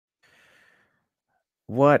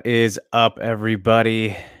What is up,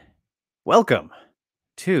 everybody? Welcome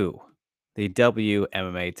to the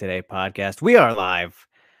WMMA Today podcast. We are live.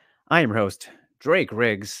 I am your host, Drake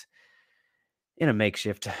Riggs, in a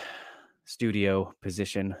makeshift studio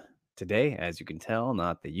position today. As you can tell,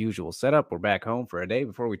 not the usual setup. We're back home for a day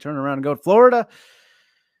before we turn around and go to Florida.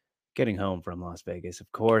 Getting home from Las Vegas,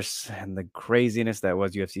 of course, and the craziness that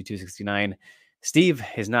was UFC 269. Steve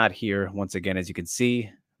is not here once again, as you can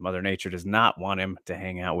see. Mother Nature does not want him to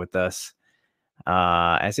hang out with us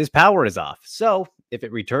as his power is off. So if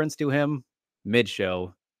it returns to him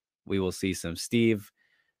mid-show, we will see some Steve.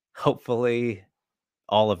 Hopefully,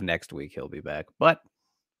 all of next week he'll be back. But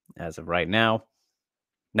as of right now,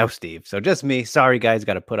 no Steve. So just me. Sorry, guys.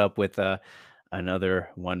 Got to put up with another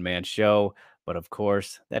one-man show. But of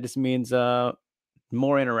course, that just means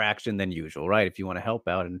more interaction than usual, right? If you want to help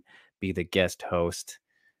out and be the guest hosts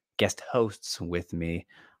with me,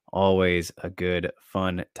 always a good,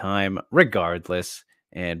 fun time, regardless.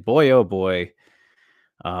 And boy, oh boy,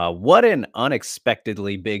 what an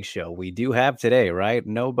unexpectedly big show we do have today, right?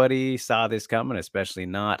 Nobody saw this coming, especially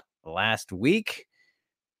not last week.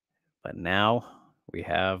 But now we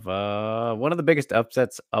have one of the biggest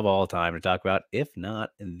upsets of all time to talk about, if not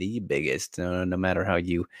the biggest, no matter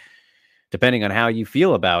depending on how you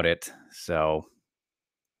feel about it. So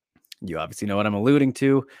you obviously know what I'm alluding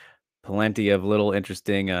to. Plenty of little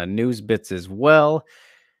interesting news bits as well.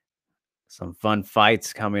 Some fun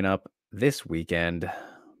fights coming up this weekend.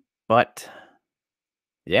 But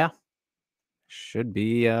yeah, should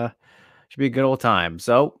be a good old time.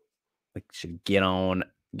 So we should get on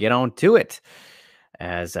to it.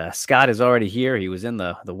 As Scott is already here, he was in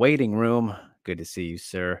the waiting room. Good to see you,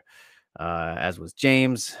 sir. As was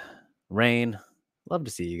James, Rain. Love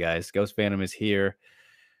to see you guys. Ghost Phantom is here.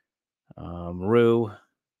 Rue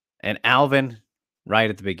and Alvin,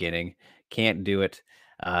 right at the beginning. Can't do it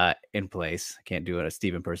in place. Can't do a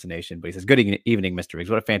Steve impersonation, but he says, "Good evening, Mr.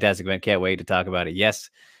 Riggs. What a fantastic event. Can't wait to talk about it."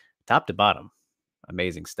 Yes, top to bottom.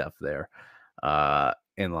 Amazing stuff there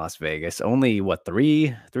in Las Vegas. Only, what,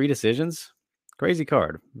 three decisions? Crazy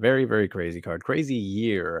card. Very, very crazy card. Crazy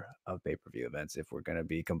year of pay-per-view events, if we're going to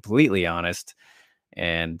be completely honest.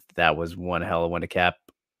 And that was one hell of one to cap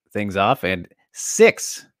things off. And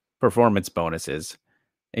 6 performance bonuses.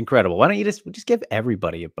 Incredible. Why don't you just give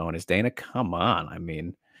everybody a bonus, Dana? Come on. I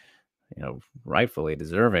mean, rightfully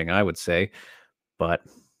deserving, I would say. But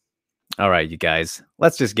all right, you guys,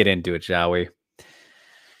 let's just get into it, shall we?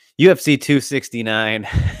 UFC 269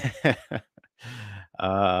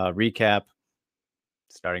 recap.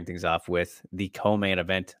 Starting things off with the co-main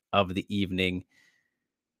event of the evening.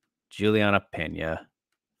 Juliana Pena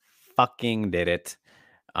fucking did it.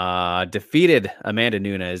 Defeated Amanda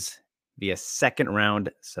Nunes via second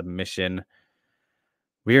round submission.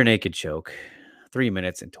 Rear naked choke. 3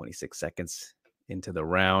 minutes and 26 seconds into the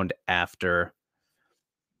round after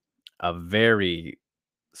a very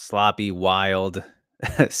sloppy, wild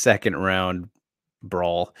second round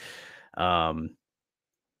brawl.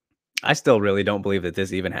 I still really don't believe that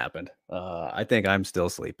this even happened. I think I'm still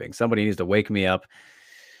sleeping. Somebody needs to wake me up.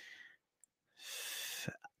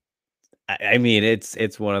 I mean,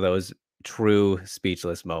 it's one of those true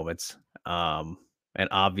speechless moments. And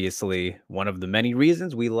obviously one of the many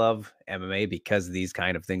reasons we love MMA, because these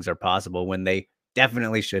kind of things are possible when they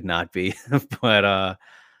definitely should not be. But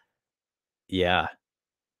yeah,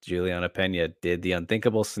 Juliana Pena did the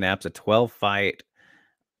unthinkable, snaps a 12-fight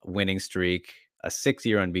winning streak, a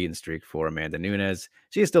 6-year unbeaten streak for Amanda Nunes.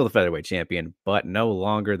 She is still the featherweight champion, but no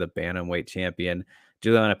longer the bantamweight champion.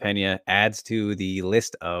 Juliana Pena adds to the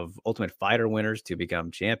list of Ultimate Fighter winners to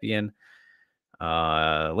become champion.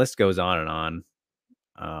 List goes on and on.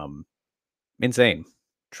 Insane.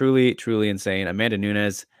 Truly, truly insane. Amanda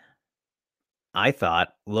Nunes, I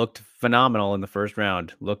thought, looked phenomenal in the first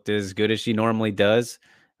round. Looked as good as she normally does.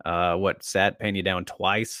 Sat Pena down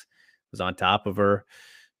twice, was on top of her,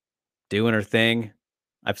 doing her thing.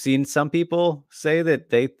 I've seen some people say that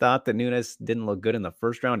they thought that Nunes didn't look good in the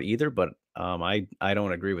first round either, but I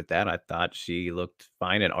don't agree with that. I thought she looked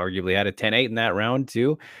fine and arguably had a 10-8 in that round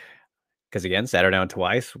too. Because again, sat her down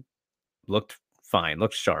twice, looked fine,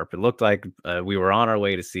 looked sharp. It looked like we were on our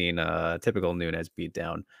way to seeing a typical Nunes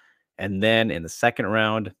beatdown. And then in the second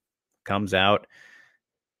round, comes out,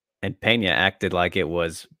 and Pena acted like it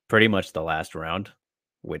was pretty much the last round,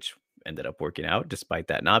 which ended up working out despite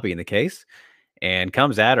that not being the case, and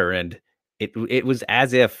comes at her. And it was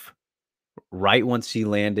as if right once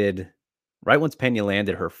Pena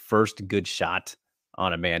landed her first good shot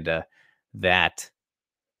on Amanda, that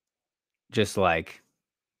just like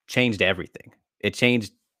changed everything. It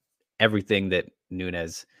changed everything that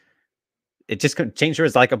Nunes it just couldn't change her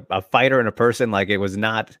as like a fighter and a person. Like it was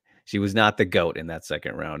not, she was not the GOAT in that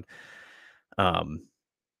second round. Um,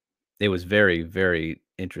 it was very, very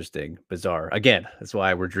interesting, bizarre. Again, that's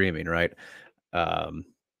why we're dreaming, right? Um,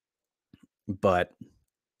 but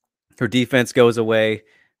her defense goes away,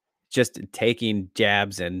 just taking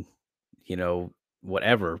jabs and, you know,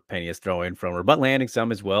 whatever Penny is throwing from her, but landing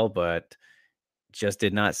some as well, but just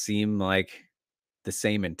did not seem like the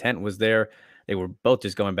same intent was there. They were both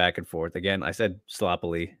just going back and forth. Again, I said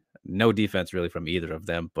sloppily, no defense really from either of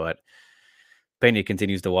them, but Pena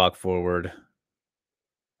continues to walk forward.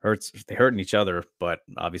 Hurts, they hurting each other, but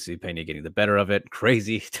obviously Pena getting the better of it.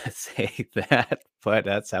 Crazy to say that, but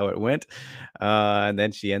that's how it went. And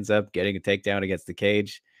then she ends up getting a takedown against the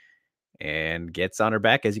cage and gets on her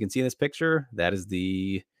back. As you can see in this picture, that is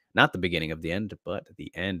the not the beginning of the end, but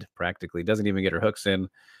the end practically. Doesn't even get her hooks in.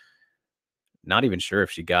 Not even sure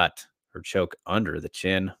if she got her choke under the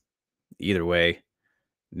chin. Either way,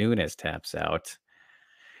 Nunes taps out.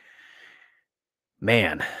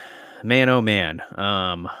 Man, man, oh man.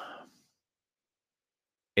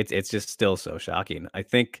 It's just still so shocking. I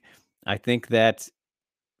think that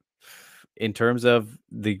in terms of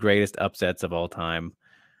the greatest upsets of all time,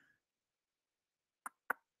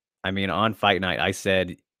 I mean, on fight night, I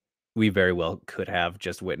said we very well could have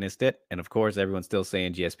just witnessed it. And of course, everyone's still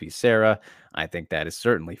saying GSP Sarah. I think that is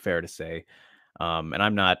certainly fair to say. And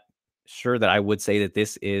I'm not sure that I would say that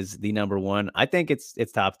this is the number one. I think it's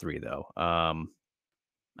top three though.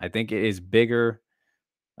 I think it is a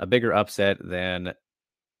bigger upset than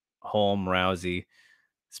Holm Rousey,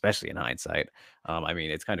 especially in hindsight. I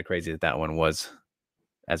mean, it's kind of crazy that that one was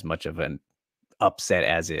as much of an upset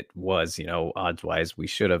as it was. You know, odds wise, we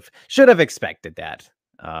should have expected that.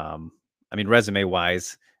 I mean, resume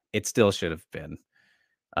wise, it still should have been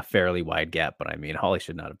a fairly wide gap. But I mean, Holly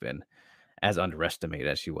should not have been as underestimated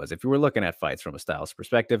as she was. If you were looking at fights from a styles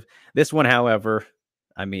perspective, this one, however,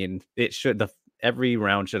 I mean, it should the every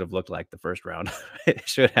round should have looked like the first round. It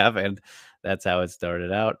should have, and that's how it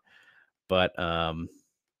started out. But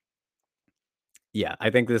yeah,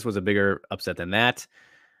 I think this was a bigger upset than that.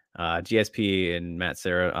 GSP and Matt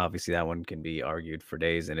Serra, obviously that one can be argued for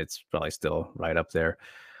days, and it's probably still right up there.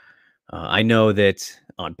 I know that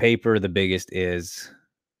on paper the biggest is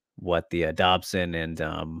what the Dobson and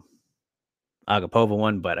Agapova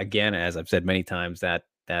one, but again, as I've said many times, that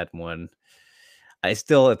one, I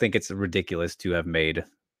still think it's ridiculous to have made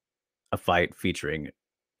a fight featuring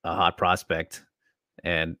a hot prospect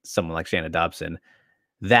and someone like Shannon Dobson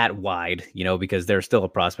that wide, you know, because there's still a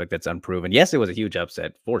prospect that's unproven. Yes, it was a huge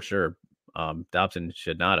upset for sure. Dobson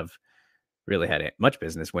should not have really had much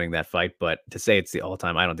business winning that fight, but to say it's the all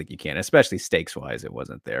time, I don't think you can, especially stakes wise. It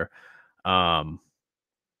wasn't there. Um,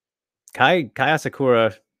 Kai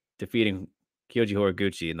Asakura defeating Kyoji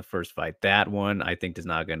Horiguchi in the first fight. That one I think does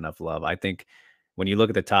not get enough love. I think when you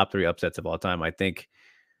look at the top three upsets of all time, I think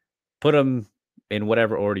put them in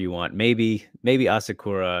whatever order you want. Maybe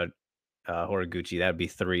Asakura, Horiguchi, that'd be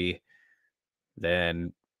three.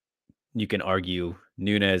 Then you can argue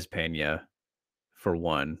Nunez Pena for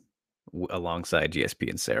one alongside GSP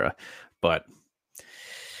and Sarah. But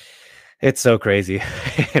it's so crazy.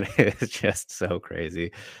 It's just so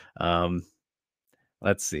crazy. Um,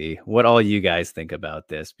 let's see what all you guys think about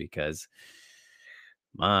this because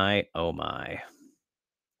my oh my.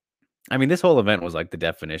 I mean, this whole event was like the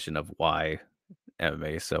definition of why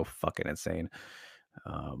MMA is so fucking insane.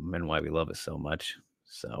 And why we love it so much.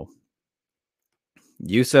 So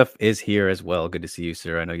Yusuf is here as well. Good to see you,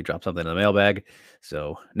 sir. I know you dropped something in the mailbag.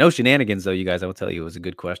 So no shenanigans, though, you guys. I will tell you it was a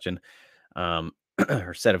good question.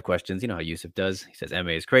 Her set of questions. You know how Yusuf does. He says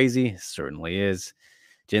MA is crazy. Certainly is.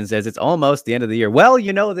 Jin says it's almost the end of the year. Well,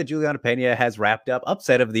 you know that Juliana Pena has wrapped up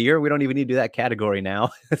upset of the year. We don't even need to do that category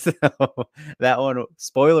now. So that one,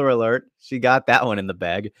 spoiler alert, she got that one in the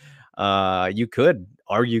bag. You could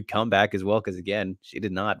argue comeback as well because again, she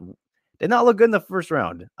did not look good in the first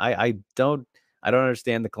round. I don't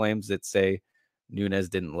understand the claims that say Nunes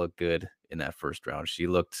didn't look good in that first round. She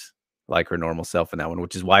looked like her normal self in that one,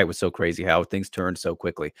 which is why it was so crazy how things turned so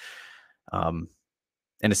quickly. And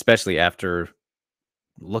especially after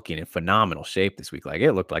looking in phenomenal shape this week. Like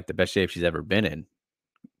it looked like the best shape she's ever been in.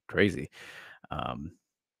 Crazy. Um,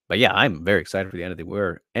 but yeah, I'm very excited for the end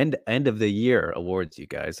of the year awards, you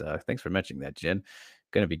guys. Thanks for mentioning that, Jen.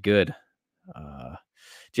 Gonna be good.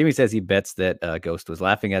 Jimmy says he bets that Ghost was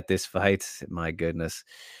laughing at this fight. My goodness.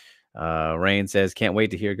 Rain says, can't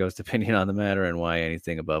wait to hear Ghost's opinion on the matter and why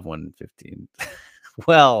anything above 115.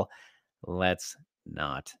 Well, let's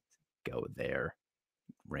not go there,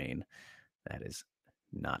 Rain. That is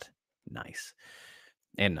not nice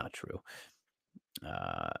and not true.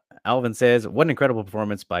 Alvin says, "What an incredible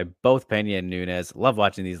performance by both Pena and Nunes. Love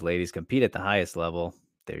watching these ladies compete at the highest level."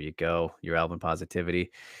 There you go, your Alvin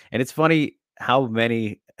positivity. And it's funny how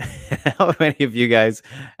many how many of you guys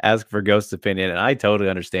ask for Ghost's opinion, and I totally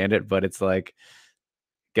understand it, but it's like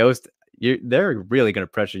Ghost, they're really gonna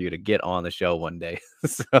pressure you to get on the show one day.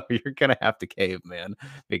 So you're gonna have to cave, man,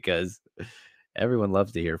 because everyone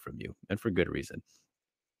loves to hear from you, and for good reason.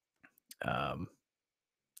 Um,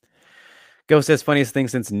 Ghost says funniest thing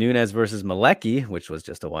since Nunes versus Malecki, which was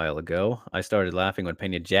just a while ago. I started laughing when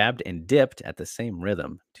Pena jabbed and dipped at the same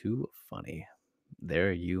rhythm. Too funny.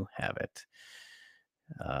 There you have it.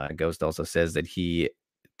 Ghost also says that he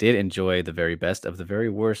did enjoy the very best of the very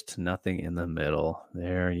worst, nothing in the middle.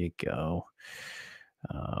 There you go.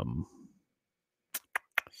 Um,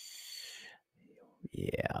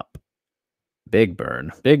 yeah, big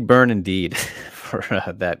burn indeed for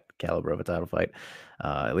that caliber of a title fight,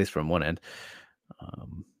 at least from one end.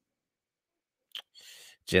 Um,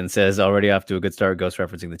 Jin says already off to a good start. Ghost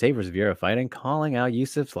referencing the Tapers Vieira fighting, calling out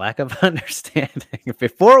Yusuf's lack of understanding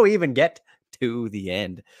before we even get to the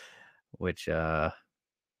end, which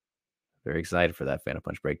very excited for that Phantom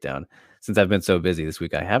Punch breakdown. Since I've been so busy this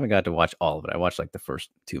week, I haven't got to watch all of it. I watched like the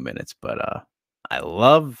first 2 minutes, but I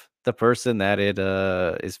love the person that it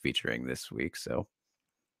is featuring this week. So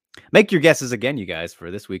make your guesses again, you guys,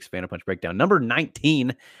 for this week's Phantom Punch breakdown. Number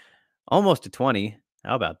 19, almost to 20.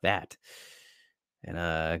 How about that?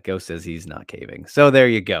 And Ghost says he's not caving. So there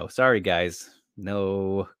you go. Sorry, guys.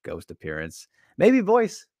 No Ghost appearance. Maybe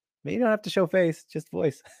voice. Maybe you don't have to show face, just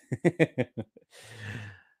voice. I'm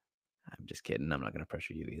just kidding. I'm not going to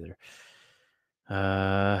pressure you either.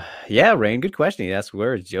 Yeah, Rain, good question. He asked,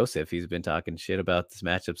 where is Joseph? He's been talking shit about this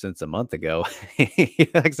matchup since a month ago. He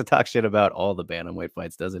likes to talk shit about all the bantamweight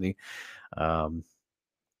fights, doesn't he? I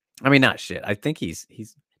mean, not shit. I think he's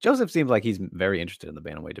Joseph seems like he's very interested in the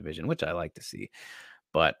bantamweight division, which I like to see.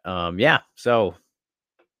 But yeah, so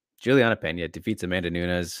Juliana Pena defeats Amanda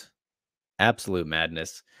Nunes. Absolute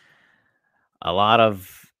madness. A lot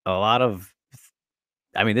of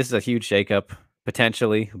I mean, this is a huge shakeup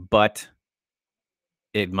potentially, but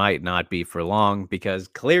it might not be for long because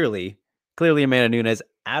clearly Amanda Nunes,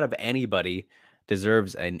 out of anybody,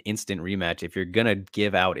 deserves an instant rematch. If you're gonna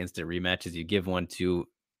give out instant rematches, you give one to,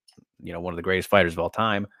 one of the greatest fighters of all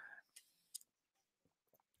time.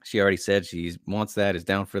 She already said she wants that, is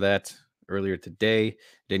down for that earlier today.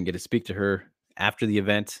 Didn't get to speak to her after the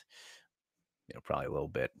event. Probably a little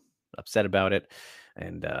bit upset about it.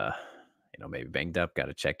 And, maybe banged up, got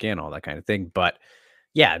to check in, all that kind of thing. But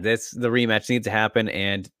yeah, the rematch needs to happen.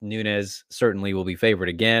 And Nunes certainly will be favored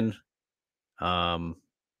again. I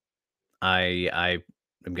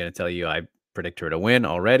am going to tell you, I predict her to win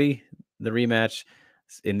already. The rematch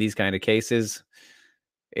in these kind of cases,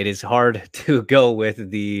 it is hard to go with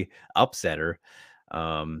the upsetter.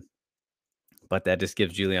 But that just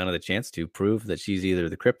gives Juliana the chance to prove that she's either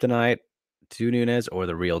the kryptonite to Nunes or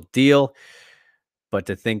the real deal. But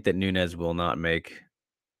to think that Nunes will not make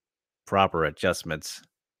proper adjustments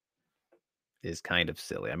is kind of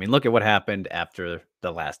silly. I mean, look at what happened after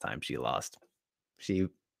the last time she lost. She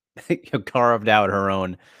carved out her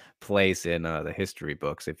own place in the history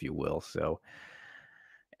books, if you will. So,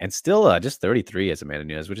 and still just 33 as Amanda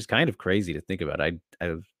Nunes, which is kind of crazy to think about. I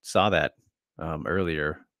saw that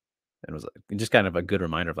earlier and was just kind of a good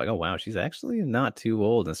reminder of like, oh, wow, she's actually not too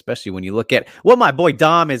old. And especially when you look at what my boy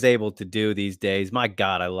Dom is able to do these days. My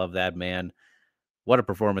God, I love that man. What a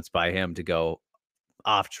performance by him to go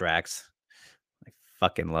off tracks. I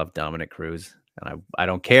fucking love Dominic Cruz. And I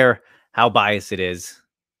don't care how biased it is.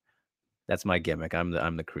 That's my gimmick. I'm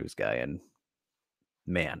the Cruz guy. And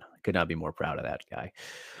man, I could not be more proud of that guy.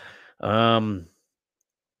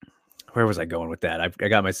 Where was I going with that? I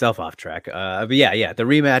got myself off track. But yeah, the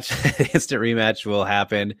rematch, the instant rematch will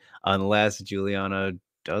happen unless Juliana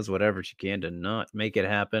does whatever she can to not make it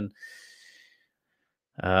happen.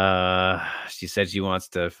 She said she wants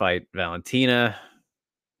to fight Valentina,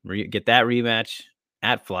 get that rematch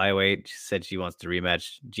at flyweight. She said she wants to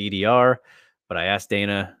rematch GDR, but I asked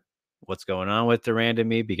Dana what's going on with Durand and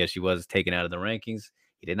me because she was taken out of the rankings.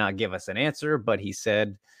 He did not give us an answer, but he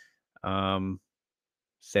said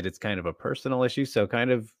it's kind of a personal issue. So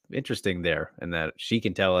kind of interesting there, and that she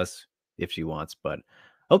can tell us if she wants, but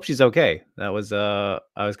hope she's okay. That was I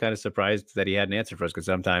was kind of surprised that he had an answer for us, because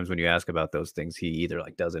sometimes when you ask about those things, he either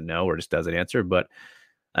like doesn't know or just doesn't answer. But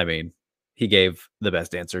I mean, he gave the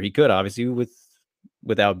best answer he could, obviously,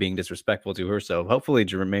 without being disrespectful to her. So hopefully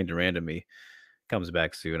Jermaine Durand and me comes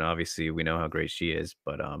back soon. Obviously, we know how great she is,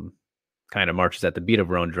 but kind of marches at the beat of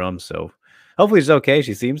her own drum. So hopefully she's okay.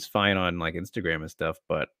 She seems fine on like Instagram and stuff,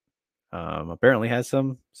 but apparently has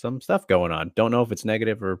some stuff going on. Don't know if it's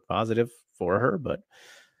negative or positive for her, but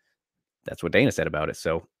that's what Dana said about it.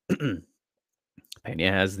 So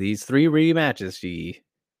Pena has these 3 rematches she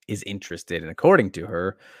is interested in, according to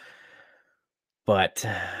her. But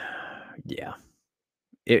yeah,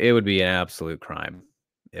 it would be an absolute crime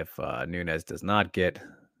if Nunes does not get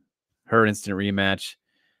her instant rematch.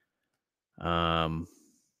 Um,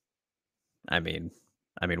 I mean,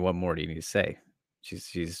 what more do you need to say?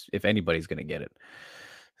 She's if anybody's gonna get it.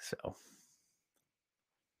 So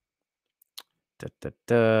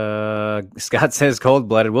Scott says cold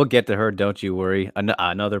blooded. We'll get to her. Don't you worry.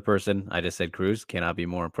 Another person. I just said Cruz. Cannot be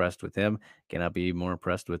more impressed with him. Cannot be more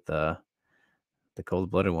impressed with the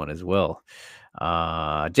cold blooded one as well.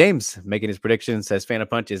 James making his prediction says Fan of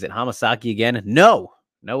Punch. Is it Hamasaki again? No,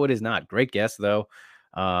 it is not. Great guess though.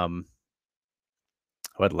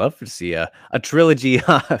 I'd love to see a trilogy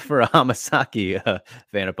for a Hamasaki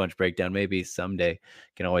Fan of Punch breakdown. Maybe someday.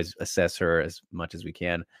 Can always assess her as much as we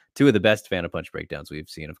can. 2 of the best Fan of Punch breakdowns we've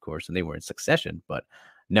seen, of course, and they were in succession. But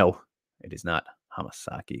no, it is not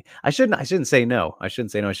Hamasaki. I shouldn't say no. I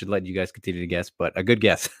shouldn't say no. I should let you guys continue to guess. But a good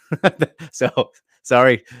guess. So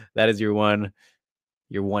sorry, that is your one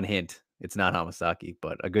hint. It's not Hamasaki,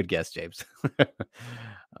 but a good guess, James.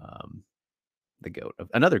 The goat,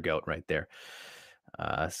 another goat, right there.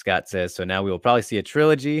 Scott says, so now we will probably see a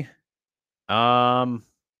trilogy. Oh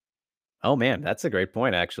man, that's a great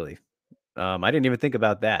point, actually. I didn't even think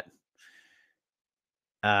about that.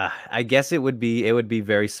 I guess it would be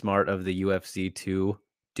very smart of the UFC to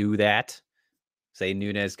do that. Say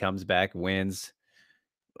Nunes comes back, wins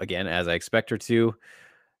again, as I expect her to,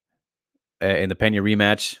 in the Pena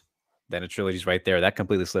rematch. Then a trilogy's right there. That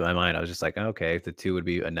completely slipped my mind. I was just like, okay, the 2 would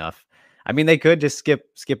be enough. I mean, they could just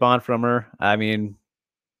skip on from her. I mean,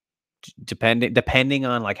 depending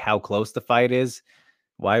on like how close the fight is,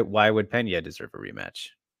 why would Pena deserve a rematch?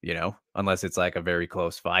 You know, unless it's like a very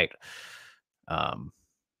close fight. And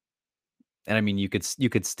I mean, you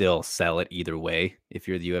could still sell it either way if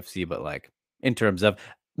you're the UFC, but like in terms of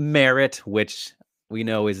merit, which we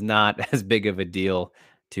know is not as big of a deal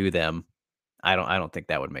to them, I don't think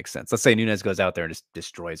that would make sense. Let's say Nunes goes out there and just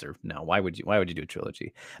destroys her. No, why would you do a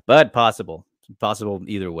trilogy? But possible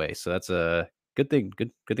either way. So that's a good thing.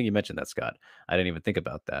 Good thing you mentioned that, Scott. I didn't even think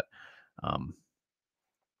about that. And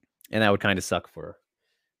that would kind of suck for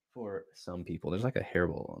some people. There's like a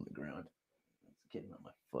hairball on the ground. It's getting on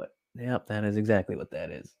my foot. Yep, that is exactly what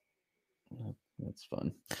that is. That's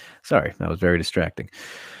fun. Sorry, that was very distracting.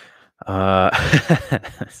 So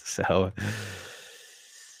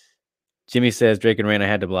Jimmy says Drake and Rain, I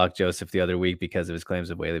had to block Joseph the other week because of his claims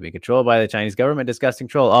of Whaley being controlled by the Chinese government. Disgusting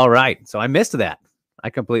troll. All right. So I missed that. I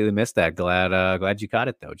completely missed that. Glad you caught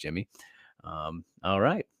it though, Jimmy. All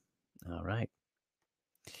right.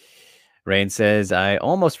 Rain says, I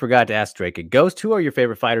almost forgot to ask Drake. Ghost, who are your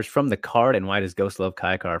favorite fighters from the card, and why does Ghost love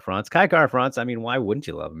Kai Kara-France? Kai Kara-France, I mean, why wouldn't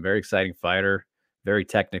you love him? Very exciting fighter, very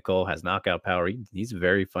technical, has knockout power. He's a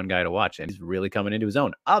very fun guy to watch, and he's really coming into his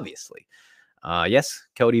own, obviously. Yes,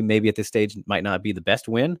 Cody maybe at this stage might not be the best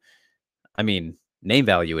win. I mean, name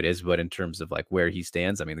value it is, but in terms of like where he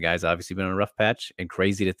stands, I mean, the guy's obviously been on a rough patch, and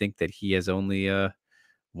crazy to think that he has only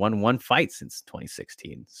won 1 fight since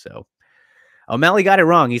 2016. So O'Malley got it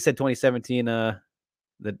wrong. He said 2017,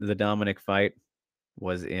 the Dominic fight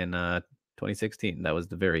was in 2016. That was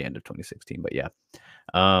the very end of 2016. But yeah.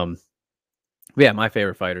 Yeah, my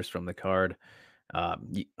favorite fighters from the card. I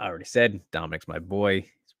already said Dominic's my boy.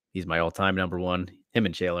 He's my all-time number 1. Him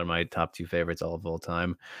and Chael are my top 2 favorites all of all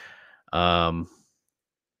time. At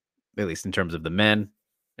least in terms of the men.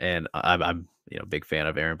 And I'm big fan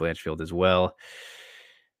of Aaron Blanchfield as well.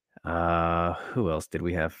 Who else did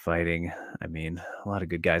we have fighting? I mean, a lot of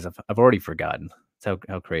good guys. I've already forgotten. That's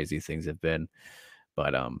how crazy things have been.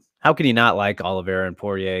 But how can you not like Oliveira and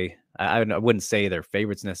Poirier? I wouldn't say they're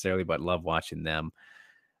favorites necessarily, but love watching them.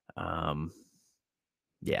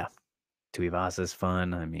 Yeah, Tuivasa is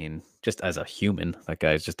fun. I mean, just as a human, that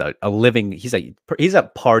guy's just a living. He's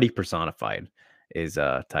a party personified. Is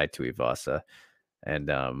Tai Tuivasa,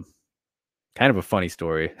 and kind of a funny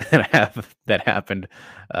story that happened,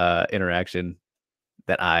 interaction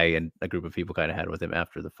that I and a group of people kind of had with him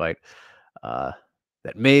after the fight, that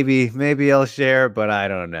maybe I'll share, but I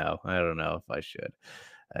don't know. I don't know if I should.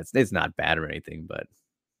 It's not bad or anything, but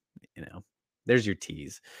there's your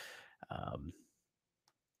tease.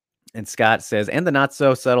 And Scott says, and the not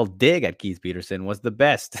so subtle dig at Keith Peterson was the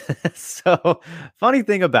best. So funny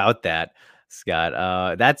thing about that,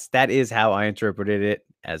 Scott, that is how I interpreted it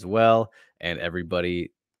as well. And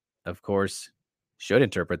everybody, of course, should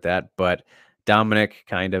interpret that. But Dominic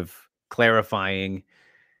kind of clarifying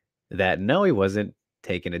that no, he wasn't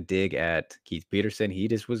taking a dig at Keith Peterson. He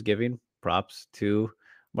just was giving props to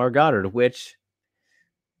Mark Goddard, which,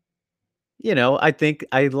 I think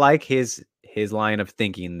I like his line of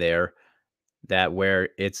thinking there, that where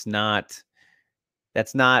it's not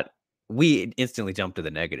that's not we instantly jump to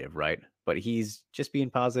the negative, right? But he's just being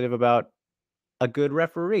positive about a good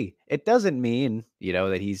referee. It doesn't mean,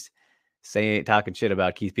 that he's saying talking shit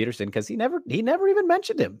about Keith Peterson, because he never even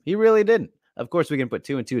mentioned him. He really didn't. Of course, we can put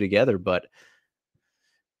two and two together, but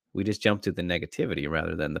we just jump to the negativity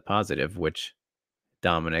rather than the positive, which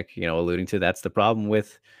Dominic, alluding to, that's the problem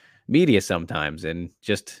with media sometimes, and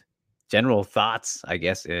just general thoughts, I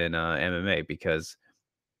guess, in MMA, because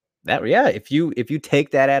yeah, if you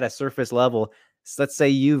take that at a surface level, let's say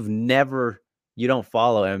you don't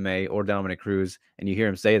follow MMA or Dominic Cruz, and you hear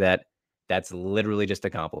him say that, that's literally just a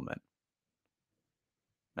compliment.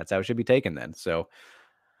 That's how it should be taken then. So,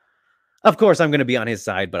 of course, I'm going to be on his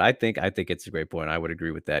side, but I think it's a great point. I would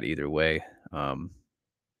agree with that either way. Um,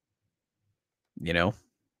 you know,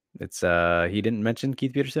 it's he didn't mention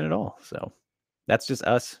Keith Peterson at all, so that's just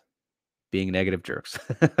us being negative jerks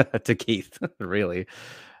to Keith, really.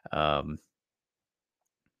 Um,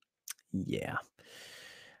 yeah.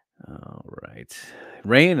 All right.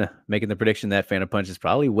 Rain making the prediction that Phantom Punch is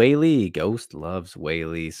probably Whaley. Ghost loves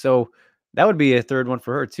Whaley. So that would be a third one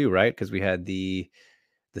for her too, right? Because we had the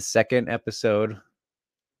second episode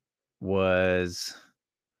was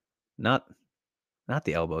not not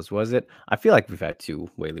the elbows, was it? I feel like we've had two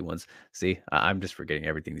Whaley ones. See, I'm just forgetting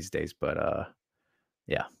everything these days. But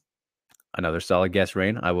yeah, another solid guess,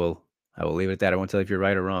 Rain. I will leave it at that. I won't tell you if you're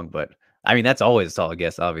right or wrong, but I mean that's always a solid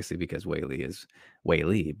guess, obviously, because Whaley is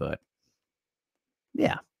Whaley. But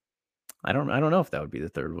yeah, I don't know if that would be the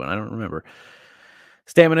third one. I don't remember.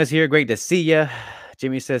 Stamina's here. Great to see you.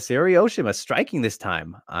 Jimmy says Sari Oshima striking this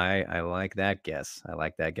time. I like that guess. I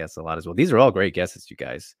like that guess a lot as well. These are all great guesses, you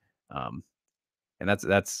guys. Um, and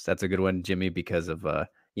that's a good one, Jimmy, because of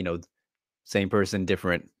you know, same person,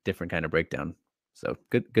 different kind of breakdown. So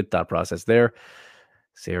good thought process there.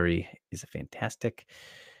 Sari is a fantastic.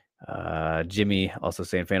 Jimmy also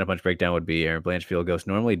saying Phantom Punch breakdown would be Aaron Blanchfield Ghost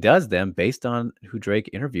normally does them based on who Drake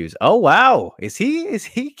interviews. Oh wow, is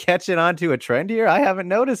he catching on to a trend here? I haven't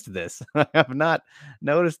noticed this. I have not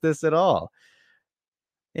noticed this at all.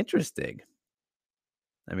 Interesting.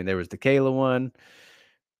 I mean, there was the Kayla one.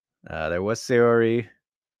 There was Sayori.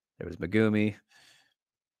 There was Megumi.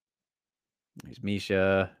 There's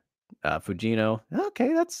Misha. Fujino.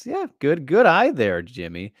 Okay, that's good eye there,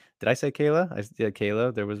 Jimmy. Did I say Kayla? I did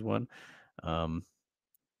Kayla. There was one. Um,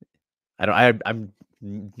 I'm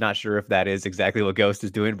not sure if that is exactly what Ghost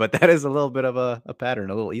is doing, but that is a little bit of a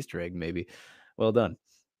pattern, a little Easter egg, maybe. Well done.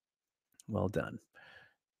 Well done.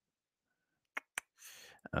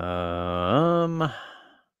 Um,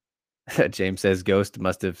 James says Ghost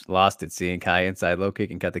must have lost it seeing Kai inside low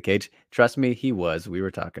kick and cut the cage. Trust me, he was. We were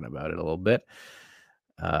talking about it a little bit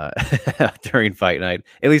uh during fight night.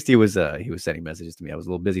 At least he was sending messages to me. I was a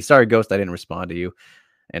little busy. Sorry, Ghost, I didn't respond to you.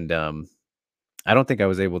 And I don't think I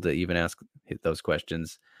was able to even ask those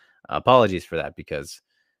questions. Apologies for that, because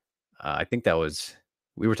I think that was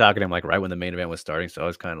we were talking to him like right when the main event was starting, so I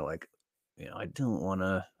was kind of like, I don't want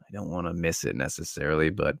to miss it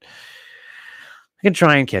necessarily, but I can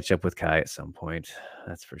try and catch up with Kai at some point.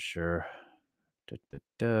 That's for sure. Da,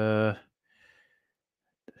 da,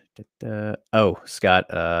 Oh, Scott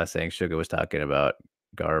saying Sugar was talking about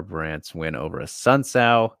Garbrandt's win over a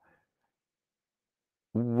Sunsao.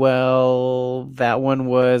 Well, that one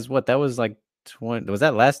was what? That was like 20. Was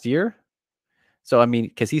that last year? So I mean,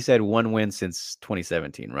 because he said one win since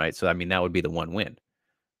 2017, right? So I mean, that would be the one win.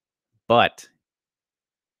 But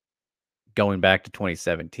going back to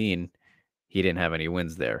 2017, he didn't have any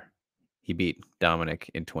wins there. He beat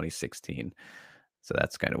Dominic in 2016. So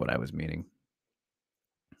that's kind of what I was meaning.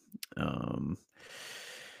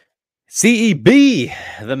 CEB,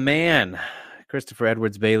 the man, Christopher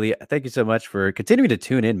Edwards Bailey. Thank you so much for continuing to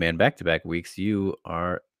tune in, man. Back to back weeks. You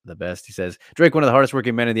are the best. He says, Drake, one of the hardest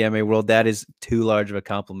working men in the MMA world. That is too large of a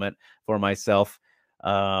compliment for myself.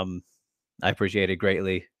 I appreciate it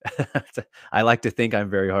greatly. I like to think I'm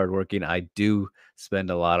very hardworking. I do spend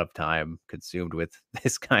a lot of time consumed with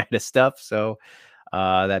this kind of stuff. So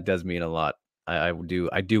that does mean a lot. I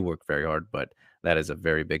do work very hard, but that is a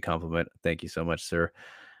very big compliment. Thank you so much, sir.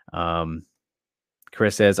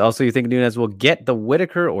 Chris says, also, you think Nunes will get the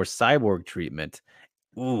Whitaker or Cyborg treatment?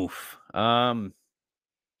 Oof.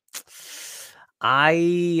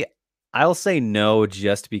 I I'll say no,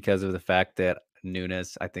 just because of the fact that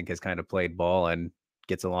Nunes, I think, has kind of played ball and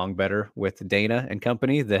gets along better with Dana and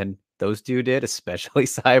company than those two did, especially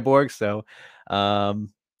Cyborg. So, um,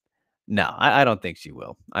 No, I don't think she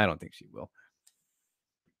will. I don't think she will.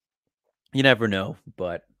 You never know,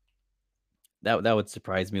 but that would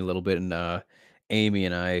surprise me a little bit. And Amy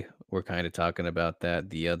and I were kind of talking about that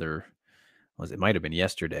the other was it might have been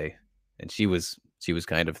yesterday, and she was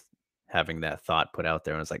kind of having that thought put out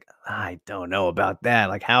there, and I was like, I don't know about that.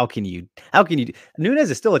 Like, how can you?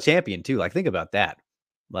 Nunez is still a champion too. Like, think about that.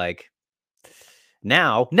 Like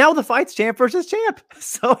now the fight's champ versus champ,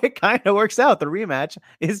 so it kind of works out. The rematch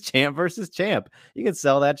is champ versus champ. You can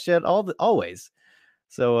sell that shit always.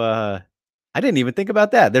 So I didn't even think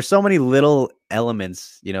about that. There's so many little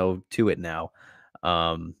elements, to it now.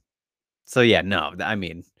 Um, so yeah, no, I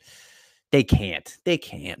mean, they can't. They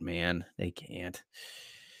can't, man. They can't.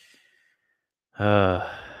 Uh,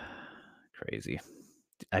 crazy.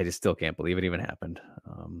 I just still can't believe it even happened.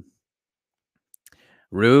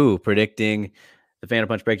 Rue predicting the Phantom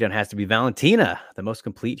Punch breakdown has to be Valentina, the most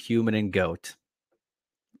complete human and goat.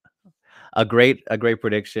 A great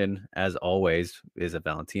prediction, as always, is a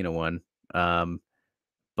Valentina one.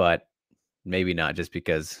 But maybe not just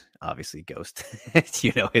because obviously Ghost,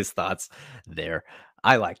 his thoughts there.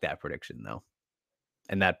 I like that prediction though.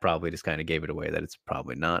 And that probably just kind of gave it away that it's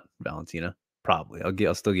probably not Valentina. Probably.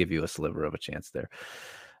 I'll still give you a sliver of a chance there.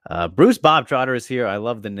 Bruce Bob Trotter is here. I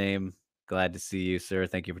love the name. Glad to see you, sir.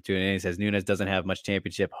 Thank you for tuning in. He says Nunez doesn't have much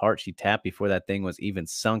championship heart. She tapped before that thing was even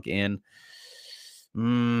sunk in.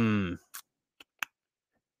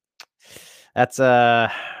 That's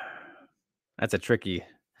that's a tricky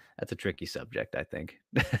subject, I think.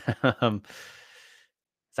 um,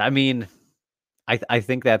 so I mean, I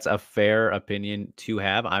think that's a fair opinion to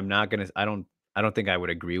have. I don't think I would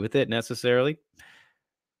agree with it necessarily,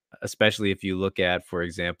 especially if you look at, for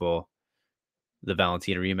example, the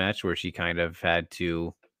Valentina rematch where she kind of had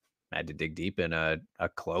to dig deep in a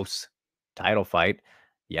close title fight.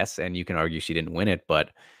 Yes, and you can argue she didn't win it, but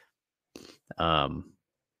um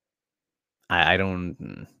I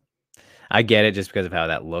don't I get it just because of how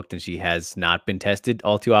that looked, and she has not been tested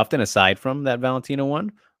all too often aside from that Valentina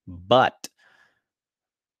one. But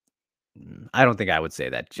I don't think I would say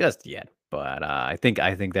that just yet, but I think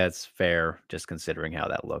that's fair, just considering how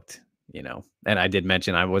that looked, And I did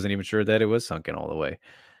mention I wasn't even sure that it was sunken all the way.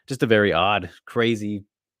 Just a very odd, crazy,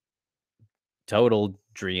 total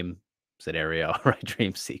dream scenario, right?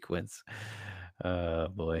 Dream sequence. Oh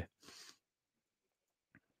boy.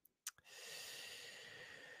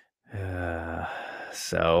 Uh,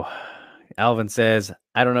 so Alvin says,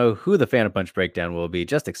 I don't know who the Phantom Punch breakdown will be.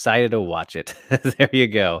 Just excited to watch it. There you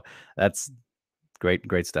go. That's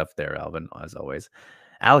great stuff there, Alvin, as always.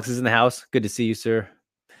 Alex is in the house. Good to see you, sir.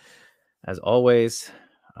 As always.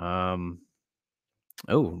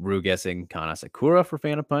 Rue guessing Kana Sakura for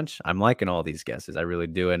Phantom Punch. I'm liking all these guesses. I really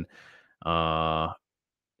do. And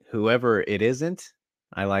whoever it isn't,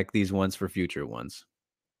 I like these ones for future ones,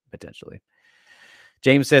 potentially.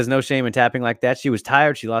 James says, no shame in tapping like that. She was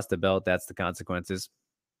tired. She lost the belt. That's the consequences.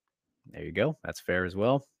 There you go. That's fair as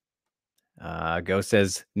well. Ghost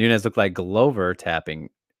says, Nunez looked like Glover tapping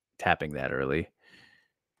that early.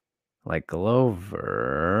 Like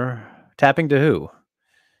Glover. Tapping to who?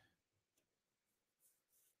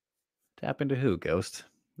 Tapping to who, Ghost?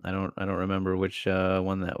 I don't remember which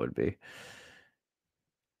one that would be.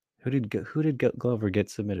 Who did Glover get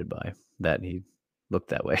submitted by? That he looked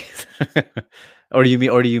that way. Or do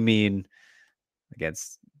you mean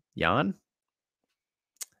against Jan?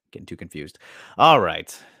 Getting too confused. All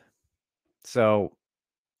right. So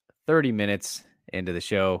 30 minutes into the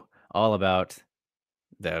show, all about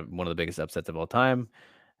one of the biggest upsets of all time.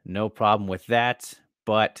 No problem with that.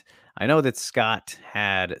 But I know that Scott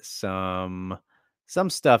had some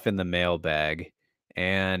stuff in the mailbag.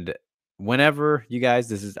 And whenever you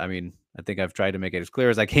guys, I think I've tried to make it as clear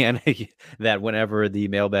as I can that whenever the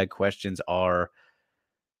mailbag questions are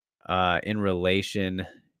in relation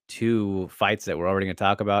to fights that we're already going to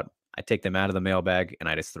talk about, I take them out of the mailbag and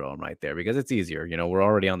I just throw them right there because it's easier. We're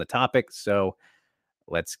already on the topic. So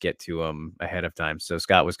let's get to them ahead of time. So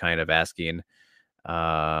Scott was kind of asking,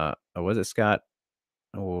 was it Scott?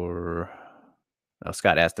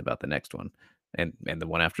 Scott asked about the next one and the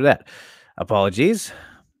one after that. Apologies.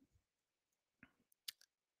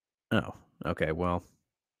 Oh, okay. Well,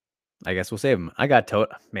 I guess we'll save him.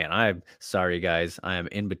 Man, I'm sorry, guys. I am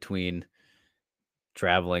in between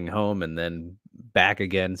traveling home and then back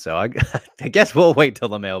again. So I guess we'll wait till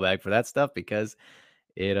the mailbag for that stuff because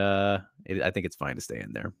I think it's fine to stay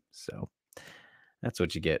in there. So that's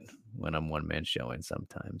what you get when I'm one man showing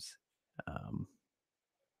sometimes.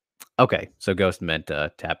 Okay, so Ghost meant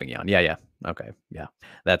tapping Jan. Yeah. Okay, yeah,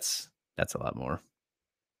 that's a lot more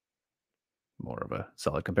of a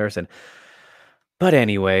solid comparison. But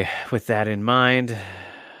anyway, with that in mind,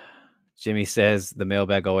 Jimmy says the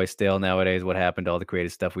mailbag always stale nowadays. What happened to all the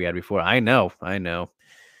creative stuff we had before? I know, I know.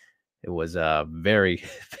 It was very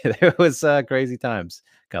it was crazy times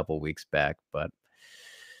a couple weeks back, but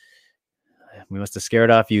we must have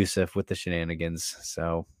scared off Yusuf with the shenanigans.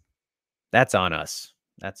 So that's on us.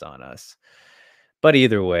 That's on us. But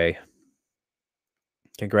either way,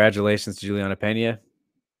 congratulations to Juliana Pena.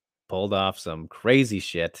 Pulled off some crazy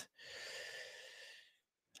shit.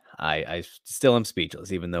 I still am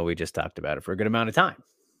speechless, even though we just talked about it for a good amount of time.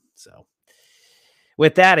 So,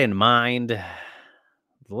 with that in mind,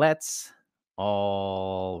 let's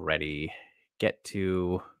already get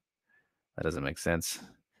to. That doesn't make sense.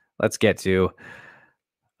 Let's get to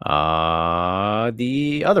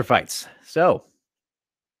the other fights. So,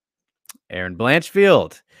 Aaron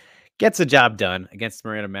Blanchfield gets the job done against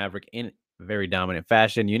Miranda Maverick in very dominant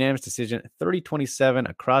fashion. Unanimous decision, 30-27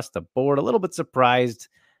 across the board. A little bit surprised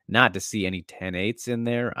not to see any 10-8s in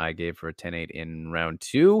there. I gave her a 10-8 in round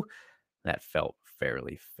 2. That felt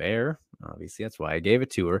fairly fair. Obviously, that's why I gave it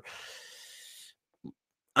to her.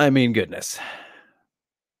 I mean, goodness.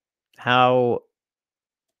 How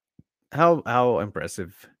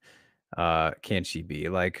impressive can she be?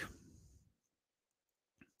 Like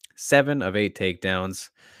 7 of 8 takedowns.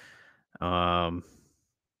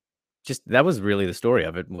 Just that was really the story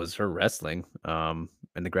of it, was her wrestling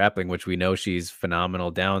and the grappling, which we know she's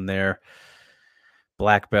phenomenal down there.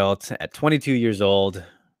 Black belt at 22 years old.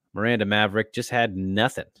 Miranda Maverick just had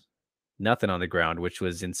nothing on the ground, which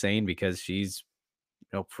was insane because she's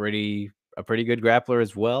a pretty good grappler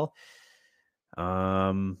as well.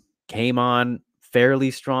 Came on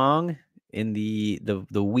fairly strong in the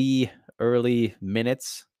wee early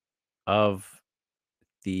minutes of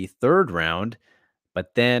the third round,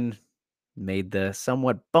 but then made the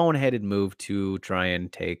somewhat boneheaded move to try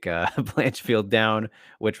and take Blanchfield down,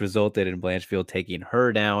 which resulted in Blanchfield taking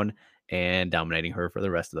her down and dominating her for the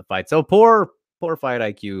rest of the fight. So poor fight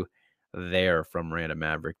IQ there from Miranda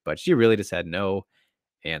Maverick, but she really just had no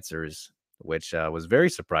answers, which was very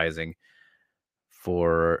surprising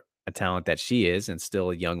for a talent that she is, and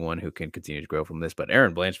still a young one who can continue to grow from this. But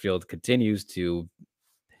Aaron Blanchfield continues to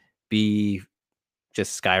be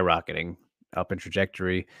just skyrocketing up in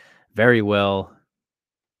trajectory, very well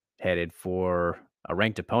headed for a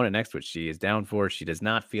ranked opponent next, which she is down for. She does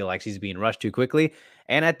not feel like she's being rushed too quickly.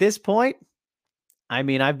 And at this point, I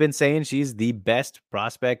mean, I've been saying she's the best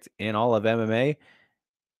prospect in all of MMA. I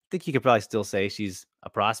think you could probably still say she's a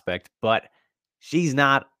prospect, but she's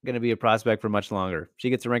not going to be a prospect for much longer. She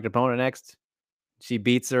gets a ranked opponent next. She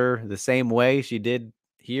beats her the same way she did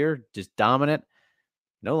here, just dominant.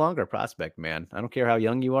 No longer a prospect, man. I don't care how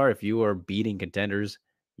young you are. If you are beating contenders,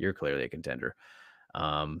 you're clearly a contender.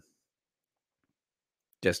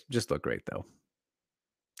 Just look great, though.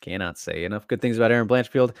 Cannot say enough good things about Aaron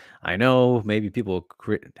Blanchfield. I know maybe people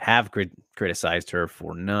have criticized her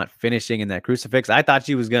for not finishing in that crucifix. I thought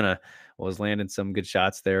she was was landing some good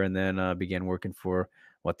shots there, and then began working for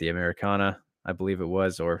the Americana, I believe it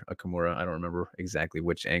was, or a Kimura. I don't remember exactly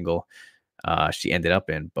which angle she ended up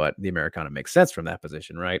in, but the Americana makes sense from that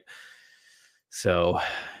position, right? So,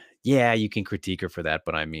 yeah, you can critique her for that,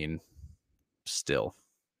 but I mean, still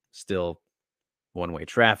one-way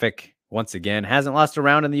traffic. Once again, hasn't lost a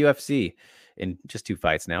round in the UFC in just 2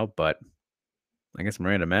 fights now, but I guess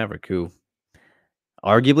Miranda Maverick, who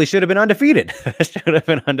arguably should have been undefeated,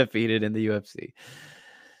 in the UFC,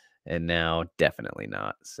 and now definitely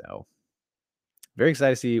not. So very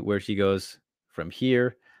excited to see where she goes from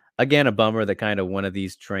here. Again, a bummer that kind of one of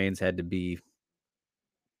these trains had to be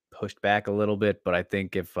pushed back a little bit, but I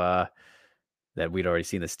think if that we'd already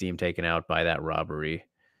seen the steam taken out by that robbery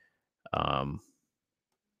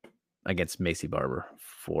against Macy Barber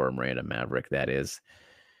for Miranda Maverick, that is.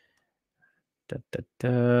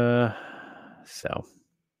 So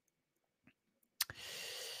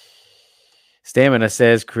Stamina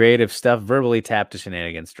says creative stuff verbally tapped to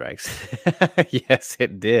shenanigan strikes. Yes,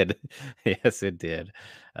 it did. Yes, it did.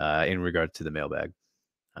 In regards to the mailbag.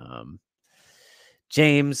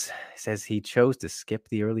 James says he chose to skip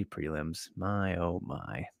the early prelims. My, oh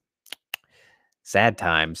my. Sad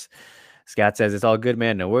times. Scott says, it's all good,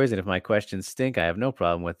 man. No worries. And if my questions stink, I have no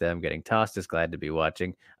problem with them getting tossed. Just glad to be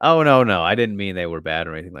watching. Oh, no. I didn't mean they were bad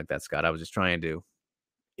or anything like that, Scott. I was just trying to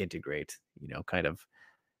integrate, kind of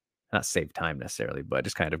not save time necessarily, but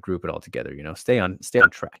just kind of group it all together, stay on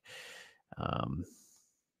track.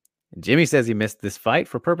 Jimmy says he missed this fight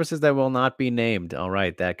for purposes that will not be named. All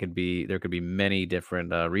right. There could be many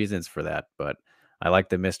different reasons for that, but I like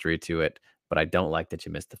the mystery to it. But I don't like that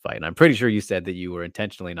you missed the fight. And I'm pretty sure you said that you were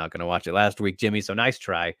intentionally not going to watch it last week, Jimmy. So nice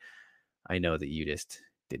try. I know that you just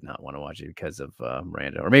did not want to watch it because of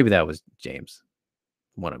Miranda, or maybe that was James.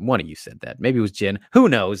 One of you said that. Maybe it was Jin. Who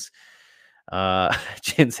knows?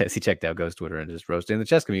 Jin says he checked out Ghost Twitter and just roasting the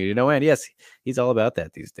chess community. No end. Yes, he's all about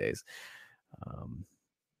that these days.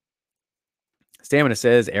 Stamina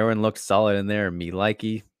says Aaron looked solid in there. Me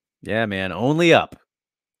likey. Yeah, man. Only up.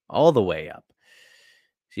 All the way up.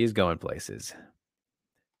 She's going places.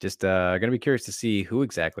 Just gonna be curious to see who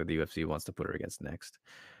exactly the UFC wants to put her against next.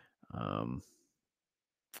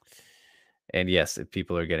 And yes, if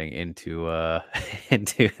people are getting into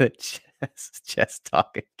into the chess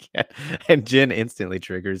talk again, and Jin instantly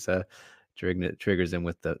triggers him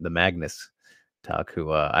with the Magnus talk.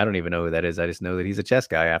 Who I don't even know who that is. I just know that he's a chess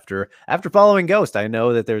guy. After following Ghost, I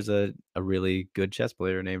know that there's a really good chess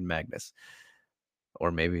player named Magnus,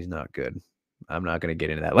 or maybe he's not good. I'm not going to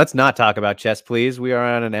get into that. Let's not talk about chess, please. We are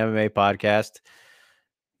on an MMA podcast.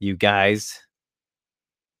 You guys,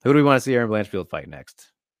 who do we want to see Aaron Blanchfield fight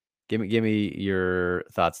next? Give me your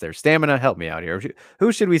thoughts there. Stamina, help me out here.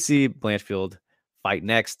 Who should we see Blanchfield fight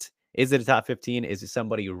next? Is it a top 15? Is it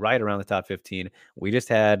somebody right around the top 15? We just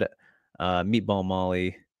had Meatball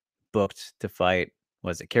Molly booked to fight.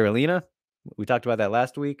 Was it Carolina? We talked about that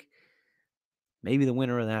last week. Maybe the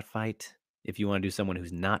winner of that fight, if you want to do someone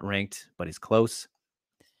who's not ranked but is close.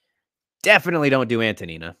 Definitely don't do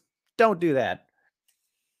Antonina. Don't do that.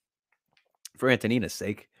 For Antonina's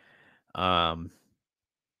sake.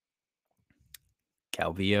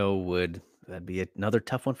 Calvillo that'd be another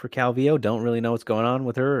tough one for Calvillo. Don't really know what's going on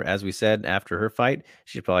with her. As we said, after her fight,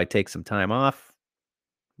 she should probably take some time off,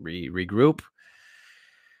 regroup.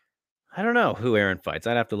 I don't know who Aaron fights.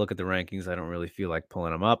 I'd have to look at the rankings. I don't really feel like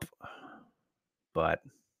pulling them up. But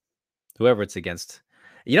whoever it's against,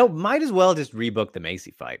 might as well just rebook the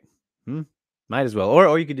Macy fight. Might as well.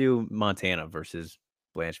 Or you could do Montana versus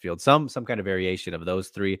Blanchfield. Some kind of variation of those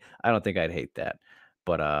three. I don't think I'd hate that.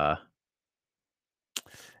 But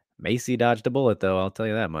Macy dodged a bullet, though. I'll tell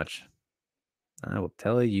you that much. I will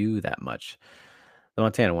tell you that much. The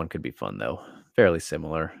Montana one could be fun, though. Fairly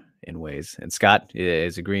similar in ways. And Scott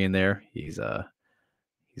is agreeing there. He's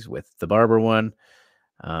with the Barber one.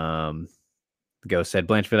 Ghost said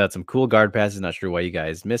Blanchfield had some cool guard passes. Not sure why you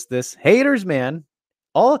guys missed this. Haters, man.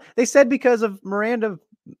 All they said because of Miranda.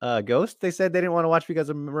 Ghost. They said they didn't want to watch because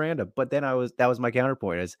of Miranda. But then that was my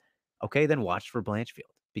counterpoint. Is okay. Then watch for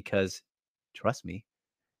Blanchfield because trust me,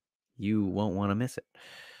 you won't want to miss it.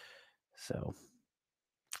 So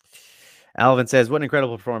Alvin says, what an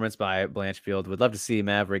incredible performance by Blanchfield. Would love to see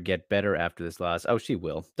Maverick get better after this loss. Oh, she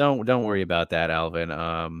will. Don't worry about that, Alvin.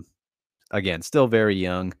 Again, still very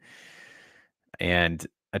young and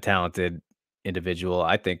a talented individual.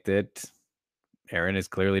 I think that Aaron is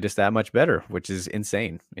clearly just that much better, which is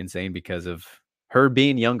insane. Insane because of her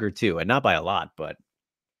being younger too, and not by a lot, but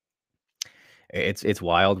it's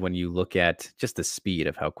wild when you look at just the speed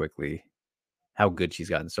of how good she's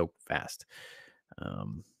gotten so fast.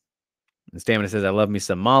 Stamina says, I love me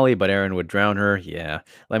some Molly, but Aaron would drown her. Yeah.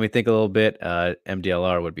 Let me think a little bit.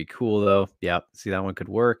 MDLR would be cool, though. Yeah. See, that one could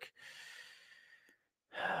work.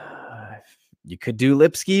 You could do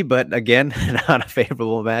Lipsky, but again, not a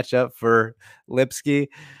favorable matchup for Lipsky.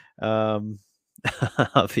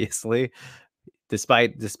 Obviously,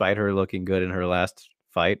 despite her looking good in her last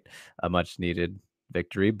fight, a much needed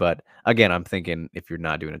victory. But again, I'm thinking if you're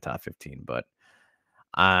not doing a top 15, but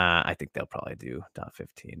I think they'll probably do top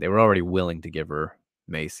 15. They were already willing to give her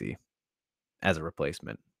Macy as a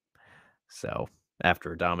replacement. So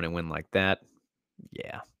after a dominant win like that,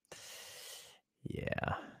 yeah.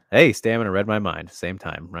 Hey, Stamina read my mind. Same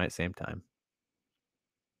time, right? Same time.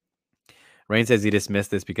 Rain says he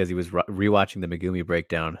dismissed this because he was rewatching the Megumi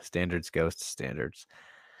breakdown. Standards, Ghost, standards.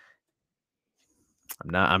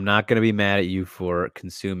 I'm not going to be mad at you for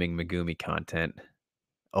consuming Megumi content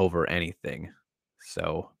over anything.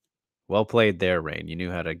 So well played there, Rain. You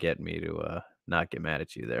knew how to get me to not get mad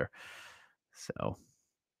at you there. So,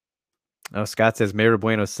 Scott says Mayra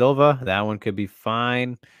Bueno Silva. That one could be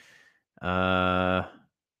fine. Stamina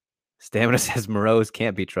says Moreau's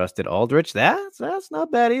can't be trusted. Aldrich, that's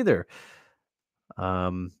not bad either.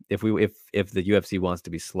 If the UFC wants to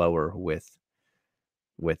be slower with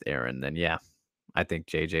Aaron, then yeah, I think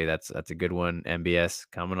JJ that's a good one. MBS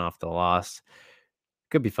coming off the loss.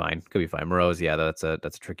 Could be fine. Moreau's, yeah, that's a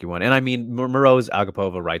tricky one. And I mean, Moreau's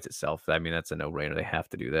Agapova writes itself. I mean, that's a no-brainer. They have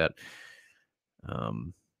to do that.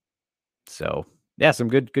 So yeah, some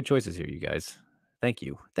good choices here, you guys. Thank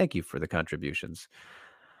you for the contributions.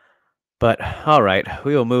 But all right,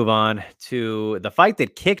 we will move on to the fight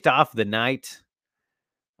that kicked off the night,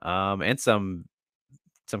 and some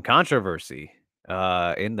controversy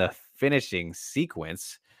in the finishing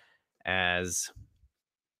sequence. as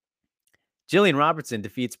Jillian Robertson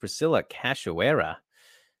defeats Priscilla Cachoeira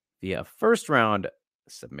via first round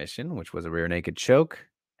submission, which was a rear naked choke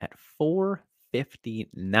at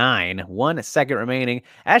 4:59. 1 second remaining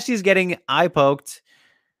as she's getting eye poked,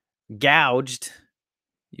 gouged,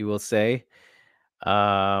 you will say.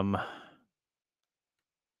 I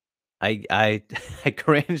I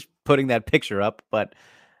cringe putting that picture up, but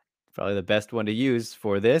probably the best one to use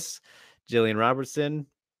for this. Jillian Robertson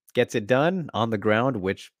gets it done on the ground,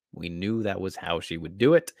 which we knew that was how she would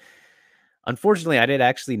do it. Unfortunately, I did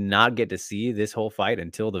actually not get to see this whole fight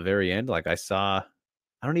until the very end. Like I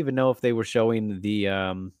don't even know if they were showing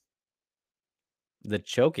the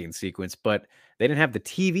choking sequence, but they didn't have the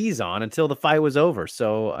TVs on until the fight was over.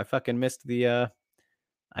 So I fucking missed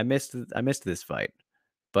I missed this fight.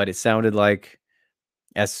 But it sounded like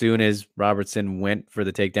as soon as Robertson went for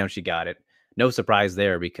the takedown, she got it. No surprise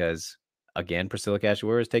there because, again, Priscilla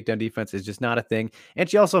Cachoeira's takedown defense is just not a thing. And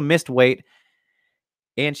she also missed weight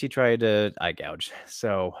and she tried to eye gouge.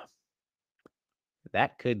 So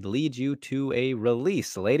that could lead you to a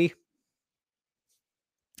release, lady.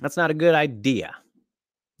 That's not a good idea.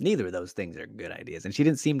 Neither of those things are good ideas. And she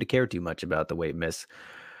didn't seem to care too much about the weight miss.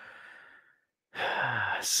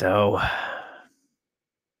 So,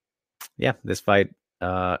 yeah, this fight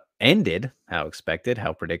ended how expected,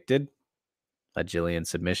 how predicted. A Jillian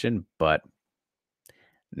submission, but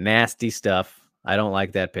nasty stuff. I don't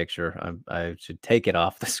like that picture. I should take it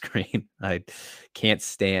off the screen. I can't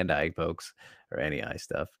stand eye pokes or any eye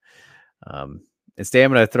stuff. And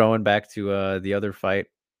Stamina throwing back to the other fight,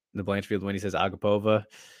 the Blanchfield when he says Agapova.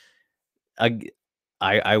 I,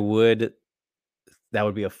 I would. That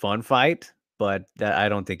would be a fun fight, but I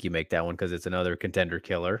don't think you make that one because it's another contender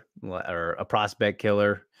killer or a prospect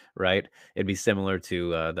killer, right? It'd be similar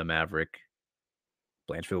to the Maverick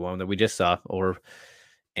Blanchfield one that we just saw, or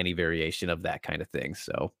any variation of that kind of thing.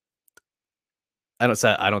 So I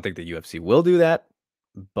don't think the UFC will do that,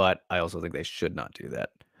 but I also think they should not do that.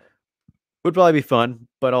 Would probably be fun,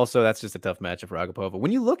 but also that's just a tough matchup for Agapova.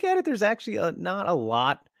 When you look at it, there's actually not a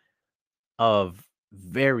lot of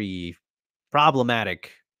very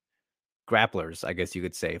problematic grapplers, I guess you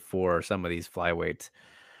could say, for some of these flyweight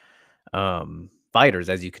fighters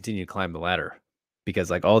as you continue to climb the ladder. Because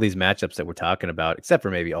like all these matchups that we're talking about, except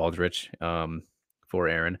for maybe Aldrich, for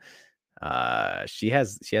Aaron, she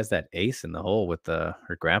has that ace in the hole with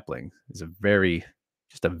her grappling. Is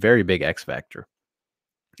just a very big X factor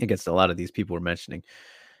against a lot of these people we're mentioning.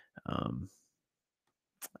 Um,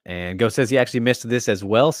 and Go says he actually missed this as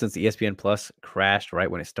well since the ESPN Plus crashed right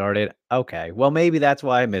when it started. Okay, well maybe that's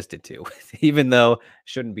why I missed it too, even though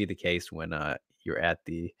shouldn't be the case when you're at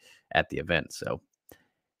the event. So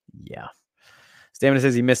yeah. Stamina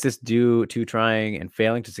says he missed this due to trying and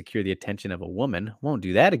failing to secure the attention of a woman. Won't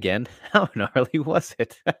do that again. How gnarly was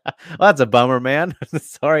it? Well, that's a bummer, man.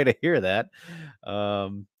 Sorry to hear that.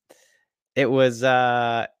 Um, it was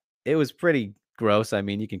it was pretty gross. I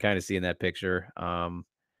mean, you can kind of see in that picture. I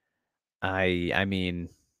mean,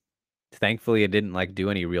 thankfully it didn't like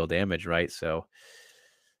do any real damage, right? So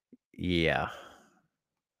yeah,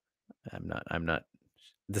 I'm not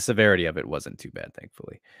the severity of it wasn't too bad,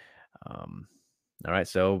 thankfully. Um, all right,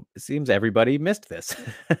 so it seems everybody missed this.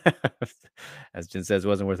 As Jen says,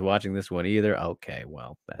 wasn't worth watching this one either. Okay,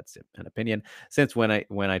 well, that's an opinion. Since when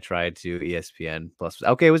I tried to ESPN Plus,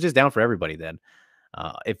 okay, it was just down for everybody then.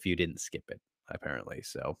 If you didn't skip it, apparently.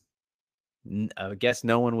 So I guess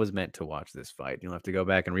no one was meant to watch this fight. You'll have to go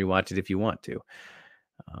back and rewatch it if you want to.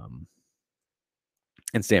 Um,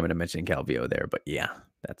 and Stamina mentioned Calvillo there, but yeah,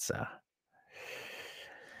 that's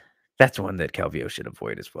one that Calvillo should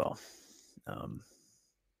avoid as well.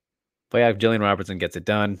 But yeah, if Jillian Robertson gets it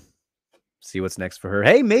done, see what's next for her.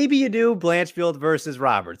 Hey, maybe you do Blanchfield versus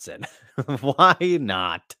Robertson. Why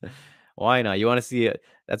not? Why not? You want to see it?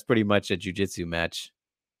 That's pretty much a jiu-jitsu match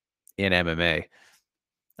in MMA.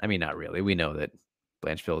 I mean, not really. We know that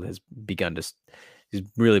Blanchfield has he's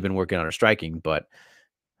really been working on her striking, but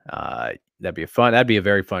that'd be a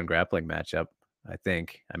very fun grappling matchup, I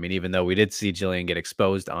think. I mean, even though we did see Jillian get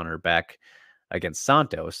exposed on her back against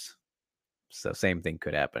Santos, so same thing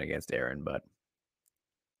could happen against Aaron, but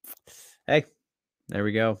hey, there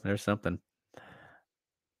we go. There's something.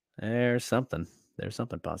 There's something. There's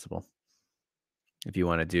something possible. If you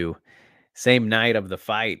want to do same night of the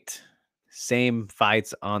fight, same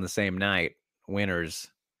fights on the same night, winners,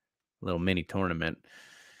 little mini tournament.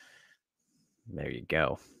 There you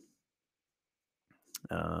go.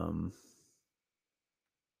 Um,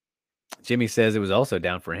 Jimmy says it was also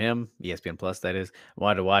down for him. ESPN Plus, that is.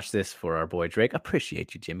 Wanted to watch this for our boy Drake.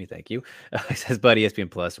 Appreciate you, Jimmy. Thank you. He says, but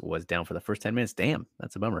ESPN Plus was down for the first 10 minutes. Damn,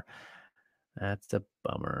 that's a bummer. That's a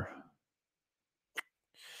bummer.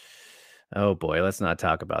 Oh boy, let's not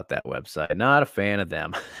talk about that website. Not a fan of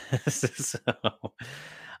them. So,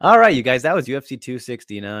 all right, you guys, that was UFC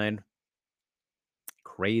 269.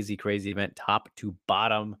 Crazy, crazy event, top to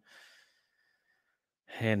bottom.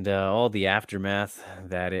 And all the aftermath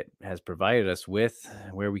that it has provided us with,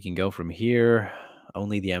 where we can go from here,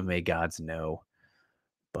 only the MMA gods know.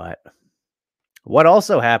 But what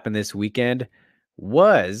also happened this weekend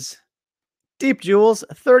was Deep Jewels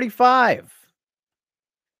 35,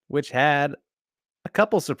 which had a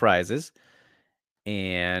couple surprises.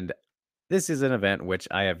 And this is an event which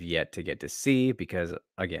I have yet to get to see because,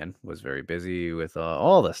 again, was very busy with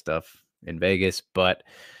all the stuff in Vegas. But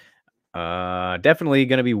definitely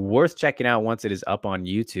going to be worth checking out once it is up on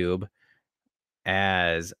YouTube.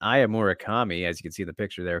 As Aya Murakami, as you can see in the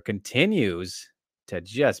picture there, continues to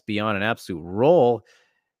just be on an absolute roll,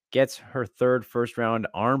 gets her third first round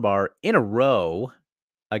armbar in a row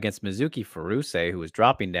against Mizuki Furuse, who is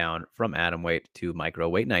dropping down from atom weight to micro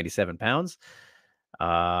weight, 97 pounds.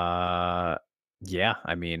 Yeah,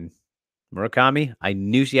 I mean, Murakami, I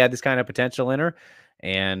knew she had this kind of potential in her,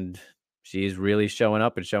 and she's really showing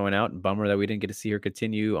up and showing out. And bummer that we didn't get to see her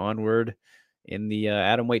continue onward in the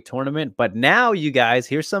atom weight tournament. But now, you guys,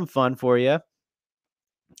 here's some fun for you.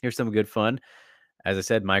 Here's some good fun. As I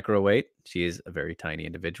said, micro weight. She is a very tiny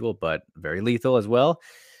individual, but very lethal as well.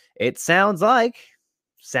 It sounds like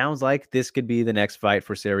this could be the next fight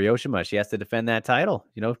for Sari Oshima. She has to defend that title.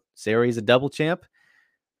 You know, Sari's a double champ.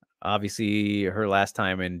 Obviously, her last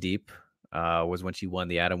time in Deep was when she won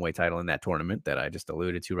the atomweight title in that tournament that I just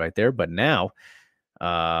alluded to right there. But now,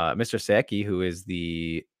 Mr. Seki, who is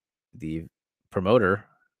the promoter,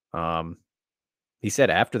 he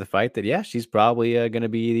said after the fight that, yeah, she's probably going to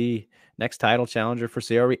be the next title challenger for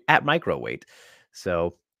Sari at microweight.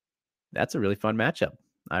 So that's a really fun matchup.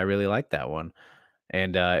 I really like that one.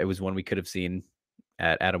 And it was one we could have seen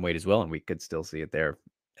at atomweight as well, and we could still see it there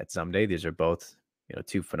at someday. These are both, you know,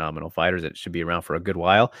 two phenomenal fighters that should be around for a good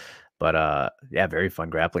while. But yeah, very fun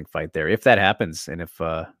grappling fight there. If that happens, and if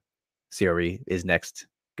Sari is next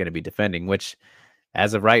going to be defending, which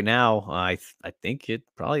as of right now, I think it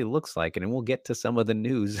probably looks like it, and we'll get to some of the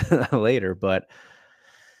news later. But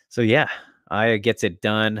so yeah, Aya gets it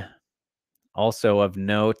done. Also of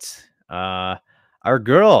note, our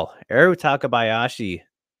girl Eru Takabayashi,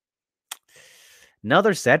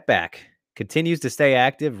 another setback, continues to stay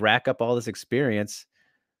active, rack up all this experience,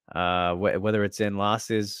 whether it's in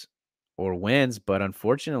losses or wins. But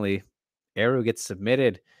unfortunately, Eru gets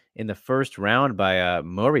submitted in the first round by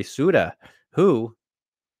Mori Suda, who,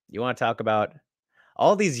 you want to talk about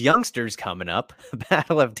all these youngsters coming up,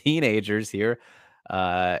 battle of teenagers here.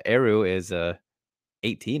 Eru is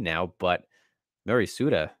 18 now, but Mori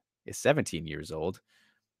Suda is 17 years old.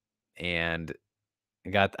 And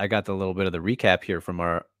I got the little bit of the recap here from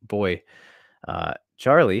our boy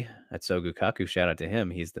Charlie at Sogu Kaku. Shout out to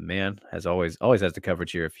him. He's the man. Has always has the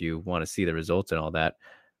coverage here if you want to see the results and all that.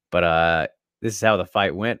 But this is how the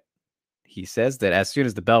fight went. He says that as soon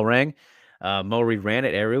as the bell rang, Mori ran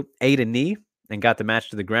at Eru, ate a knee, and got the match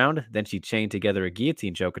to the ground. Then she chained together a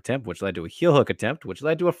guillotine choke attempt, which led to a heel hook attempt, which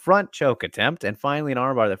led to a front choke attempt, and finally an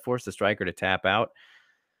armbar that forced the striker to tap out.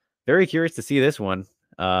 Very curious to see this one.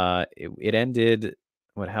 It ended,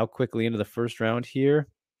 how quickly into the first round here?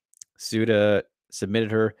 Suda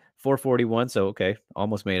submitted her 441, so okay,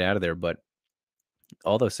 almost made it out of there, but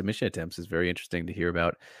all those submission attempts is very interesting to hear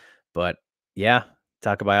about. But yeah,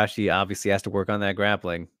 Takabayashi obviously has to work on that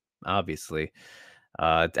grappling. Obviously,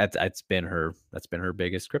 that's been her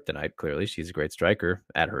biggest kryptonite. Clearly, she's a great striker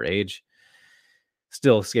at her age.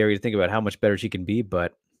 Still scary to think about how much better she can be,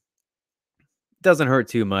 but doesn't hurt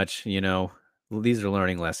too much. You know, these are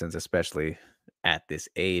learning lessons, especially at this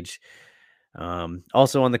age.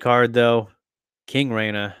 Also on the card, though, King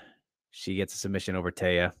Reina, she gets a submission over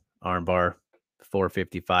Taya, armbar,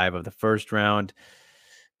 455 of the first round.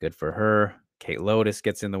 Good for her. Kate Lotus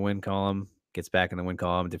gets in the win column, gets back in the win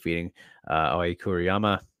column, defeating Aoi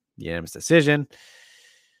Kuriyama, unanimous decision.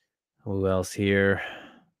 Who else here?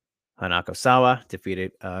 Hanako Sawa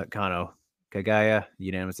defeated Kano Kagaya,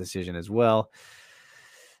 unanimous decision as well.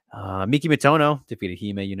 Miki Mitono defeated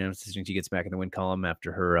Hime, unanimous decision. She gets back in the win column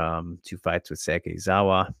after her 2 fights with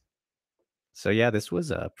Sakezawa. So yeah, this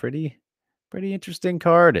was a pretty interesting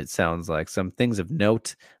card. It sounds like some things of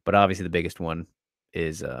note, but obviously the biggest one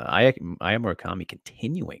is Aya Murakami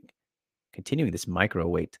continuing this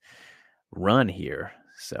microweight run here.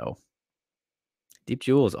 So Deep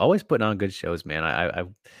Jewels always putting on good shows, man. I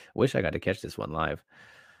wish I got to catch this one live.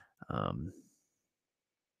 Um,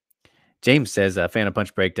 James says Phantom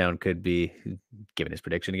Punch Breakdown could be, giving his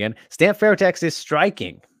prediction again, Stamp Fairtex is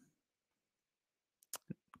striking.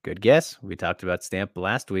 Good guess. We talked about Stamp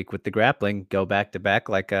last week with the grappling. Go back to back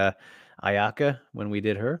like Ayaka when we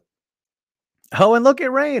did her. Oh, and look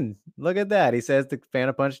at Rain. Look at that. He says the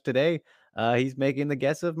Phantom Punch today. He's making the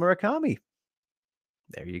guess of Murakami.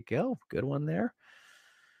 There you go. Good one there.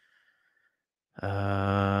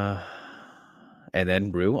 And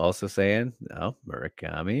then Brew also saying, oh,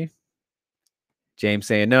 Murakami. James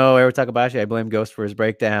saying, no, Eri Takabashi, I blame Ghost for his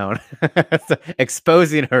breakdown.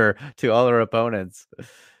 Exposing her to all her opponents.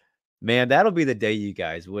 Man, that'll be the day, you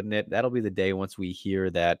guys, wouldn't it? That'll be the day once we hear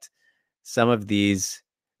that some of these,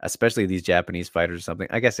 especially these Japanese fighters or something,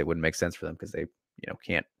 I guess it wouldn't make sense for them because they,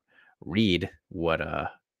 can't read what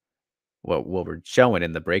we're showing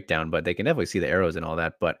in the breakdown, but they can definitely see the arrows and all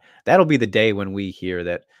that. But that'll be the day when we hear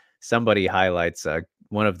that somebody highlights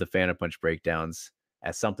one of the Phantom Punch breakdowns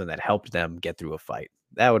as something that helped them get through a fight.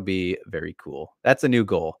 That would be very cool. That's a new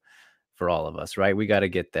goal for all of us, right? We got to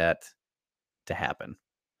get that to happen.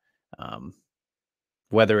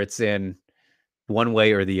 Whether it's in one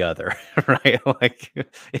way or the other, right? Like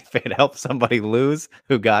if it helps somebody lose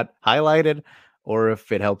who got highlighted, or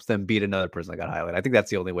if it helps them beat another person that got highlighted. I think that's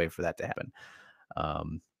the only way for that to happen.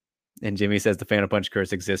 And Jimmy says the Phantom Punch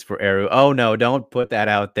curse exists for Eru. Oh no, don't put that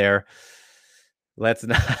out there. Let's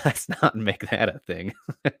not make that a thing.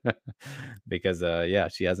 Because yeah,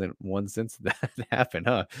 she hasn't won since that happened,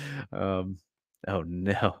 huh? Oh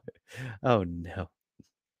no. Oh no.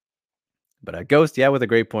 But Ghost, yeah, with a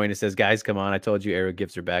great point. It says, guys, come on. I told you Era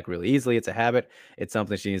gives her back really easily. It's a habit. It's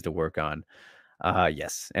something she needs to work on.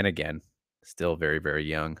 Yes. And again, still very, very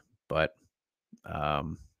young. But she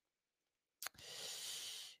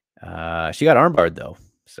got armbarred, though.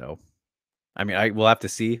 So, I mean, we'll have to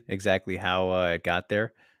see exactly how it got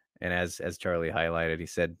there. And as Charlie highlighted, he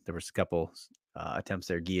said there was a couple attempts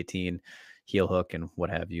there, guillotine, heel hook, and what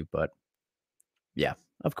have you. But yeah,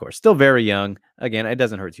 of course, still very young. Again, it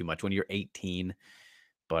doesn't hurt too much when you're 18.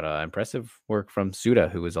 But impressive work from Suda,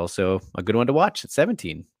 who was also a good one to watch at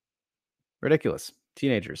 17. Ridiculous.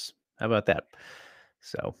 Teenagers. How about that?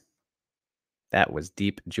 So that was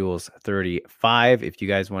Deep Jewels 35. If you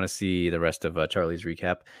guys want to see the rest of Charlie's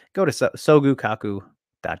recap, go to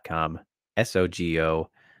sogukaku.com,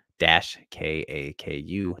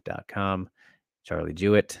 SOGO-KAKU.com. Charlie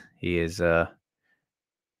Jewett. He is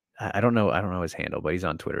I don't know his handle, but he's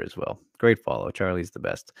on Twitter as well. Great follow. Charlie's the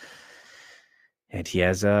best. And he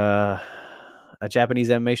has a Japanese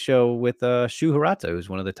MMA show with Shu Hirata, who's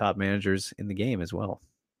one of the top managers in the game as well.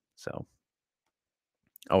 So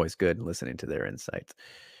always good listening to their insights.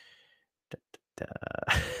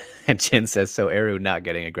 And Jin says, so Eru not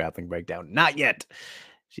getting a grappling breakdown. Not yet.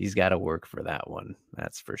 She's got to work for that one.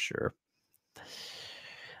 That's for sure.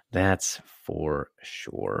 That's for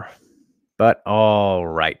sure. But all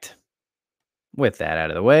right. With that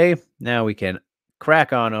out of the way, now we can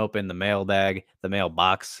crack on open the mailbag, the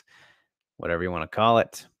mailbox, whatever you want to call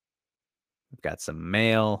it. We've got some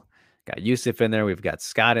mail, got Yusuf in there. We've got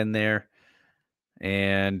Scott in there.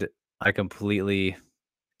 And I completely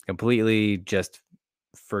just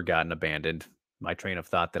forgot and abandoned my train of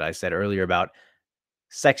thought that I said earlier about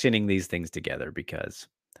sectioning these things together, because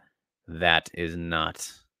that is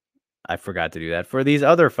not, I forgot to do that for these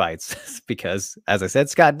other fights because, as I said,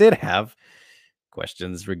 Scott did have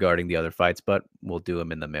questions regarding the other fights, but we'll do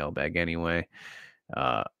them in the mailbag anyway,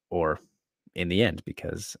 or in the end,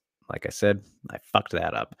 because like I said, I fucked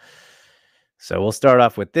that up. So we'll start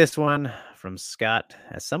off with this one from Scott.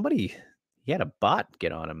 As somebody, he had a bot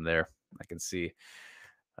get on him there, I can see,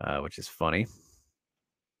 which is funny.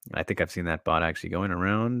 I think I've seen that bot actually going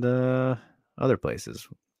around other places.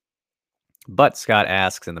 But Scott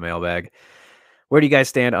asks in the mailbag, where do you guys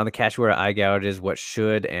stand on the Cachoeira eye gouges? What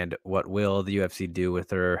should and what will the UFC do with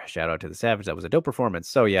her? Shout out to the Savage. That was a dope performance.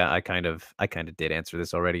 So yeah, I kind of did answer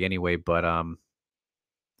this already anyway, but I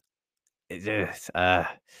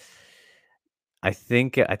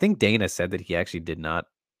think Dana said that he actually did not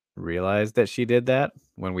realize that she did that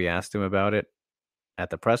when we asked him about it at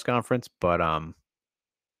the press conference, but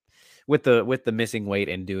with the missing weight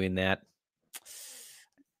and doing that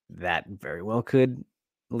very well could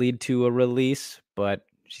lead to a release, but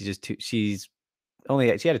she had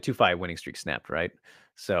a 2-5 winning streak snapped, right?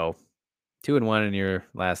 So 2-1 in your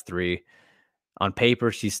last 3. On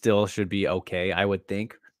paper, she still should be okay, I would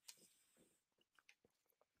think.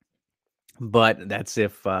 But that's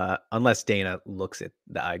if unless Dana looks at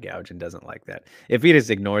the eye gouge and doesn't like that. If he just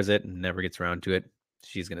ignores it and never gets around to it,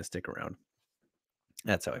 she's gonna stick around.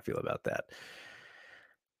 That's how I feel about that.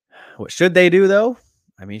 What should they do though?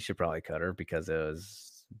 I mean, you should probably cut her because it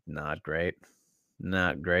was not great.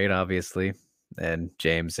 Not great, obviously. And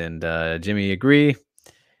James and Jimmy agree.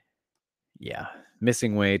 Yeah,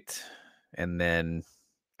 missing weight and then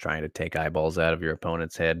trying to take eyeballs out of your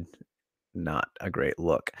opponent's head. Not a great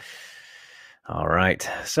look. All right.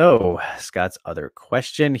 So, Scott's other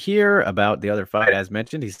question here about the other fight, as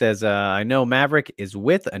mentioned, he says, I know Maverick is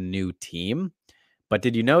with a new team, but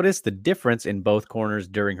did you notice the difference in both corners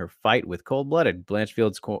during her fight with Cold Blooded?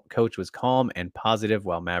 Blanchfield's coach was calm and positive,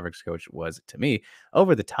 while Maverick's coach was, to me,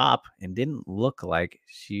 over the top and didn't look like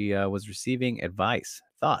she was receiving advice.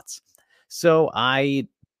 Thoughts? So, I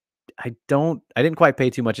didn't quite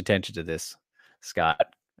pay too much attention to this,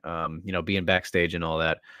 Scott. Being backstage and all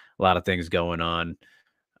that, a lot of things going on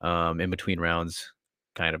in between rounds,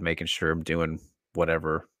 kind of making sure I'm doing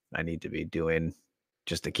whatever I need to be doing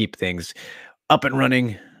just to keep things up and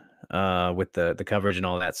running with the coverage and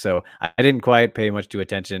all that. So I didn't quite pay much to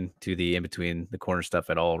attention to the in between the corner stuff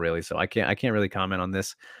at all, really. So I can't really comment on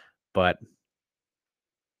this, but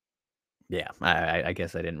yeah, I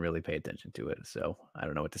guess I didn't really pay attention to it. So I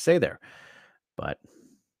don't know what to say there, but.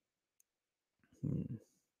 hmm.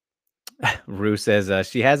 Rue says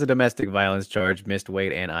she has a domestic violence charge, missed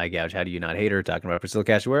weight, and eye gouge. How do you not hate her? Talking about Priscilla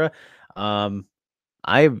Cachoeira. Um,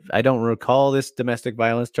 I don't recall this domestic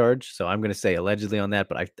violence charge, so I'm going to say allegedly on that.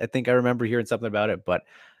 But I think I remember hearing something about it, but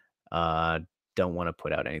don't want to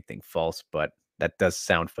put out anything false. But that does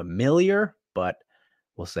sound familiar. But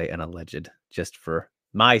we'll say an alleged, just for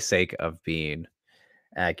my sake of being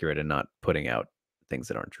accurate and not putting out things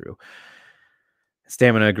that aren't true.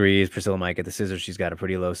 Stamina agrees. Priscilla might get the scissors. She's got a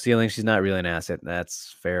pretty low ceiling. She's not really an asset.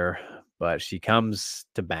 That's fair. But she comes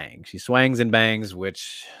to bang. She swangs and bangs,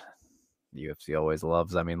 which the UFC always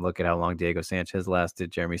loves. I mean, look at how long Diego Sanchez lasted.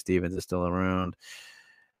 Jeremy Stevens is still around.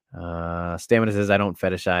 Stamina says, I don't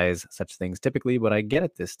fetishize such things typically, but I get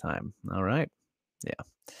it this time. All right.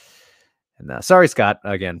 Yeah. And sorry, Scott,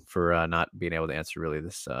 again, for not being able to answer really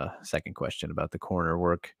this second question about the corner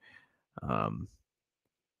work.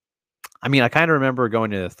 I mean, I kind of remember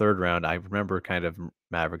going to the third round. I remember kind of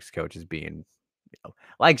Mavericks coaches being,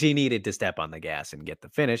 like she needed to step on the gas and get the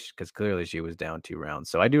finish because clearly she was down 2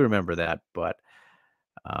 rounds. So I do remember that, but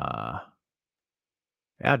uh,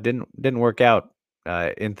 yeah, didn't work out.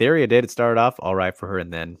 In theory, it did. It started off all right for her,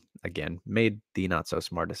 and then again made the not so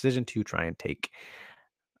smart decision to try and take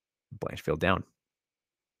Blanchfield down.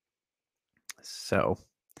 So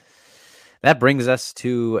that brings us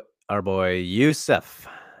to our boy Yusuf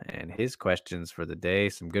and his questions for the day.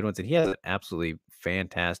 Some good ones. And he has an absolutely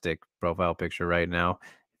fantastic profile picture right now.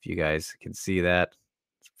 If you guys can see that,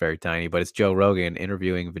 it's very tiny, but it's Joe Rogan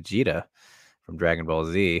interviewing Vegeta from Dragon Ball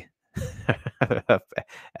Z.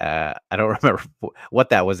 I don't remember what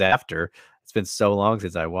that was after. It's been so long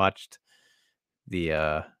since I watched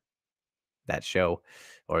the that show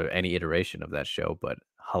or any iteration of that show, but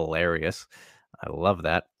hilarious. I love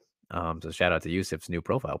that. So shout out to Yusuf's new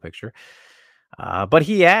profile picture. But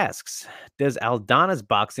he asks, does Aldana's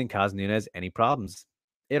boxing cause Nunes any problems?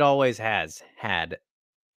 It always has had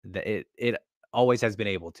it always has been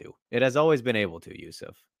able to. It has always been able to,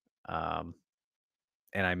 Yusuf. Um,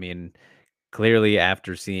 and I mean, clearly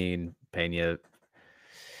after seeing Pena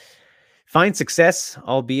find success,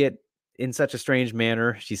 albeit in such a strange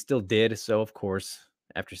manner, she still did. So of course,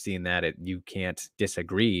 after seeing that, you can't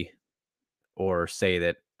disagree or say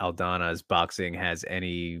that Aldana's boxing has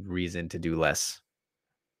any reason to do less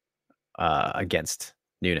against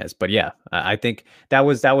Nunes. But yeah, I think that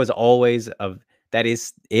was always that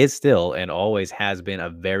is still and always has been a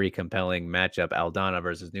very compelling matchup, Aldana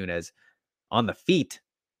versus Nunes on the feet,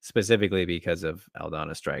 specifically because of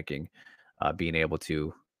Aldana striking, being able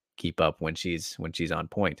to keep up when she's on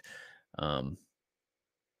point. Um,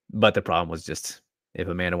 but the problem was just if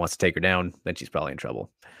Amanda wants to take her down, then she's probably in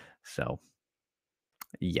trouble. So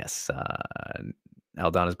yes,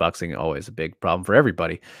 Aldana's boxing always a big problem for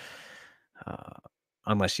everybody,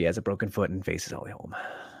 unless she has a broken foot and faces Holly Holm.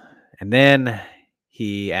 And then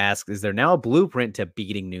he asks, "Is there now a blueprint to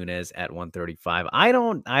beating Nunes at 135?" I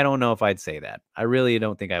don't know if I'd say that. I really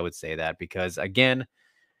don't think I would say that because again,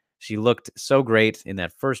 she looked so great in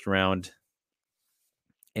that first round,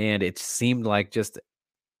 and it seemed like just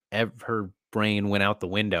her brain went out the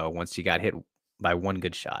window once she got hit by one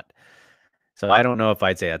good shot. So I don't know if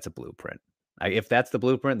I'd say that's a blueprint. If that's the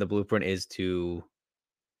blueprint is to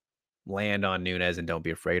land on Nunes and don't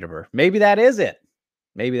be afraid of her. Maybe that is it.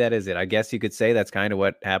 Maybe that is it. I guess you could say that's kind of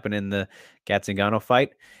what happened in the Katzengano fight.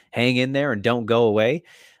 Hang in there and don't go away.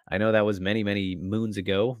 I know that was many, many moons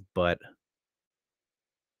ago, but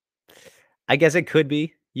I guess it could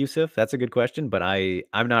be Yusuf. That's a good question, but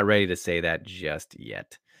I'm not ready to say that just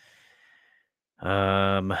yet.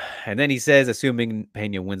 Um, and then he says, assuming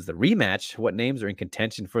Pena wins the rematch, what names are in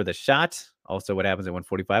contention for the shot? Also, what happens at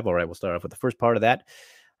 145? All right, we'll start off with the first part of that.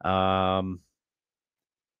 Um,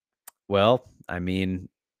 well, I mean,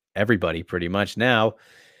 everybody pretty much now.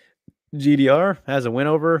 GDR has a win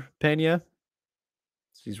over Pena.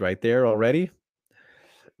 She's right there already.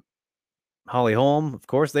 Holly Holm, of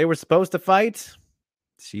course, they were supposed to fight.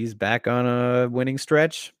 She's back on a winning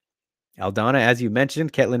stretch. Aldana, as you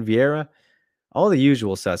mentioned, Ketlin Vieira, all the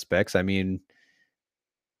usual suspects. I mean,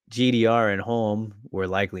 GDR and Holm were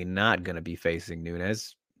likely not going to be facing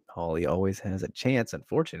Nunes. Holly always has a chance,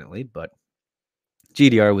 unfortunately, but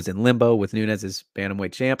GDR was in limbo with Nunes as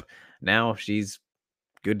bantamweight champ. Now she's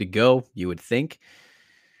good to go, you would think.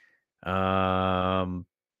 But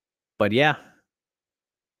yeah,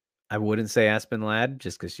 I wouldn't say Aspen Ladd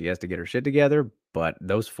just because she has to get her shit together. But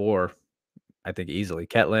those four, I think easily.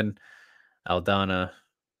 Ketlin, Aldana,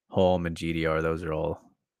 Holm, and GDR. Those are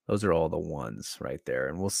all the ones right there.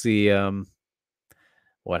 And we'll see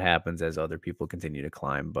what happens as other people continue to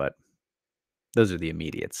climb. But those are the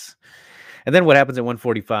immediates. And then what happens at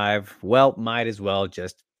 145? Well, might as well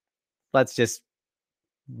let's just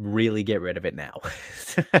really get rid of it now.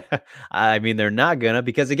 I mean, they're not gonna,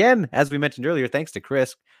 because again, as we mentioned earlier, thanks to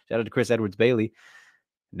Chris, shout out to Chris Edwards Bailey.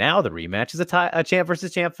 Now the rematch is a champ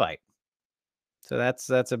versus champ fight. So that's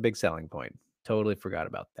a big selling point. Totally forgot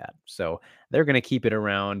about that. So they're gonna keep it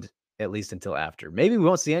around at least until after. Maybe we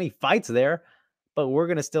won't see any fights there, but we're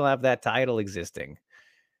gonna still have that title existing.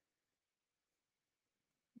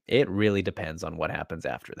 It really depends on what happens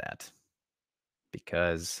after that.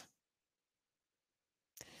 Because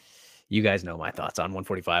you guys know my thoughts on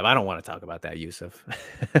 145. I don't want to talk about that, Yusuf.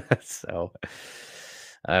 So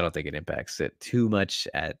I don't think it impacts it too much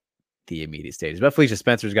at the immediate stages. But Felicia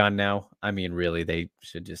Spencer's gone now. I mean, really, they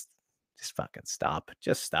should just fucking stop.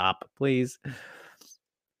 Just stop, please.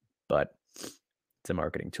 But it's a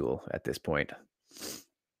marketing tool at this point.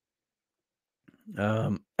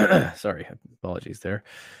 Sorry, apologies there.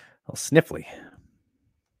 A little sniffly.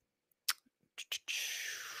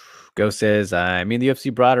 Ghost says, I mean, the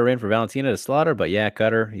UFC brought her in for Valentina to slaughter, but yeah,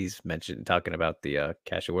 cut her. He's talking about the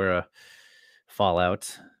Cachoeira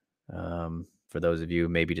fallout. For those of you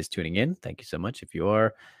maybe just tuning in, thank you so much if you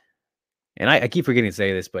are. And I keep forgetting to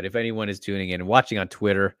say this, but if anyone is tuning in and watching on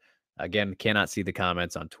Twitter, again, cannot see the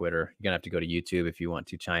comments on Twitter. You're going to have to go to YouTube if you want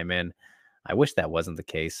to chime in. I wish that wasn't the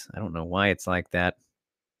case. I don't know why it's like that,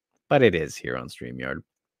 but it is here on StreamYard.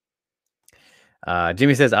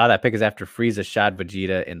 Jimmy says, that pick is after Frieza shot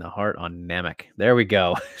Vegeta in the heart on Namek. There we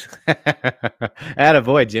go.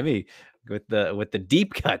 Attaboy, Jimmy, with the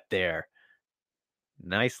deep cut there.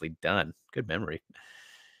 Nicely done. Good memory.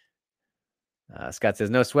 Scott says,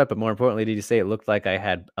 no sweat, but more importantly, did you say it looked like I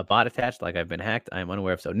had a bot attached, like I've been hacked? I'm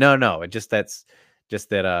unaware of. So no, that's just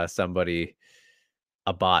that somebody,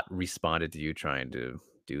 a bot responded to you trying to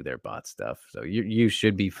do their bot stuff. So you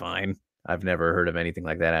should be fine. I've never heard of anything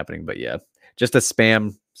like that happening, but yeah, just a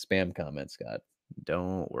spam comment, Scott.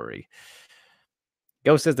 Don't worry.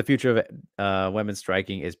 Ghost says the future of women's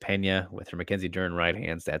striking is Pena with her Mackenzie Dern right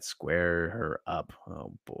hands that square her up.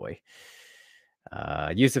 Oh boy.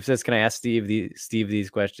 Yusuf says, can I ask Steve these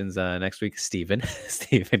questions next week? Stephen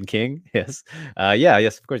King. Yes.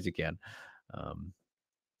 Yes, of course you can. I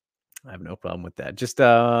have no problem with that. Just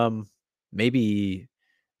maybe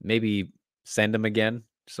send them again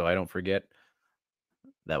so I don't forget.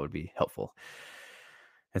 That would be helpful.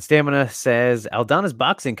 And Stamina says, Aldana's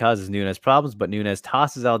boxing causes Nunes problems, but Nunes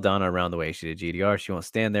tosses Aldana around the way she did GDR. She won't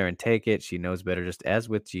stand there and take it. She knows better, just as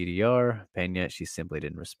with GDR. Pena, she simply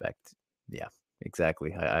didn't respect. Yeah,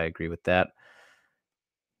 exactly. I agree with that.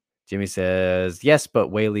 Jimmy says, yes, but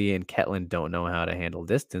Whaley and Ketlin don't know how to handle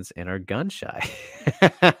distance and are gun shy.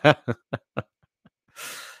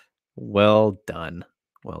 Well done.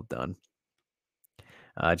 Well done.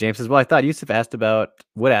 James says, well, I thought Yusuf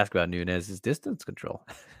would ask about Nunes' distance control.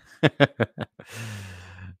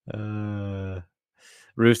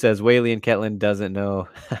 Rue says, Whaley and Ketlin doesn't know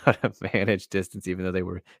how to manage distance, even though they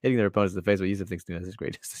were hitting their opponents in the face. But Yusuf thinks Nunes is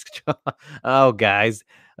great distance control. Oh, guys,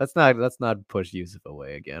 let's not push Yusuf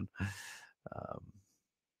away again.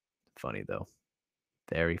 Funny though,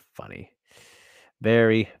 very funny,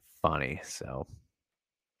 very funny. So,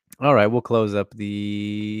 all right, we'll close up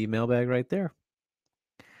the mailbag right there.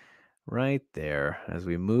 Right there, as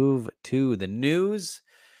we move to the news.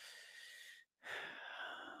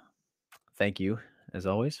 Thank you, as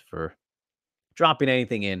always, for dropping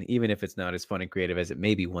anything in, even if it's not as fun and creative as it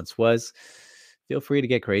maybe once was. Feel free to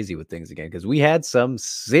get crazy with things again, because we had some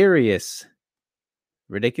serious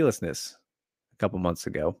ridiculousness a couple months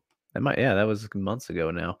ago. That was months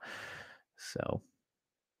ago now. So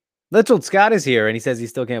Little Scott is here, and he says he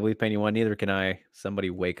still can't believe Penny won. Neither can I. Somebody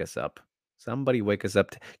wake us up. Somebody wake us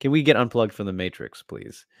up. Can we get unplugged from the Matrix,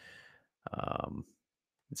 please? Um,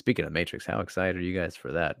 Speaking of Matrix, how excited are you guys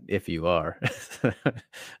for that? If you are,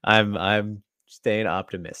 I'm staying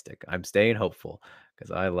optimistic. I'm staying hopeful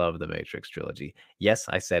because I love the Matrix trilogy. Yes,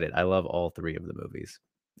 I said it. I love all three of the movies,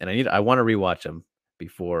 and I want to rewatch them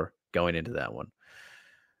before going into that one,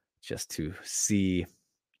 just to see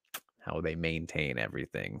how they maintain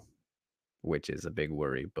everything, which is a big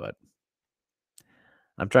worry. But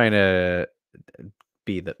I'm trying to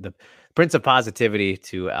be the prince of positivity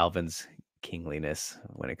to Alvin's kingliness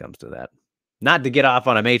when it comes to that. Not to get off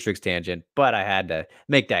on a Matrix tangent, but I had to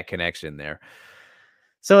make that connection there.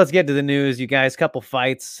 So let's get to the news, you guys. Couple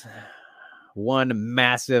fights. One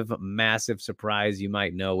massive, massive surprise. You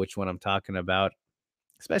might know which one I'm talking about,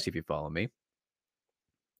 especially if you follow me.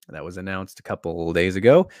 That was announced a couple days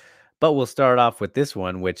ago. But we'll start off with this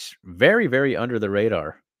one, which very, very under the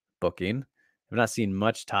radar booking. I've not seen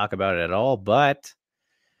much talk about it at all, but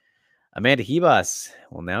Amanda Hebus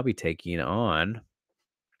will now be taking on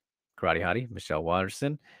Karate Hottie Michelle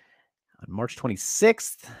Watterson on March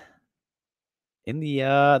 26th in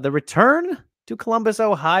the return to Columbus,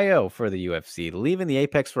 Ohio for the UFC, leaving the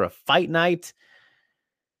Apex for a fight night.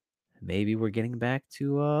 Maybe we're getting back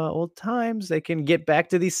to old times. They can get back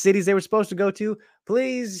to these cities they were supposed to go to.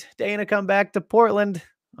 Please, Dana, come back to Portland.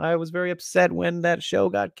 I was very upset when that show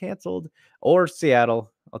got canceled. Or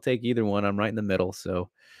Seattle. I'll take either one. I'm right in the middle. So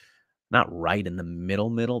not right in the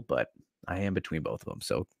middle, but I am between both of them.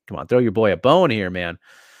 So come on, throw your boy a bone here, man.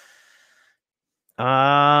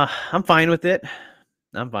 I'm fine with it.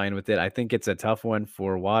 I think it's a tough one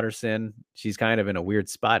for Watterson. She's kind of in a weird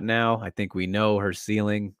spot now. I think we know her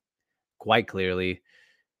ceiling quite clearly.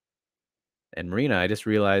 And Marina, I just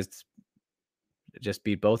realized, just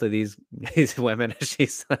beat both of these women.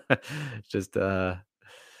 She's just had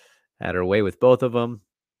her way with both of them.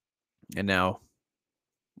 And now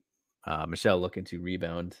Michelle looking to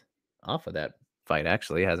rebound off of that fight,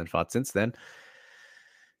 actually. Hasn't fought since then.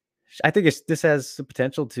 I think this has the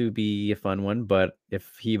potential to be a fun one, but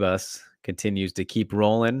if Hebus continues to keep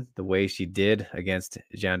rolling the way she did against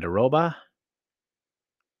Jandaroba,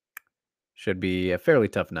 should be a fairly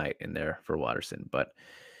tough night in there for Watterson. But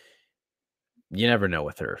you never know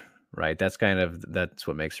with her, right? That's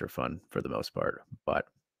what makes her fun for the most part. But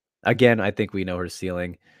again, I think we know her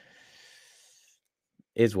ceiling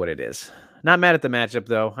is what it is. Not mad at the matchup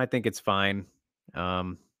though. I think it's fine.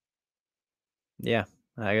 Yeah,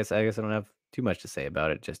 I guess I don't have too much to say about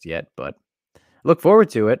it just yet, but look forward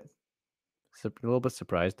to it. A little bit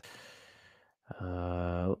surprised.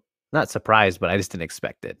 Not surprised, but I just didn't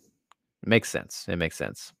expect it. It makes sense.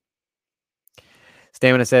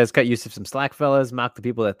 Stamina says, "Cut Yusuf some slack, fellas. Mock the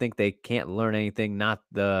people that think they can't learn anything, not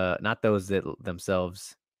those that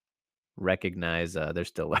themselves recognize they're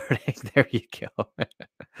still learning." There you go.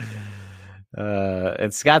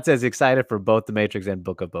 And Scott says excited for both The Matrix and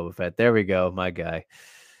Book of Boba Fett. There we go, my guy.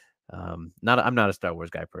 I'm not a Star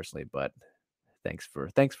Wars guy personally, but thanks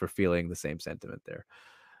for feeling the same sentiment there.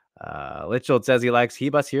 Litchfield says he likes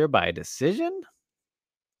Hebus here by decision.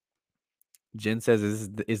 Jin says,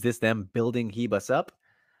 is this them building Hebus up?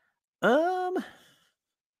 I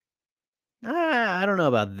don't know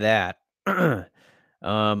about that. I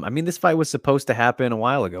mean, this fight was supposed to happen a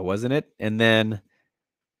while ago, wasn't it? And then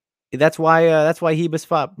that's why Hebus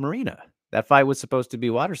fought Marina. That fight was supposed to be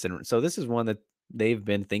Watterson. So this is one that they've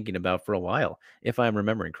been thinking about for a while, if I'm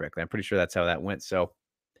remembering correctly. I'm pretty sure that's how that went. So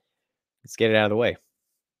let's get it out of the way.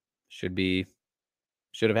 Should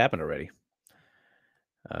have happened already.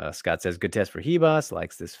 Scott says, good test for Hebus.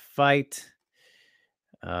 Likes this fight.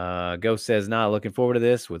 Ghost says, looking forward to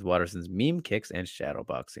this with Watterson's meme kicks and shadow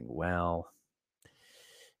boxing. Well,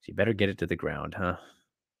 she better get it to the ground, huh?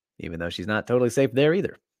 Even though she's not totally safe there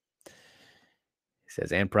either. He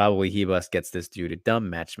says, and probably Hebus gets this due to dumb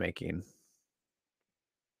matchmaking.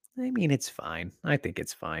 I mean, it's fine. I think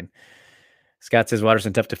it's fine. Scott says,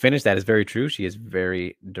 Watterson tough to finish. That is very true. She is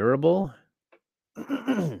very durable.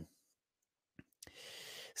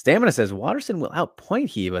 Stamina says, Watterson will outpoint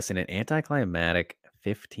Hebus in an anticlimactic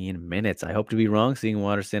 15 minutes. I hope to be wrong, seeing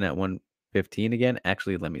Watterson at 115 again.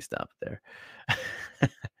 Actually, let me stop there.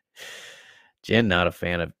 Jen, not a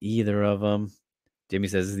fan of either of them. Jimmy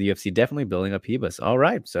says, the UFC definitely building up Hebus. All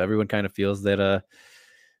right. So everyone kind of feels that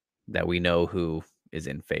we know who is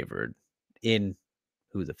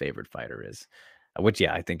who the favored fighter is. Which,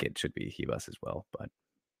 yeah, I think it should be Hebus as well. But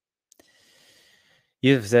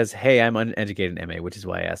Yusuf says, "Hey, I'm uneducated in MA, which is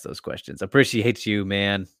why I asked those questions. Appreciate you,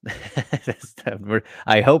 man."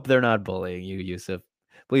 I hope they're not bullying you, Yusuf.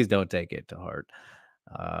 Please don't take it to heart.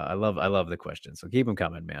 I love the questions, so keep them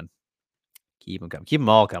coming, man. Keep them coming. Keep them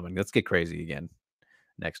all coming. Let's get crazy again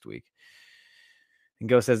next week. And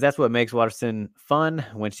Go says, "That's what makes Watterson fun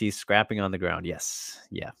when she's scrapping on the ground." Yes,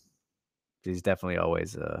 yeah, she's definitely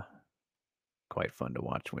always quite fun to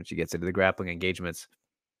watch when she gets into the grappling engagements.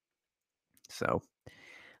 So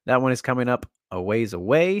that one is coming up a ways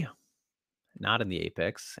away, not in the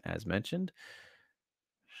Apex as mentioned.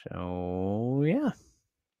 So yeah,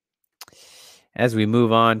 as we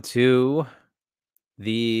move on to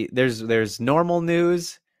there's normal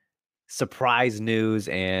news, surprise news,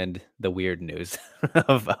 and the weird news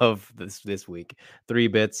of this week. 3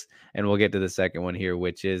 bits, and we'll get to the second one here,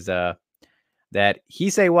 which is that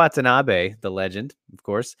Hisei Watanabe, the legend, of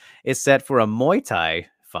course, is set for a Muay Thai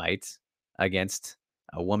fight against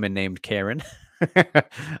a woman named Karen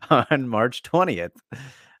on March 20th.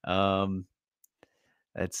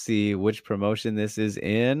 Let's see which promotion this is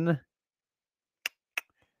in.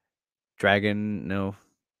 Dragon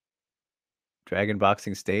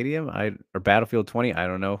Boxing Stadium, or Battlefield 20, I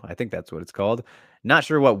don't know. I think that's what it's called. Not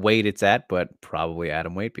sure what weight it's at, but probably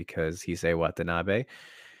atom weight because Hisei Watanabe,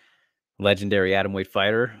 legendary atom weight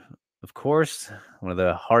fighter, of course, one of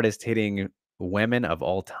the hardest hitting women of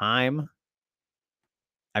all time.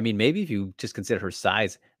 I mean, maybe if you just consider her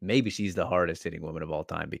size, maybe she's the hardest hitting woman of all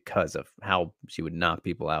time because of how she would knock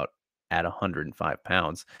people out at 105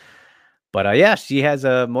 pounds. But yeah, she has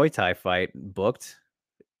a Muay Thai fight booked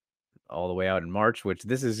all the way out in March, which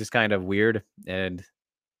this is just kind of weird and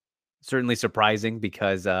certainly surprising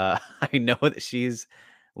because I know that she's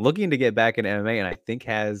looking to get back in MMA and I think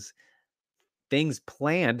has things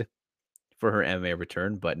planned for her MMA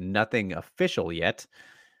return, but nothing official yet.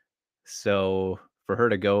 So for her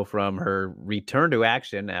to go from her return to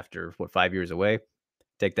action after 5 years away,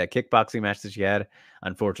 take that kickboxing match that she had,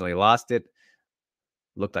 unfortunately lost it.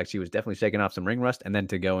 Looked like she was definitely shaking off some ring rust, and then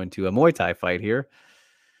to go into a Muay Thai fight here.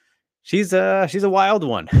 She's a wild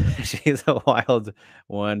one. She's a wild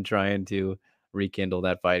one trying to rekindle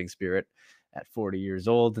that fighting spirit at 40 years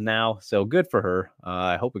old now. So good for her.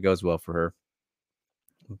 I hope it goes well for her.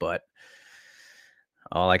 But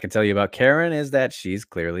all I can tell you about Karen is that she's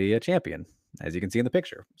clearly a champion, as you can see in the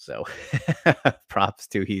picture. So props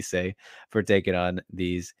to Hisei for taking on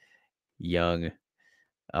these young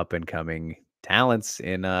up and coming talents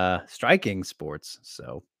in striking sports.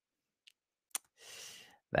 So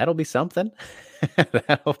that'll be something.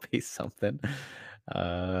 That'll be something.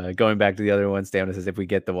 Going back to the other one, Stamina says, if we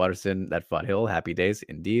get the Watterson that fought Hill, happy days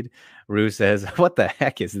indeed. Rue says, what the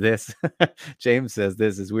heck is this? James says,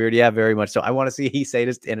 this is weird. Yeah, very much so. I want to see Hisei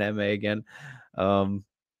just in MMA again.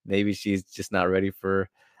 Maybe she's just not ready for,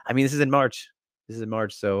 I mean, this is in March.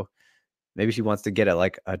 So maybe she wants to get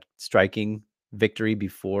a striking victory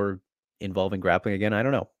before involving grappling again. I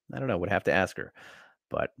don't know. Would have to ask her.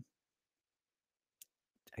 But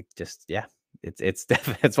I just, yeah, it's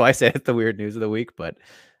that's why I said it's the weird news of the week. But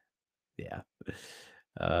yeah,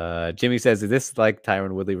 Jimmy says, is this like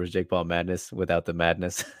Tyron Woodley versus Jake Paul madness without the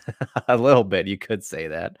madness? A little bit, you could say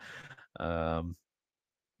that.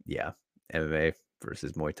 Yeah, MMA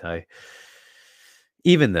versus Muay Thai.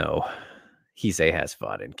 Even though Hisei has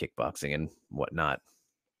fought in kickboxing and whatnot,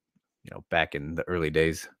 back in the early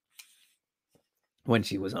days when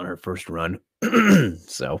she was on her first run.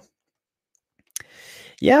 So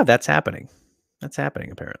yeah, that's happening. That's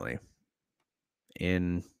happening apparently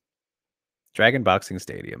in Dragon Boxing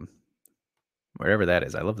Stadium, wherever that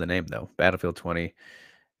is. I love the name though. Battlefield 20,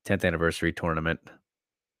 10th anniversary tournament.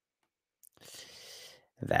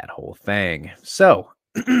 That whole thing. So,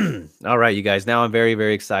 all right, you guys. Now I'm very,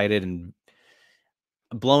 very excited and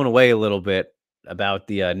blown away a little bit about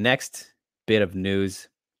the next bit of news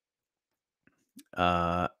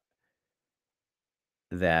that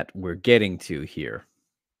we're getting to here.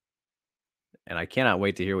 And I cannot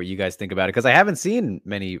wait to hear what you guys think about it because I haven't seen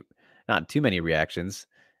not too many reactions,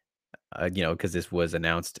 because this was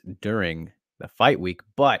announced during the fight week.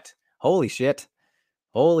 But holy shit,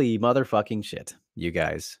 holy motherfucking shit, you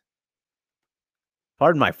guys.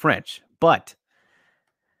 Pardon my French, but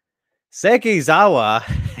Sekizawa,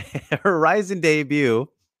 her Ryzen debut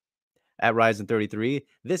at Ryzen 33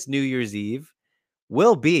 this New Year's Eve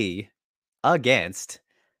will be against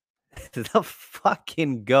the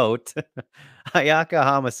fucking GOAT, Ayaka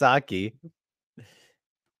Hamasaki,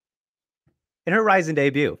 in her Ryzen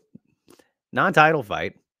debut. Non-title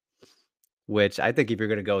fight, which I think if you're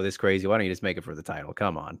going to go this crazy, why don't you just make it for the title?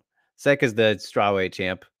 Come on. Sek is the strawweight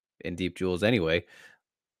champ in Deep Jewels anyway,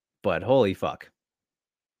 but holy fuck.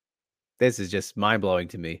 This is just mind-blowing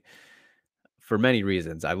to me for many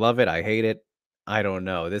reasons. I love it, I hate it. I don't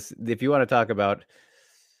know. This if you wanna talk about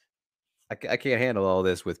I can't handle all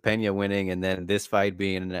this with Pena winning and then this fight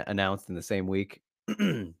being announced in the same week.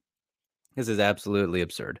 This is absolutely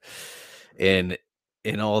absurd in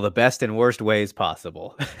all the best and worst ways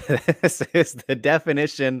possible. This is the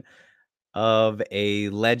definition of a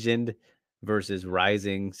legend versus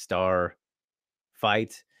rising star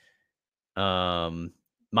fight. Um,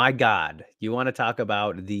 my God, you want to talk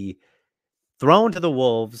about the thrown to the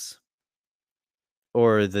wolves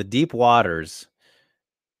or the deep waters?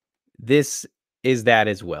 This is that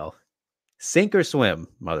as well. Sink or swim,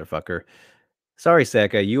 motherfucker. Sorry,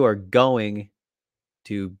 Seca, you are going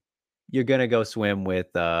to you're gonna go swim with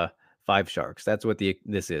five sharks. That's what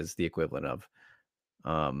this is the equivalent of.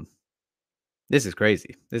 Um, this is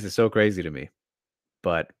crazy. This is so crazy to me.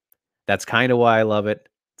 But that's kind of why I love it.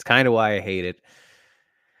 It's kind of why I hate it.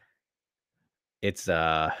 It's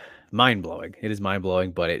mind blowing. It is mind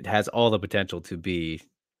blowing, but it has all the potential to be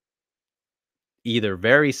either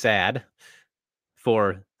very sad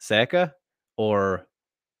for Seca or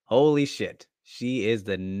holy shit, she is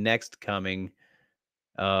the next coming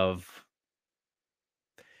of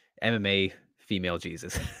MMA female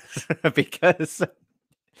Jesus. Because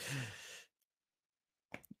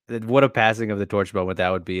what a passing of the torch moment that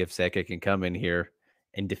would be if Seca can come in here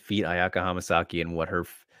and defeat Ayaka Hamasaki in what her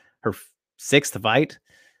sixth fight,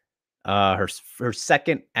 her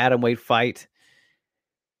second atomweight fight.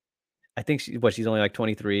 I think she's only like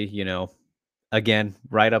 23, you know. Again,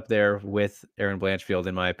 right up there with Erin Blanchfield,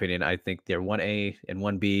 in my opinion. I think they're 1A and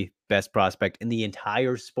 1B best prospect in the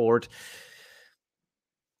entire sport.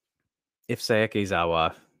 If Sayaka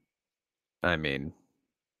Izawa, I mean,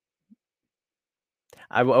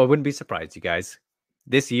 I wouldn't be surprised, you guys.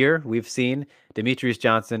 This year, we've seen Demetrius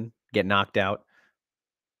Johnson get knocked out.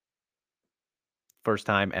 First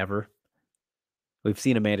time ever. We've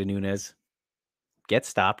seen Amanda Nunes get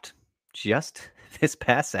stopped just this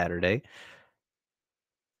past Saturday.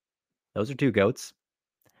 Those are two goats.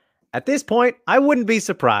 At this point, I wouldn't be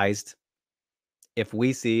surprised if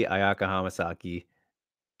we see Ayaka Hamasaki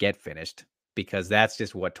get finished because that's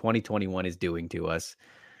just what 2021 is doing to us.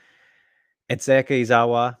 And Sayaka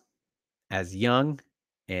Izawa, as young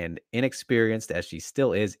and inexperienced as she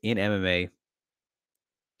still is in MMA,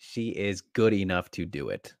 she is good enough to do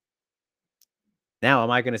it. Now,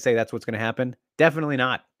 am I going to say that's what's going to happen? Definitely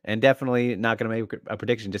not. And definitely not going to make a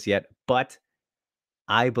prediction just yet. But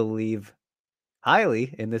I believe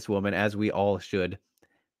highly in this woman, as we all should,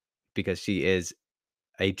 because she is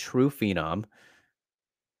a true phenom.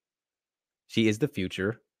 She is the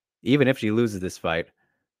future, even if she loses this fight.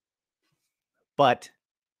 But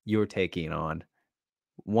you're taking on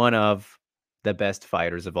one of the best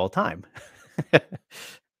fighters of all time.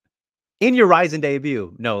 In your Ryzen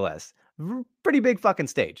debut, no less. Pretty big fucking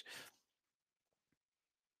stage.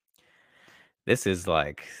 This is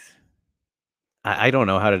like I don't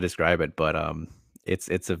know how to describe it, but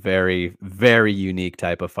it's a very, very unique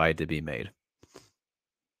type of fight to be made.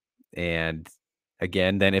 And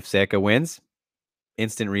again, then if Seka wins,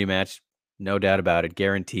 instant rematch, no doubt about it,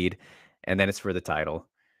 guaranteed. And then it's for the title.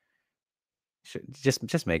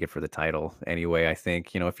 Just make it for the title anyway. I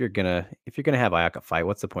think, you know, if you're gonna have Ayaka fight,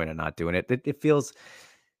 what's the point of not doing it? It feels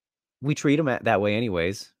we treat them that way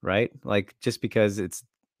anyways, right? Like just because it's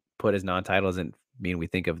put as non-title doesn't mean we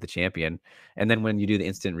think of the champion. And then when you do the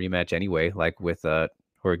instant rematch anyway, like with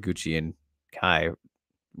Horiguchi and Kai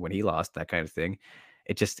when he lost, that kind of thing,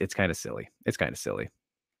 it's kind of silly. It's kind of silly.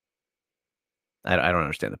 I don't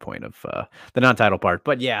understand the point of the non-title part,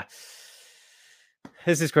 but yeah,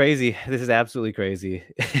 this is crazy. This is absolutely crazy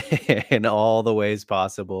in all the ways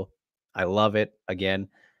possible. I love it again,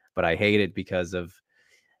 but I hate it because of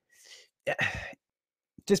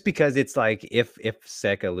just because it's like if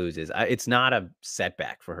Seka loses, it's not a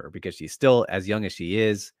setback for her because she's still as young as she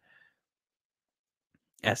is,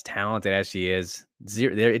 as talented as she is.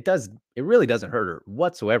 It really doesn't hurt her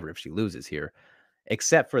whatsoever if she loses here,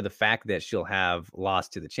 except for the fact that she'll have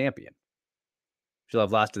lost to the champion. She'll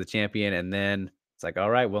have lost to the champion, and then it's like,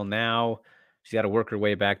 all right, well now she's got to work her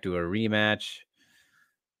way back to a rematch.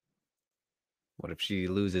 What if she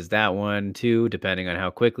loses that one too, depending on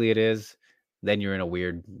how quickly it is? Then you're in a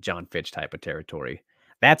weird John Fitch type of territory.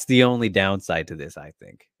 That's the only downside to this, I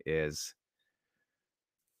think, is,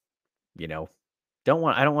 you know,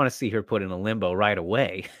 I don't want to see her put in a limbo right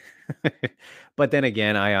away. But then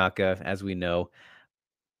again, Ayaka, as we know,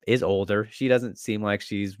 is older. She doesn't seem like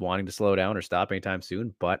she's wanting to slow down or stop anytime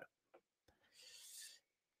soon, but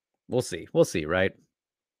we'll see. We'll see, right?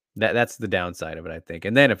 That's the downside of it, I think.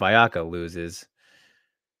 And then if Ayaka loses,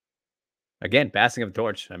 Again, passing of the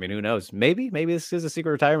torch. I mean, who knows? Maybe this is a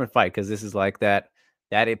secret retirement fight because this is like that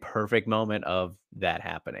a perfect moment of that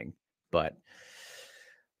happening. But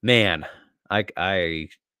man, I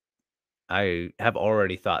have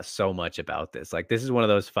already thought so much about this. Like, this is one of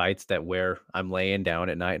those fights that where I'm laying down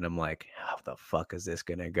at night and I'm like, how the fuck is this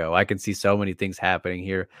gonna go? I can see so many things happening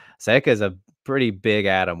here. Sayaka is a pretty big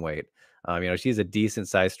atom weight. She's a decent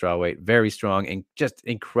sized straw weight, very strong and just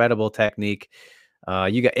incredible technique.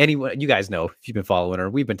 You guys know if you've been following her,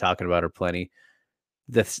 we've been talking about her plenty.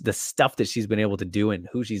 The stuff that she's been able to do and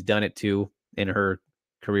who she's done it to in her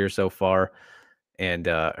career so far and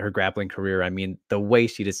her grappling career. I mean, the way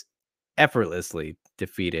she just effortlessly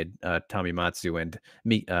defeated Tommy Matsu and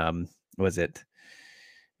me. Was it?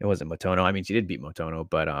 It wasn't Motono. I mean, she did beat Motono,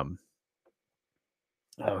 but oh,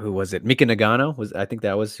 who was it? Mika Nagano was. I think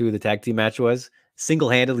that was who the tag team match was. Single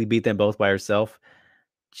handedly beat them both by herself.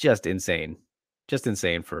 Just insane. Just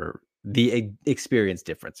insane for the experience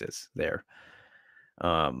differences there.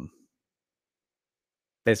 Um,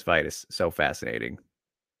 this fight is so fascinating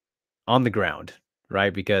on the ground,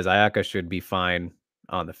 right? Because Ayaka should be fine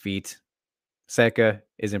on the feet. Seka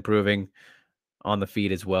is improving on the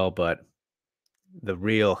feet as well, but the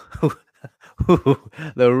real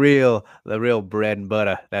the real bread and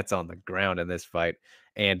butter that's on the ground in this fight.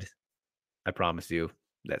 And I promise you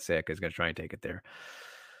that Seka is going to try and take it there.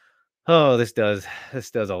 Oh, this does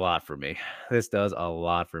a lot for me. This does a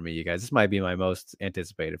lot for me, you guys. This might be my most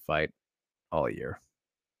anticipated fight all year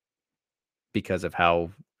because of how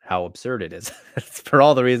absurd it is. For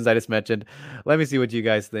all the reasons I just mentioned. Let me see what you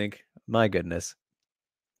guys think. My goodness.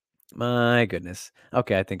 My goodness.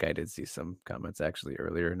 Okay, I think I did see some comments actually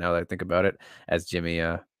earlier. Now that I think about it, as Jimmy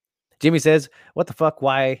says, "What the fuck?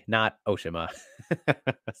 Why not Oshima?"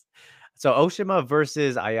 So Oshima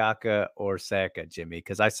versus Ayaka or Seka, Jimmy,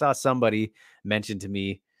 because I saw somebody mention to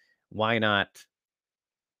me, "Why not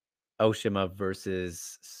Oshima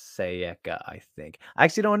versus Sayaka?" I think I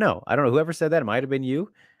actually don't know. I don't know whoever said that. It might have been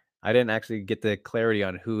you. I didn't actually get the clarity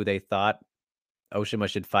on who they thought Oshima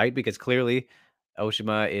should fight because clearly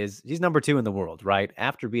Oshima she's number 2 in the world, right?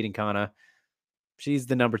 After beating Kana, she's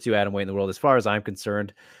the number 2 atom weight in the world as far as I'm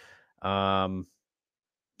concerned. Um,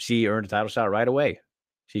 she earned a title shot right away.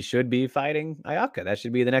 She should be fighting Ayaka. That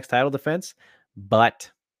should be the next title defense.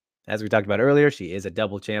 But as we talked about earlier, she is a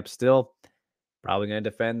double champ still. Probably going to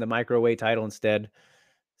defend the microweight title instead.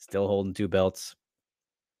 Still holding 2 belts.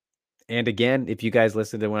 And again, if you guys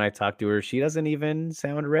listen to when I talked to her, she doesn't even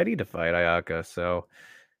sound ready to fight Ayaka. So,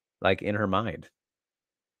 like in her mind,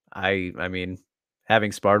 I mean,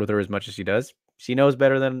 having sparred with her as much as she does, she knows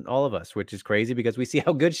better than all of us, which is crazy because we see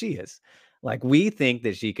how good she is. Like we think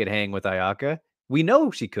that she could hang with Ayaka. We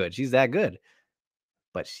know she could. She's that good,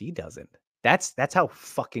 but she doesn't. That's how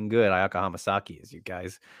fucking good Ayaka Hamasaki is, you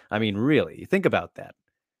guys. I mean, really, think about that.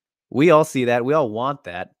 We all see that. We all want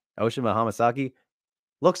that. Oshima Hamasaki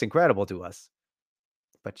looks incredible to us,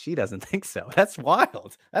 but she doesn't think so. That's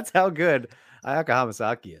wild. That's how good Ayaka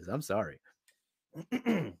Hamasaki is. I'm sorry.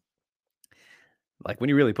 Like when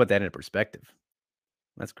you really put that into perspective,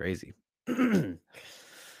 that's crazy. And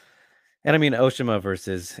I mean, Oshima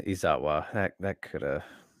versus Izawa, that could have,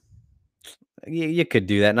 you could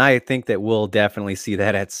do that. And I think that we'll definitely see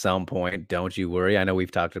that at some point. Don't you worry. I know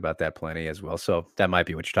we've talked about that plenty as well. So that might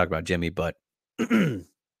be what you're talking about, Jimmy. But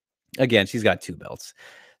again, she's got 2 belts.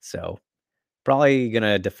 So probably going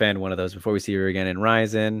to defend one of those before we see her again in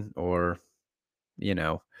Ryzen or, you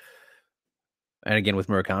know, and again with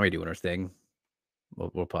Murakami doing her thing,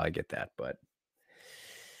 we'll probably get that. But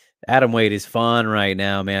atom weight is fun right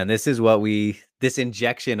now, man. This is this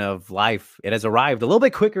injection of life. It has arrived a little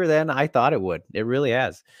bit quicker than I thought it would. It really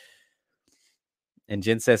has. And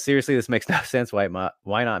Jin says, seriously, this makes no sense. Why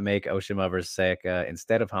not make Oshima versus Sayaka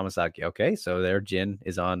instead of Hamasaki? Okay, so there Jin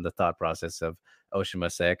is on the thought process of Oshima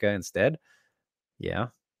Sayaka instead. Yeah.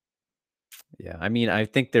 Yeah. I mean, I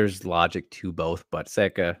think there's logic to both, but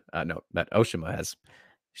Sayaka, no, not Oshima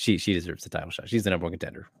she deserves the title shot. She's the number 1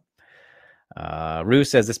 contender. Rue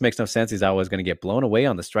says this makes no sense. He's always going to get blown away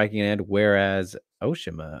on the striking end, whereas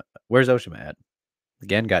where's Oshima at?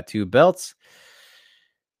 Again, got 2 belts.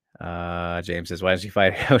 James says, why does she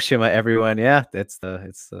fight Oshima? Everyone, yeah, it's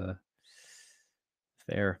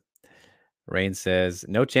fair. Rain says,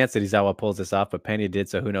 no chance that Izawa pulls this off, but Pena did,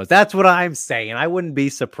 so who knows? That's what I'm saying. I wouldn't be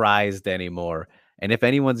surprised anymore. And if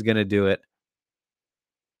anyone's gonna do it,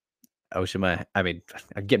 Oshima, I mean,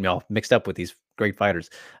 I'm getting me all mixed up with these great fighters.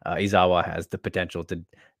 Izawa has the potential to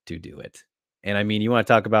do it. And I mean, you want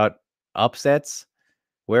to talk about upsets?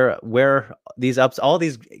 Where all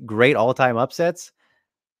these great all-time upsets?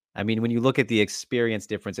 I mean, when you look at the experience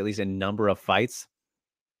difference, at least in number of fights,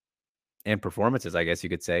 and performances, I guess you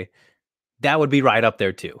could say, that would be right up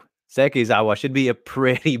there too. Sekizawa should be a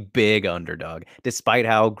pretty big underdog, despite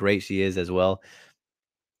how great she is as well.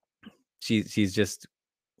 She's just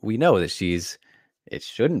we know that it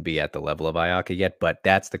shouldn't be at the level of Ayaka yet, but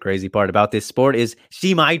that's the crazy part about this sport is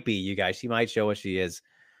she might be, you guys. She might show us she is.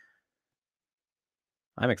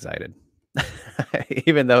 I'm excited.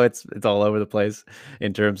 Even though it's all over the place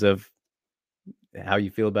in terms of how you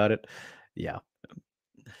feel about it. Yeah.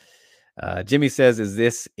 Jimmy says, "Is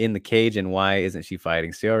this in the cage, and why isn't she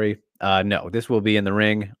fighting Saori?" No, this will be in the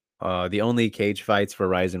ring. The only cage fights for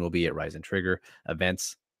Ryzen will be at Ryzen Trigger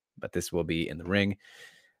events, but this will be in the ring.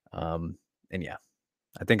 And yeah,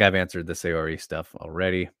 I think I've answered the Saori stuff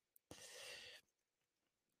already.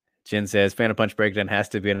 Jin says, "Phantom Punch Breakdown has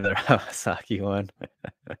to be another Hawasaki one."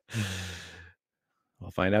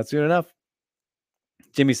 We'll find out soon enough.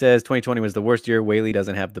 Jimmy says 2020 was the worst year. Whaley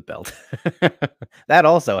doesn't have the belt. That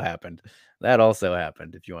also happened. That also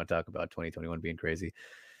happened. If you want to talk about 2021 being crazy.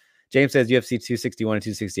 James says UFC 261 and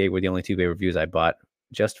 268 were the only two pay-per-views I bought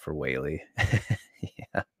just for Whaley.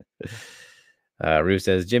 Yeah. Rue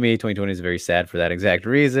says Jimmy 2020 is very sad for that exact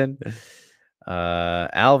reason.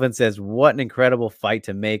 Alvin says, what an incredible fight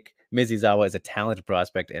to make. Mizuzawa is a talented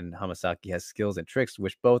prospect, and Hamasaki has skills and tricks,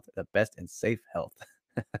 which both the best in safe health.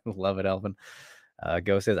 Love it, Alvin.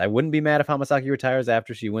 Go says, I wouldn't be mad if Hamasaki retires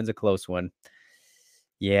after she wins a close one.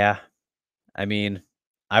 Yeah. I mean,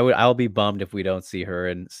 I'll be bummed if we don't see her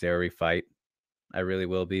and Saori fight. I really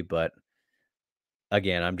will be, but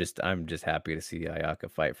again, I'm just happy to see Ayaka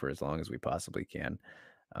fight for as long as we possibly can.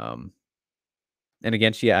 And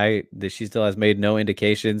again, she still has made no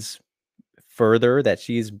indications further that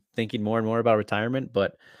she's thinking more and more about retirement,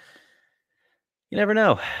 but you never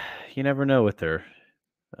know. You never know with her.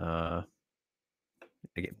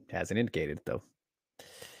 Again, hasn't indicated though.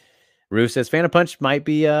 Rue says Phantom Punch might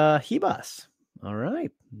be Hebas. All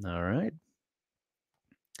right. All right.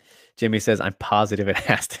 Jimmy says, I'm positive it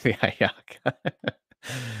has to be Ayaka.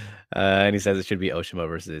 And he says it should be Oshima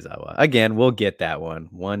versus Izawa. Again, we'll get that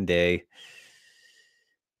one day.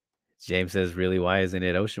 James says, really, why isn't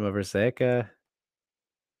it Oshima versus Eka?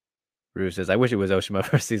 Rue says, I wish it was Oshima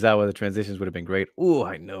versus Izawa. The transitions would have been great. Ooh,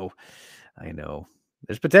 I know.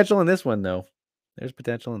 There's potential in this one, though. There's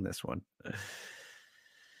potential in this one.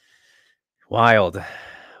 Wild.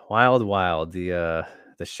 The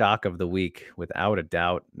shock of the week, without a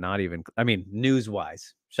doubt. Not even, I mean,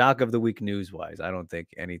 news-wise. Shock of the week news-wise. I don't think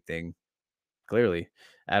anything clearly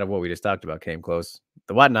out of what we just talked about came close.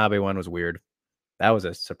 The Watanabe one was weird. That was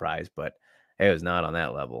a surprise, but it was not on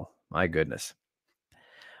that level. My goodness.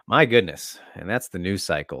 And that's the news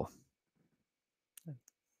cycle.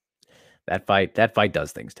 That fight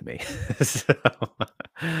does things to me. So,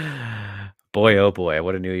 boy, oh boy,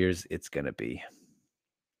 what a New Year's it's going to be.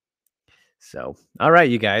 So, all right,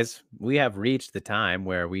 you guys, we have reached the time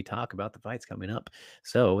where we talk about the fights coming up.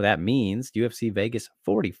 So that means UFC Vegas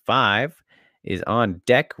 45 is on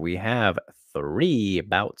deck. We have 3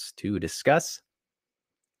 bouts to discuss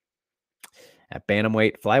at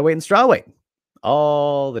bantamweight, flyweight, and strawweight.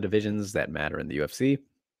 All the divisions that matter in the UFC.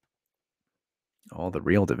 All the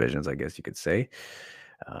real divisions, I guess you could say.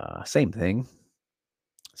 Same thing.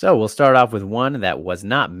 So we'll start off with one that was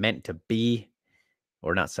not meant to be,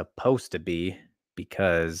 or not supposed to be,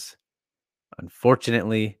 because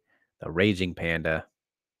unfortunately, the Raging Panda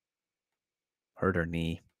hurt her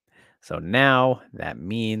knee. So now that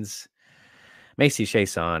means Macy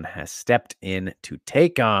Chiasson has stepped in to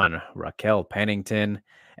take on Raquel Pennington.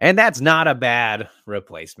 And that's not a bad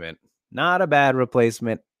replacement. Not a bad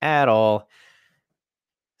replacement at all.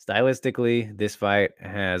 Stylistically, this fight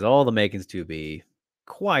has all the makings to be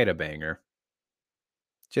quite a banger.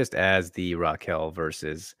 Just as the Raquel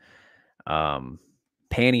versus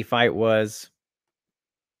Panny fight was.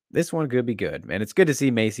 This one could be good. And it's good to see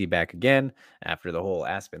Macy back again after the whole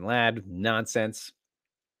Aspen Lad nonsense.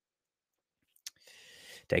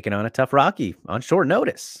 Taking on a tough Rocky on short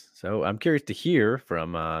notice. So I'm curious to hear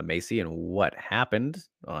from Macy and what happened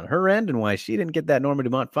on her end and why she didn't get that Norma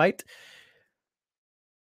Dumont fight.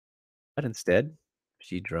 But instead,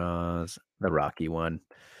 she draws the Rocky one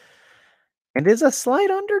and is a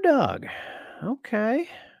slight underdog. Okay.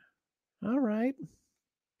 All right.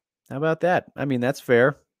 How about that? I mean, that's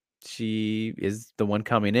fair. She is the one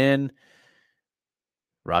coming in.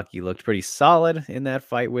 Rocky looked pretty solid in that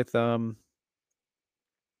fight with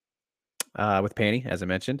Panny, as I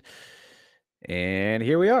mentioned. And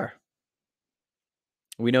here we are.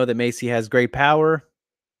 We know that Macy has great power.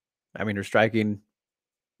 I mean, her striking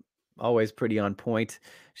always pretty on point.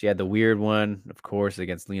 She had the weird one, of course,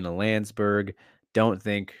 against Lena Landsberg. Don't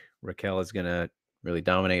think Raquel is going to really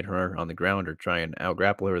dominate her on the ground or try and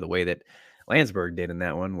out-grapple her the way that Landsberg did in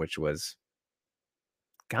that one, which was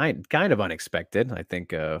kind of unexpected. I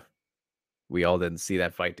think, we all didn't see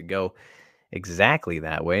that fight to go exactly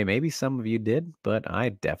that way. Maybe some of you did, but I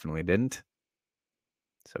definitely didn't.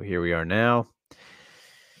 So here we are now.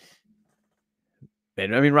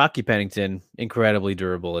 And I mean, Rocky Pennington, incredibly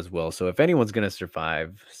durable as well. So if anyone's gonna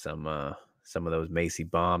survive some of those Macy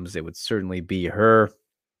bombs, it would certainly be her.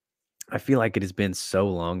 I feel like it has been so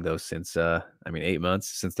long though since I mean 8 months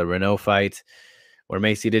since the Renault fight, where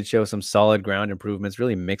Macy did show some solid ground improvements,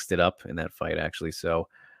 really mixed it up in that fight actually. So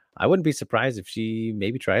I wouldn't be surprised if she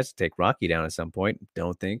maybe tries to take Rocky down at some point.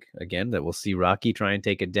 Don't think again that we'll see Rocky try and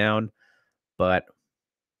take it down, but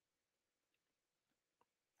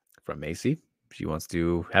from Macy. She wants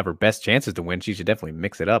to have her best chances to win. She should definitely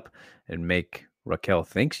mix it up and make Raquel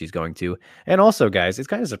think she's going to. And also, guys, it's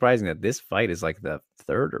kind of surprising that this fight is like the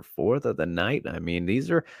third or fourth of the night. I mean,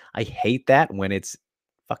 I hate that when it's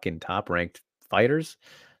fucking top ranked fighters.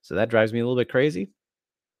 So that drives me a little bit crazy.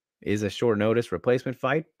 Is a short notice replacement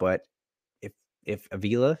fight, but if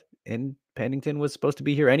Avila and Pennington was supposed to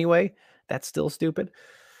be here anyway, that's still stupid.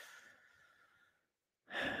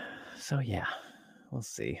 So yeah, we'll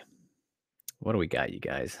see. What do we got, you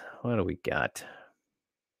guys? What do we got?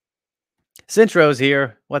 Cintro's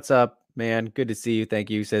here. What's up, man? Good to see you.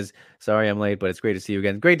 Thank you. Says, sorry I'm late, but it's great to see you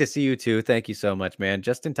again. Great to see you too. Thank you so much, man.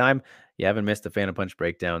 Just in time. You haven't missed the Phantom Punch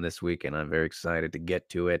breakdown this week, and I'm very excited to get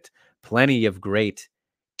to it. Plenty of great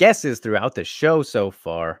guesses throughout the show so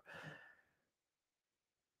far.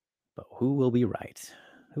 But who will be right?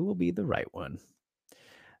 Who will be the right one?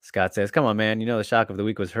 Scott says, come on, man. You know, the shock of the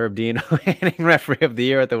week was Herb Dean winning referee of the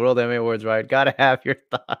year at the World MMA Awards, right? Gotta have your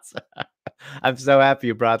thoughts. I'm so happy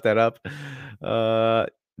you brought that up.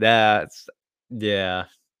 That's, yeah,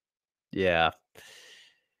 yeah.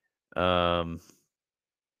 Um,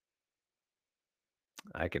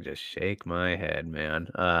 I could just shake my head, man.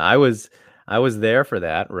 I was there for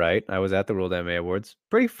that, right? I was at the World MMA Awards.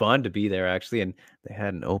 Pretty fun to be there, actually, and they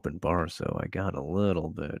had an open bar, so I got a little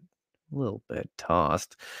bit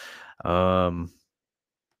tossed. Um,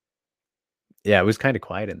 Yeah, it was kinda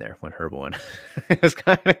quiet in there when Herb won. It was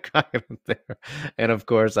kinda quiet in there, and of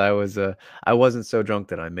course, I wasn't so drunk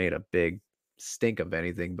that I made a big stink of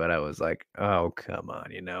anything, but I was like, "Oh, come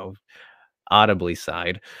on," audibly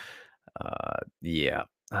sighed. Yeah,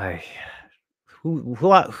 I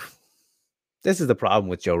who I this is the problem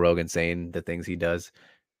with Joe Rogan saying the things he does.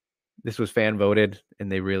 This was fan voted,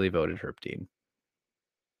 and they really voted Herb Dean.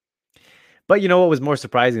 But you know what was more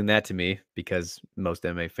surprising than that to me, because most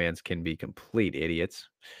MMA fans can be complete idiots.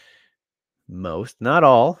 Most, not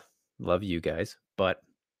all. Love you guys. But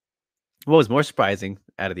what was more surprising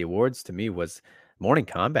out of the awards to me was Morning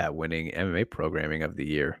Combat winning MMA programming of the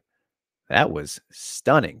year. That was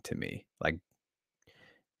stunning to me. Like,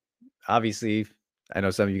 obviously, I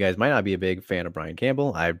know some of you guys might not be a big fan of Brian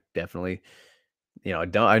Campbell. I definitely, I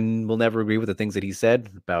will never agree with the things that he said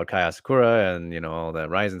about Kai Asakura and, all that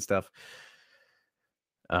Ryzen stuff.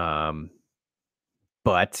 Um,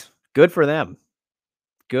 but good for them.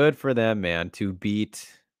 Good for them, man, to beat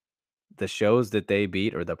the shows that they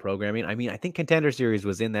beat or the programming. I mean, I think Contender Series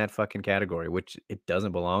was in that fucking category, which it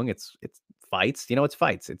doesn't belong. It's fights. It's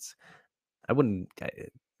fights. I wouldn't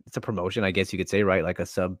it's a promotion, I guess you could say, right? Like a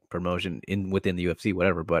sub promotion within the UFC,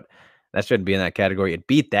 whatever, but that shouldn't be in that category. It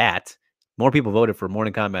beat that. More people voted for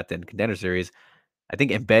Morning Combat than Contender Series. I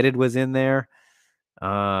think Embedded was in there.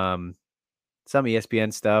 Um some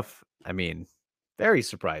ESPN stuff. I mean, very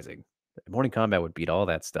surprising. Morning Combat would beat all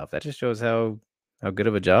that stuff. That just shows how good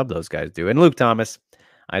of a job those guys do. And Luke Thomas,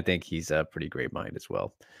 I think he's a pretty great mind as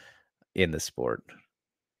well in the sport.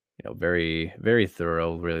 Very, very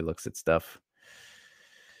thorough, really looks at stuff.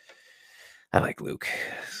 I like Luke.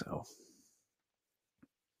 So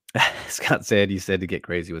Scott said, you said to get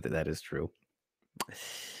crazy with it. That is true.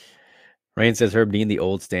 Rain says Herb Dean, the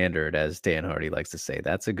old standard, as Dan Hardy likes to say.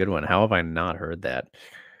 That's a good one. How have I not heard that?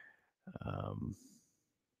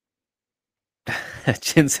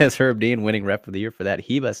 Chin says Herb Dean winning rep of the year for that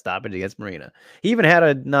Heba stoppage against Marina. He even had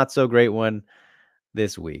a not so great one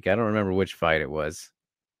this week. I don't remember which fight it was,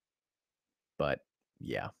 but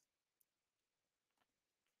yeah.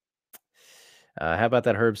 How about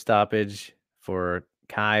that Herb stoppage for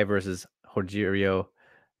Kai versus Rogerio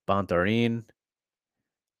Bontorin?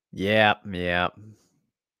 Yeah, yeah.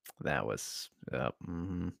 That was Ay,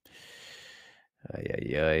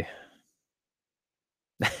 ay,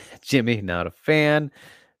 ay. Jimmy, not a fan.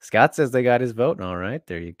 Scott says they got his vote. All right,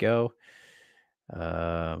 there you go.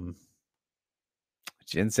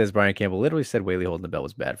 Jin says Brian Campbell literally said Whaley holding the belt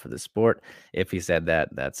was bad for the sport. If he said that,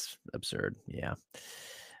 that's absurd. Yeah.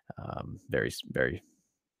 Very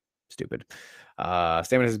stupid.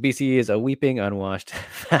 Stamina says BC is a weeping, unwashed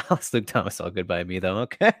phallus. Luke Thomas, all good by me, though.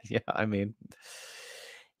 Okay. Yeah.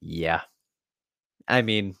 Yeah. I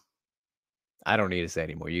mean, I don't need to say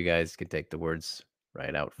anymore. You guys can take the words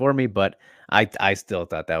right out for me, but I still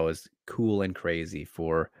thought that was cool and crazy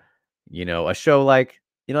for, a show like,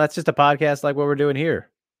 that's just a podcast like what we're doing here,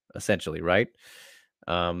 essentially, right?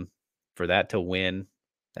 Um, for that to win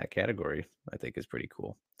that category, I think is pretty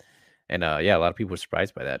cool. And yeah, a lot of people were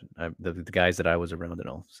surprised by that. The guys that I was around and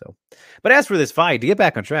all. So, but as for this fight, to get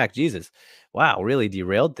back on track, Jesus, wow, really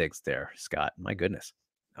derailed things there, Scott. My goodness.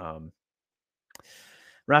 Um,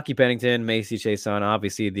 Rocky Pennington, Macy Chiasson.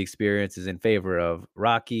 Obviously, the experience is in favor of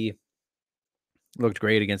Rocky. Looked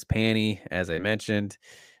great against Panny, as I mentioned.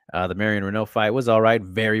 The Marion Renault fight was all right.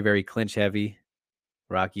 Very, very clinch heavy.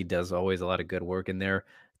 Rocky does always a lot of good work in there.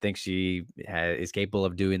 I think she is capable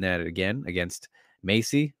of doing that again against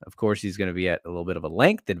Macy. Of course, she's going to be at a little bit of a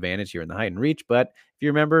length advantage here in the height and reach. But if you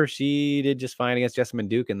remember, she did just fine against Jessamine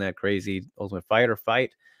Duke in that crazy Ultimate Fighter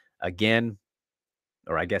fight. Again,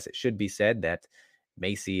 or I guess it should be said that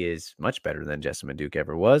Macy is much better than Jessamine Duke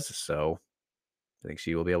ever was. So I think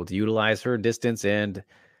she will be able to utilize her distance and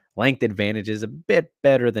length advantages a bit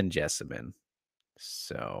better than Jessamine.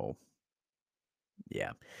 So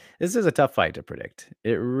yeah, this is a tough fight to predict.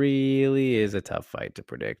 It really is a tough fight to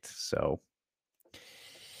predict. So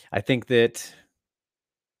I think that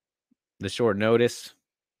the short notice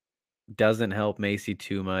doesn't help Macy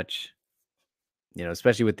too much,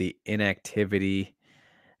 especially with the inactivity.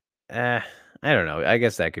 I don't know. I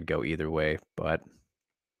guess that could go either way, but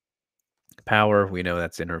power, we know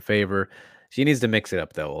that's in her favor. She needs to mix it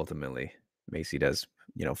up, though, ultimately. Macy does,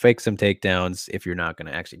 fake some takedowns if you're not going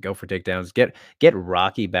to actually go for takedowns. Get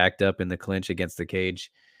Rocky backed up in the clinch against the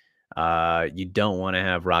cage. You don't want to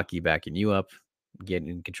have Rocky backing you up,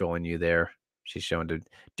 getting controlling you there. She's shown to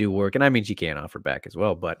do work, and I mean she can offer back as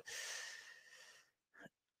well, but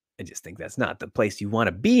I just think that's not the place you want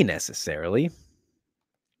to be necessarily.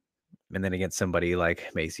 And then against somebody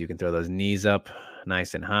like Macy, you can throw those knees up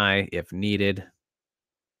nice and high if needed.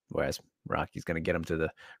 Whereas Rocky's going to get him to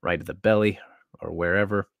the right of the belly or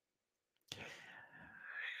wherever.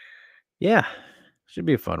 Yeah, should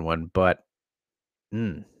be a fun one, but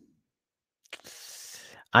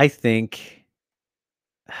I think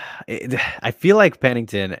I feel like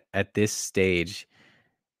Pennington at this stage.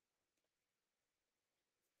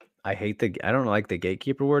 I don't like the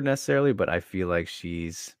gatekeeper word necessarily, but I feel like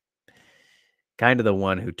she's kind of the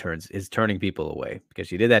one who is turning people away because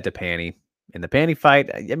she did that to Panny in the Panny fight.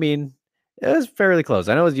 I mean, it was fairly close.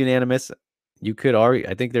 I know it was unanimous. You could argue.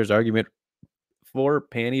 I think there's argument for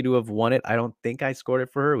Panny to have won it. I don't think I scored it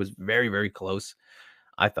for her. It was very, very close,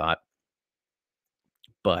 I thought.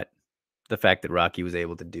 But the fact that Rocky was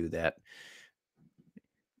able to do that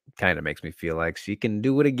kind of makes me feel like she can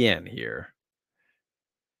do it again here.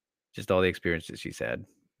 Just all the experience that she's had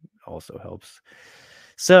also helps.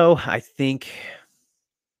 So I think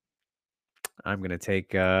I'm gonna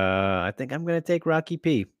take Rocky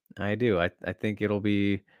P. I do. I think it'll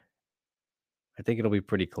be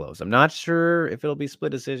pretty close. I'm not sure if it'll be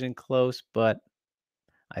split decision close, but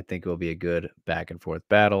I think it will be a good back and forth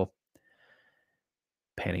battle.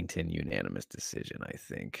 Pennington unanimous decision, I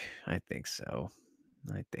think. I think so.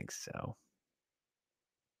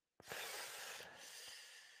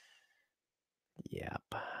 Yep.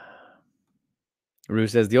 Rue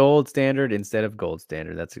says the old standard instead of gold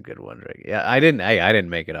standard. That's a good one, right? Yeah, I didn't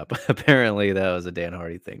make it up. Apparently, that was a Dan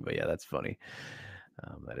Hardy thing. But yeah, that's funny.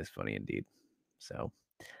 That is funny indeed. So,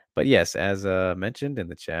 but yes, as mentioned in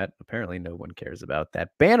the chat, apparently no one cares about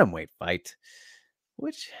that bantamweight fight,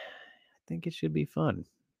 which I think it should be fun.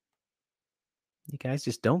 You guys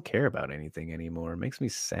just don't care about anything anymore. It makes me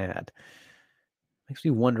sad. Makes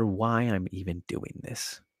me wonder why I'm even doing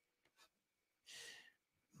this.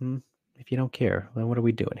 If you don't care, then what are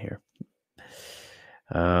we doing here?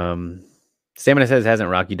 Stamina says, hasn't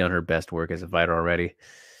Rocky done her best work as a fighter already?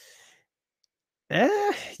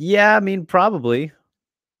 Yeah, I mean, probably.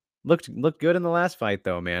 Looked good in the last fight,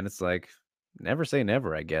 though, man. It's like, never say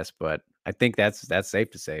never, I guess, but I think that's safe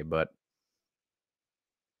to say, but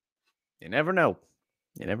you never know.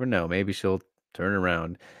 You never know. Maybe she'll turn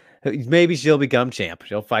around. Maybe she'll become champ.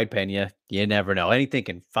 She'll fight Pena. You never know. Anything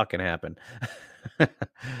can fucking happen.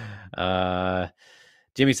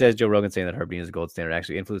 Jimmy says Joe Rogan saying that Herb Dean is the gold standard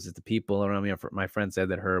actually influences the people around me. My friend said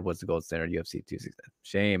that Herb was the gold standard UFC 260.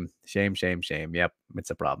 Shame. Yep, it's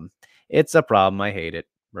a problem. It's a problem. I hate it.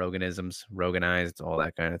 Roganisms, Roganized, all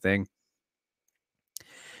that kind of thing.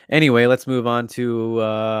 Anyway, let's move on to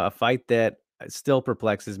a fight that still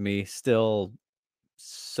perplexes me. Still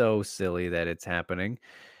so silly that it's happening.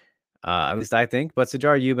 At least I think. But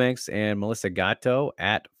Sajara Eubanks and Melissa Gatto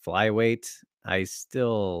at flyweight. I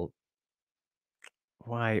still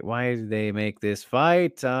why did they make this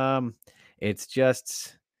fight? It's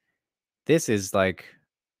just this is like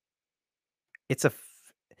it's a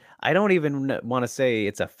I don't even want to say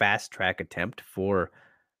it's a fast track attempt for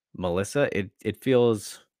Melissa. It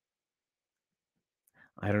feels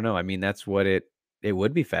I don't know. I mean, that's what it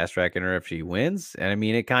would be fast tracking her if she wins. And I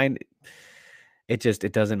mean, it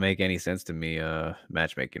doesn't make any sense to me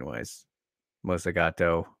matchmaking wise. Melissa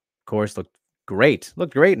Gatto, of course, looked great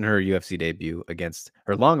in her UFC debut against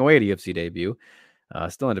her long awaited UFC debut.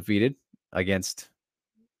 Still undefeated against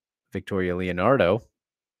Victoria Leonardo.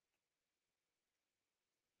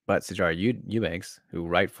 But Sajara Eubanks, who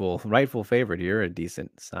rightful favorite here, a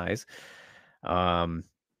decent size. Um,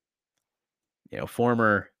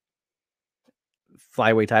 former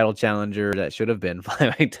flyweight title challenger that should have been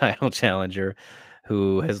flyweight title challenger,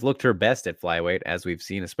 who has looked her best at flyweight, as we've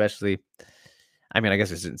seen, especially. I mean, I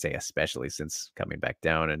guess I shouldn't say especially since coming back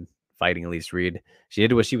down and fighting Elise Reed. She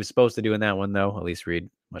did what she was supposed to do in that one, though. Elise Reed,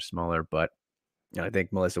 much smaller, but I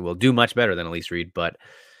think Melissa will do much better than Elise Reed. But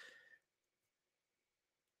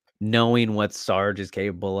knowing what Sarge is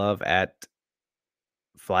capable of at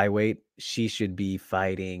flyweight, she should be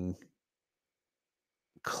fighting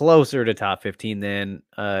closer to top 15 than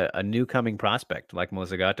a new coming prospect like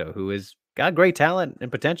Melissa Gatto, who has got great talent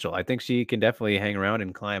and potential. I think she can definitely hang around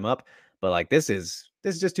and climb up, but like this is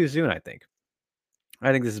just too soon, I think.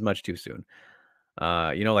 I think this is much too soon.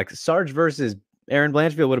 Like Sarge versus Aaron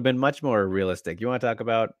Blanchfield would have been much more realistic. You want to talk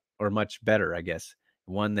about or much better, I guess.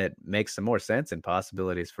 One that makes some more sense and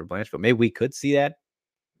possibilities for Blanchfield. Maybe we could see that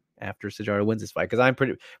after Sajara wins this fight because I'm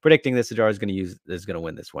predicting that Sajara is going to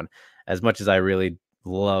win this one. As much as I really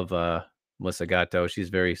love Melissa Gatto, she's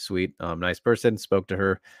very sweet, nice person. Spoke to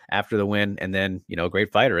her after the win, and then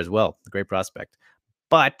great fighter as well, a great prospect.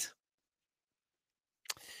 But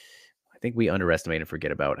I think we underestimate and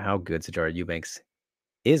forget about how good Sajara Eubanks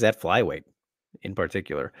is at flyweight, in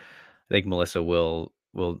particular. I think Melissa will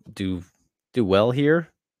do well here,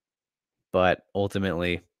 but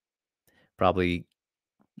ultimately probably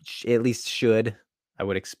at least should. I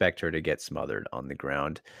would expect her to get smothered on the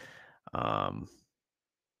ground. Um,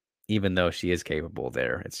 even though she is capable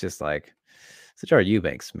there. It's just like Sajara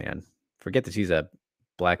Eubanks, man. Forget that she's a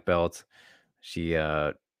black belt. She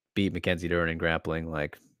beat Mackenzie Dern in grappling.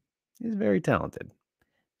 Like, she's very talented.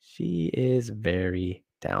 She is very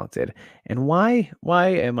talented. And why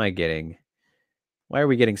are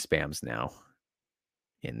we getting spams now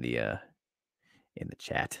in the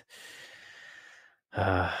chat?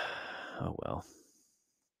 Oh well.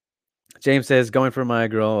 James says, going for my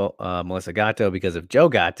girl, Melissa Gatto, because of Joe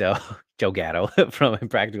Gatto, Joe Gatto from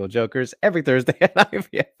Impractical Jokers every Thursday at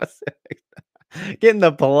IVF Pacific. Getting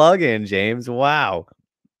the plug in, James. Wow.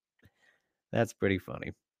 That's pretty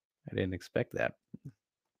funny. I didn't expect that.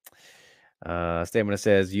 Statement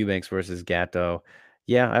says, Eubanks versus Gatto.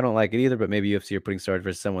 Yeah, I don't like it either, but maybe UFC are putting Sarge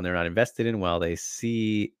versus someone they're not invested in while they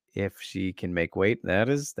see if she can make weight.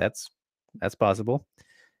 That's possible.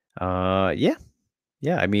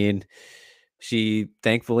 Yeah. I mean, she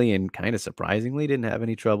thankfully and kind of surprisingly didn't have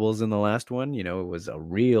any troubles in the last one. It was a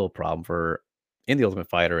real problem for her in the Ultimate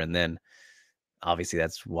Fighter. And then obviously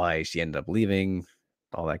that's why she ended up leaving,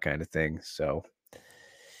 all that kind of thing. So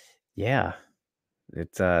yeah,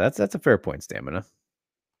 it's that's a fair point, Stamina.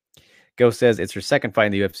 Ghost says it's her second fight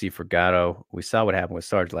in the UFC for Gatto. We saw what happened with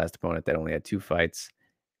Sarge's last opponent that only had 2 fights.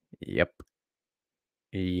 Yep.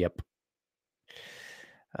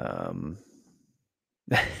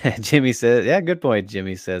 Jimmy says, yeah, good point.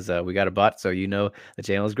 Jimmy says, we got a bot, so the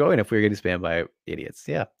channel is growing if we're getting spammed by idiots.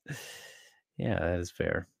 Yeah. Yeah, that is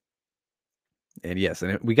fair. And yes,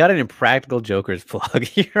 and we got an Impractical Jokers plug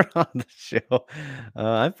here on the show.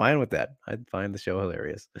 I'm fine with that. I find the show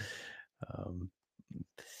hilarious.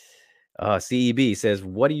 CEB says,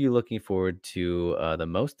 what are you looking forward to the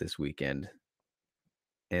most this weekend?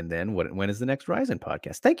 And then when is the next Ryzen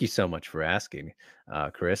podcast? Thank you so much for asking,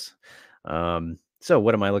 Chris. So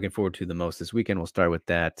what am I looking forward to the most this weekend? We'll start with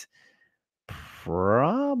that.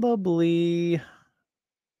 Probably,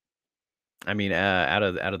 I mean, out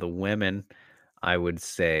of the women, I would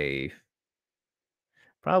say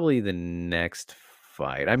probably the next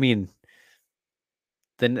fight. I mean,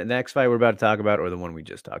 the next fight we're about to talk about, or the one we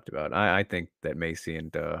just talked about. I think that Macy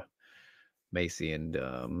and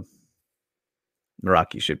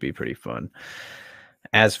Meraki should be pretty fun.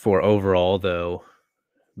 As for overall, though,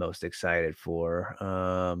 most excited for,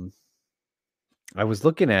 I was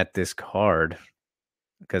looking at this card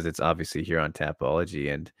because it's obviously here on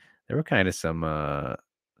Tapology, and there were kind of some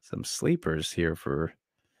sleepers here for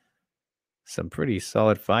some pretty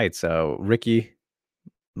solid fights. So Ricky,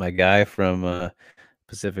 my guy from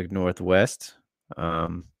Pacific Northwest,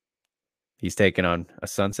 um, he's taking on a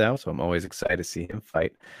Sunsao, so I'm always excited to see him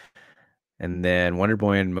fight. And then Wonder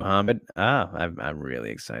Boy and Muhammad. I'm really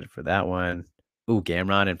excited for that one. Ooh,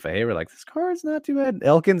 Gamron and Fahey like, this card's not too bad.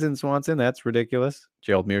 Elkins and Swanson, that's ridiculous.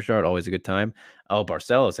 Gerald Mearshart, always a good time. Oh,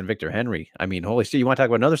 Barcelos and Victor Henry. I mean, holy shit, you want to talk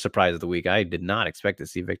about another surprise of the week? I did not expect to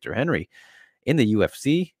see Victor Henry in the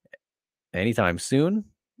UFC anytime soon.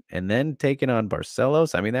 And then taking on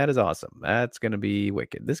Barcelos. I mean, that is awesome. That's gonna be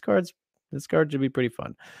wicked. This card should be pretty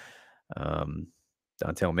fun.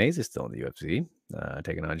 Dontel Mays is still in the UFC,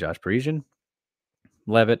 taking on Josh Parisian.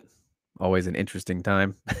 Levitt, always an interesting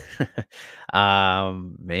time.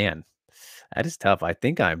 Man, that is tough. I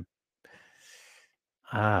think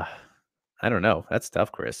ah, I don't know. That's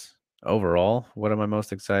tough, Chris. Overall, what am I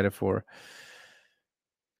most excited for?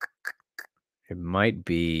 It might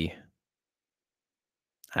be.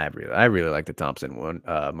 I really like the Thompson one,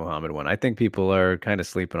 Muhammad one. I think people are kind of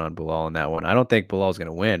sleeping on Bilal in that one. I don't think Bilal's going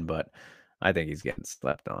to win, but I think he's getting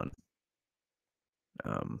slept on.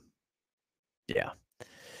 Um, yeah.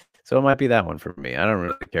 So it might be that one for me. I don't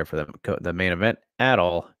really care for the main event at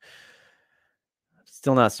all.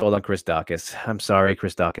 Still not sold on Chris Dawkins. I'm sorry,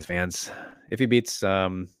 Chris Dawkins fans. If he beats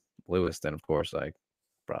Lewis, then of course I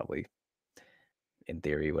probably, in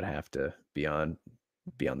theory, would have to be on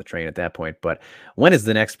the train at that point. But when is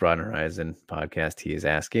the next Broad Horizon podcast? He is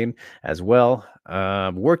asking as well.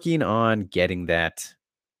 Working on getting that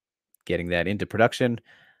into production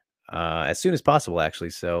as soon as possible,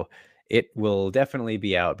 actually. So it will definitely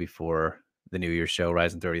be out before the New Year's show,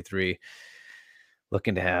 Ryzen 33.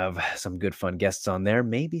 Looking to have some good fun guests on there.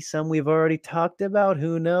 Maybe some we've already talked about.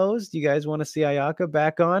 Who knows? Do you guys want to see Ayaka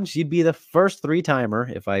back on? She'd be the first 3-timer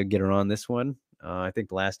if I get her on this one. I think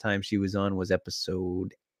the last time she was on was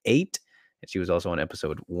episode 8, and she was also on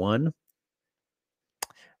episode 1.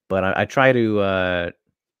 But I try to,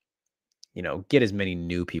 get as many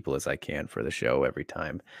new people as I can for the show every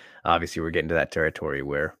time. Obviously, we're getting to that territory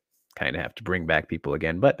where kind of have to bring back people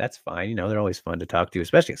again, but that's fine. They're always fun to talk to,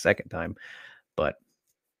 especially a second time. But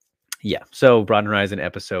yeah, so Broad Horizon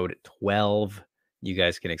episode 12. You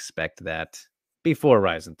guys can expect that before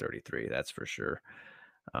Ryzen 33. That's for sure.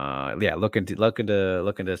 Yeah, looking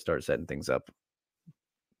to start setting things up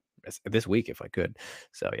this week if I could.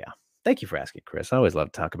 So yeah, thank you for asking, Chris. I always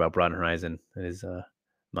love to talk about Broad Horizon. It is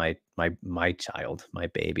my child, my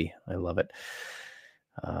baby. I love it.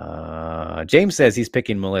 James says he's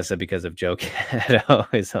picking Melissa because of Joe Cat.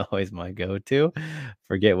 Is always my go-to.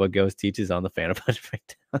 Forget what Ghost teaches on the fan of bunch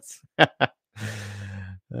breakdowns.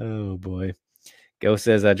 Oh boy. Ghost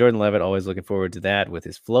says Jordan Levitt always looking forward to that with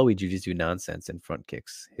his flowy jujitsu nonsense and front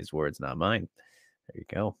kicks. His words, not mine. There you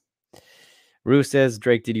go. Rue says,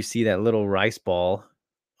 Drake, did you see that little rice ball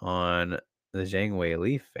on the Zhang Wei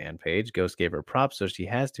Li fan page? Ghost gave her props, so she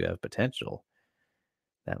has to have potential.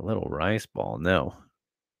 That little rice ball, no.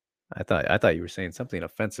 I thought you were saying something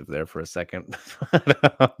offensive there for a second.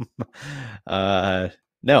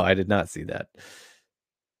 No, I did not see that.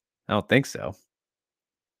 I don't think so.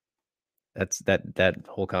 That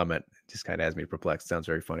whole comment just kind of has me perplexed. Sounds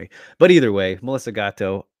very funny. But either way, Melissa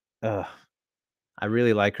Gatto, I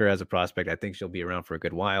really like her as a prospect. I think she'll be around for a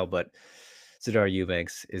good while, but Sadar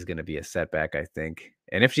Eubanks is going to be a setback, I think.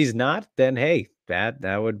 And if she's not, then hey, that'd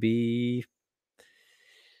be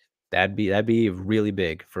really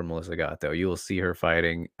big for Melissa Gatto. You will see her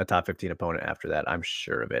fighting a top 15 opponent after that. I'm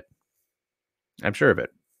sure of it.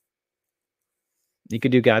 You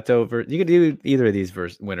could do Gatto you could do either of these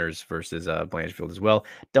winners versus Blanchfield as well.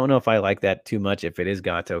 Don't know if I like that too much if it is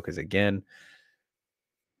Gatto, because again,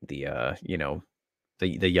 the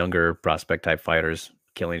the younger prospect type fighters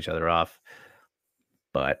killing each other off.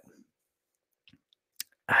 But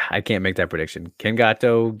I can't make that prediction. Can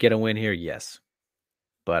Gatto get a win here? Yes.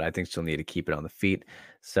 But I think she'll need to keep it on the feet.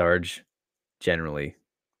 Sarge generally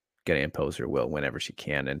going to impose her will whenever she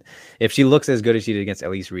can. And if she looks as good as she did against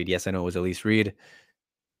Elise Reed, yes, I know it was Elise Reed,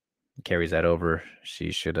 carries that over.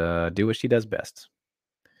 She should do what she does best.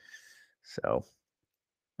 So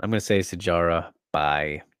I'm going to say Sajara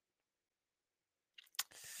by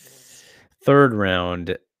third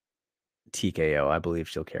round TKO. I believe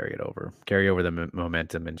she'll carry over the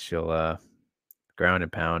momentum, and she'll ground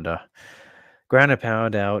and pound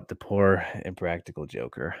out the poor impractical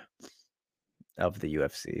joker of the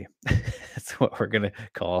UFC. That's what we're gonna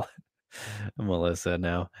call Melissa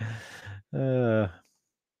now.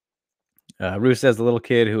 Rue says the little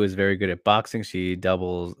kid who is very good at boxing. She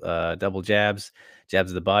double jabs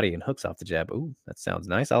the body and hooks off the jab. Ooh, that sounds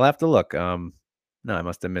nice. I'll have to look. No, I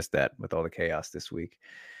must have missed that with all the chaos this week.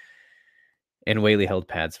 And Whaley held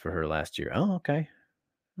pads for her last year. Oh, okay.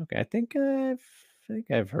 Okay. I think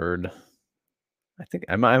I've heard.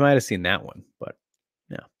 I might have seen that one, but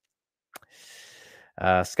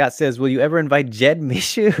yeah. Scott says, "Will you ever invite Jed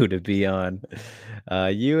Mishu to be on?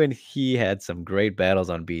 You and he had some great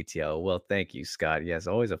battles on BTL." Well, thank you, Scott. Yes,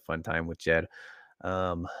 always a fun time with Jed,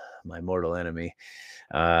 um, my mortal enemy.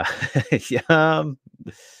 Uh, yeah,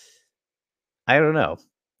 I don't know.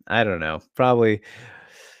 I don't know. Probably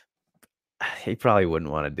he probably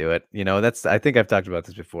wouldn't want to do it. I think I've talked about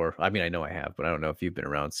this before. I mean, I know I have, but I don't know if you've been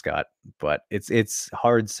around Scott. But it's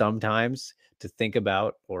hard sometimes to think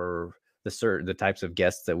about or the types of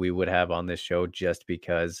guests that we would have on this show just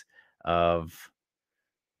because of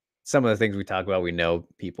some of the things we talk about. We know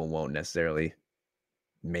people won't necessarily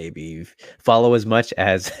maybe follow as much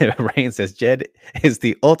as Rain says. Jed is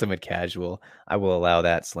the ultimate casual. I will allow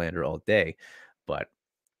that slander all day, but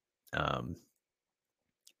um,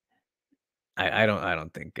 I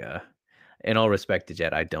don't think. In all respect to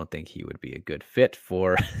Jed, I don't think he would be a good fit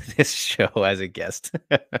for this show as a guest.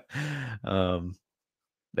 um,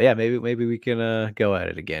 but yeah, maybe we can go at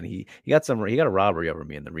it again. He got a robbery over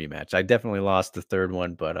me in the rematch. I definitely lost the third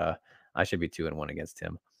one, but I should be 2-1 against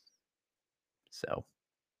him. So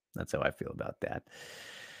that's how I feel about that.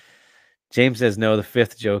 James says no. The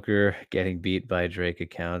fifth Joker getting beat by Drake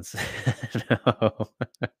accounts. No.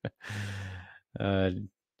 uh,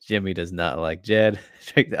 Jimmy does not like Jed.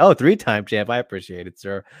 Oh, 3-time champ. I appreciate it,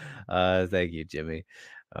 sir. Thank you, Jimmy.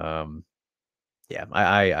 Yeah,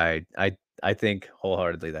 I think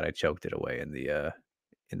wholeheartedly that I choked it away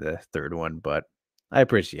in the third one, but I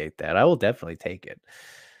appreciate that. I will definitely take it.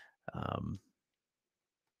 Um,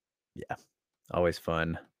 yeah, always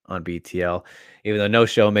fun on BTL. Even though no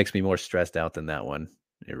show makes me more stressed out than that one.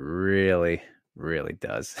 It really, really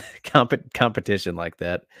does. Competition like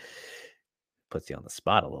that puts you on the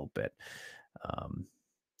spot a little bit. Um,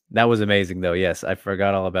 that was amazing, though. Yes, I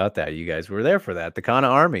forgot all about that. You guys were there for that. The Kana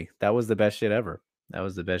Army. That was the best shit ever. That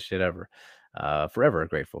was the best shit ever. Forever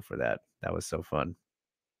grateful for that. That was so fun.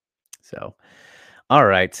 So, all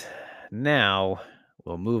right. Now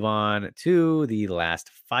we'll move on to the last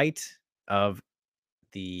fight of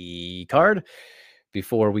the card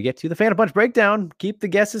before we get to the Phantom Punch breakdown. Keep the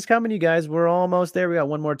guesses coming, you guys. We're almost there. We got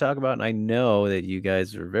one more to talk about, and I know that you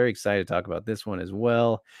guys are very excited to talk about this one as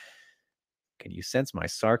well. Can you sense my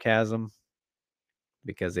sarcasm?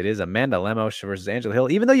 Because it is Amanda Lemos versus Angela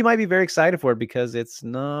Hill, even though you might be very excited for it because it's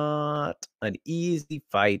not an easy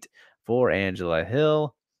fight for Angela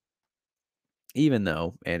Hill, even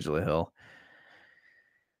though Angela Hill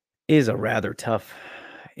is a rather tough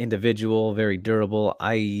individual, very durable.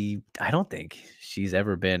 I don't think she's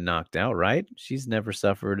ever been knocked out, right? She's never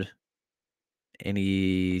suffered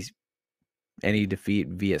any any defeat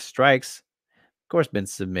via strikes. Of course, been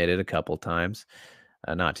submitted a couple times,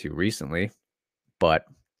 not too recently, but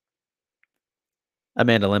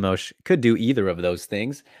Amanda Lemos could do either of those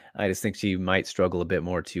things. I just think she might struggle a bit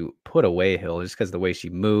more to put away Hill just because of the way she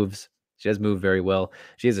moves. She does move very well.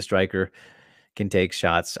 She is a striker, can take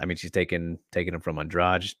shots. I mean, she's taken them from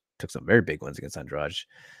Andrade, took some very big ones against Andrade,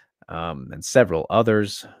 and several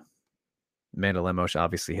others. Amanda Lemos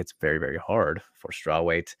obviously hits very, very hard for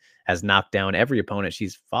strawweight, has knocked down every opponent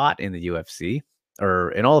she's fought in the UFC,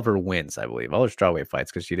 or in all of her wins, I believe, all her strawweight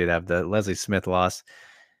fights, because she did have the Leslie Smith loss,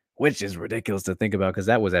 which is ridiculous to think about because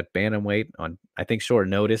that was at bantamweight on, I think, short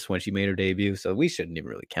notice when she made her debut. So we shouldn't even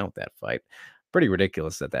really count that fight. Pretty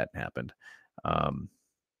ridiculous that happened.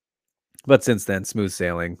 But since then, smooth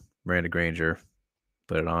sailing. Miranda Granger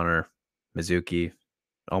put it on her. Mizuki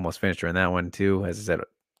almost finished her in that one too. As I said,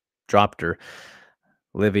 dropped her.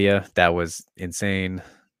 Livia, that was insane.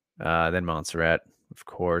 Then Montserrat, of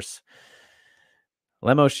course.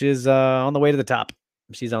 Lemos is on the way to the top.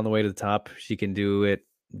 She's on the way to the top. She can do it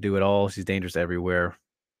all. She's dangerous everywhere.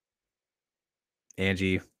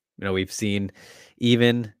 Angie, we've seen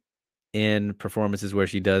even in performances where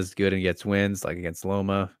she does good and gets wins, like against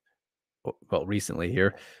Loma, well, recently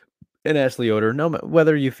here, and Ashley Yoder, no,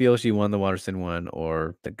 whether you feel she won the Watterson one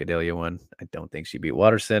or the Gadelia one, I don't think she beat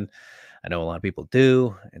Watterson. I know a lot of people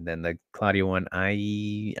do. And then the Claudia one,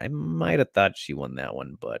 I might have thought she won that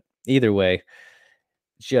one, but either way,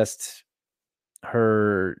 just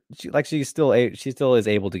she still is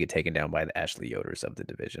able to get taken down by the Ashley Yoders of the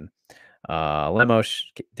division. Lemos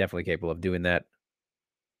definitely capable of doing that.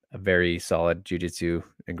 A very solid jiu-jitsu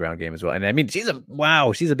and ground game as well. And I mean, she's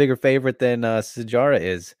a bigger favorite than Sajara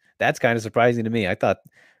is. That's kind of surprising to me. I thought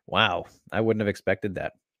Wow, I wouldn't have expected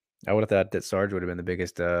that. I would have thought that Sarge would have been the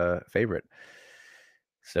biggest favorite.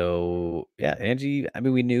 So yeah, Angie. I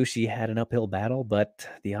mean, we knew she had an uphill battle, but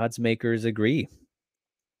the odds makers agree.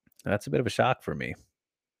 That's a bit of a shock for me.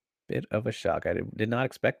 Bit of a shock. I did not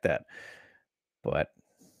expect that, but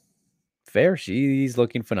fair. She's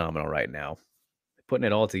looking phenomenal right now. Putting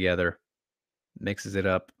it all together, mixes it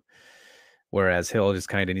up. Whereas Hill just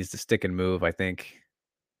kind of needs to stick and move. I think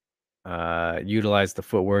utilize the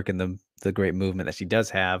footwork and the great movement that she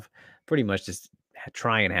does have. Pretty much just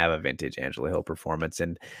try and have a vintage Angela Hill performance,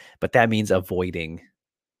 and but that means avoiding,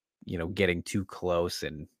 getting too close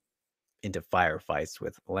and into firefights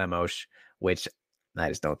with Lemos, which I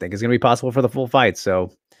just don't think is going to be possible for the full fight.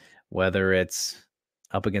 So whether it's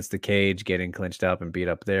up against the cage, getting clinched up and beat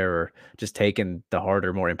up there, or just taking the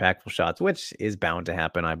harder, more impactful shots, which is bound to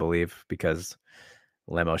happen, I believe, because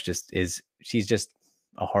Lemos she's just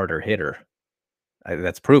a harder hitter.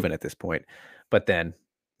 That's proven at this point. But then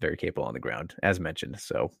very capable on the ground, as mentioned.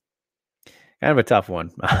 So kind of a tough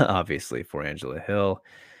one, obviously, for Angela Hill.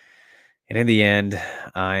 And in the end,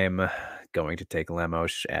 I'm going to take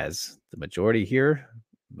Lemos as the majority here,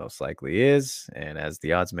 most likely is, and as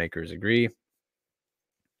the odds makers agree.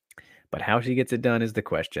 But how she gets it done is the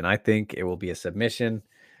question. I think it will be a submission,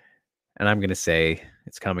 and I'm going to say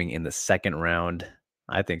it's coming in the second round.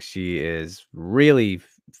 I think she is really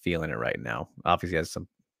feeling it right now. Obviously, has some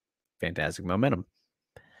fantastic momentum.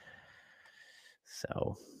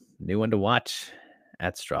 So, new one to watch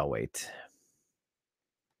at strawweight.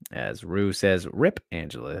 As Rue says, rip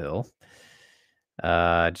Angela Hill.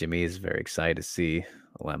 Jimmy is very excited to see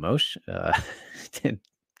Lemos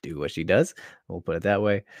do what she does. We'll put it that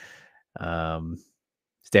way.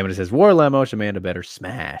 Stamina says, War Lemos, Amanda better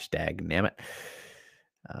smash. Dag nammit.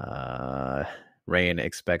 Rain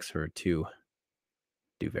expects her to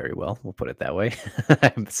do very well. We'll put it that way.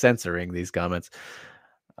 I'm censoring these comments.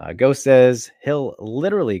 Ghost says Hill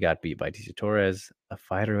literally got beat by Tisha Torres, a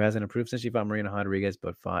fighter who hasn't improved since she fought Marina Rodriguez,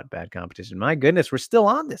 but fought bad competition. My goodness, we're still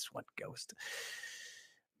on this one, Ghost.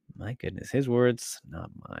 My goodness, his words, not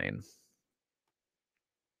mine.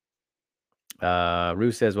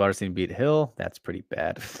 Rue says Waterstein beat Hill. That's pretty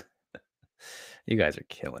bad. You guys are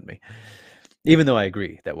killing me. Even though I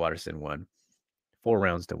agree that Waterson won 4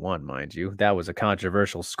 rounds to 1, mind you. That was a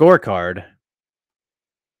controversial scorecard.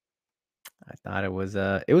 I thought it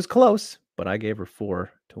was close, but I gave her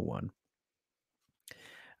 4 to 1.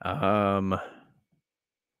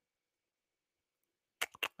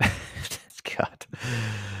 God.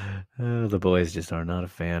 The boys just are not a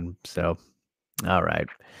fan. So, all right.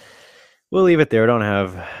 We'll leave it there. I don't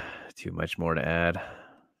have too much more to add.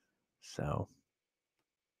 So,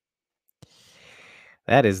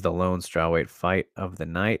 that is the lone strawweight fight of the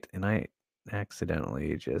night. And I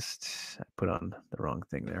accidentally just put on the wrong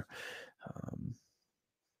thing there.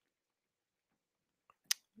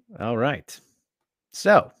 All right.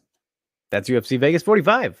 So, that's UFC Vegas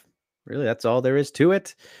 45. Really, that's all there is to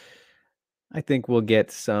it. I think we'll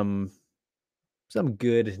get some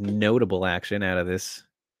good notable action out of this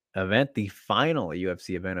event, the final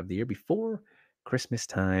UFC event of the year before Christmas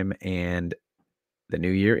time and the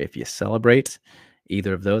New Year. If you celebrate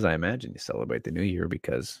either of those, I imagine you celebrate the New Year,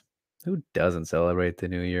 because who doesn't celebrate the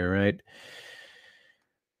New Year, right?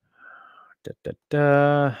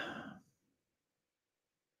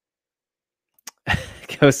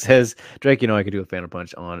 Ghost says, Drake, I could do a Phantom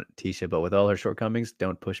Punch on Tisha, but with all her shortcomings,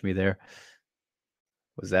 don't push me there.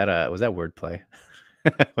 Was that wordplay?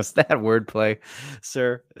 Was that wordplay,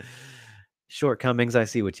 sir? Shortcomings, I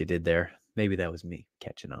see what you did there. Maybe that was me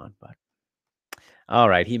catching on, but all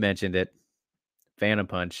right, he mentioned it. Phantom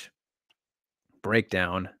Punch.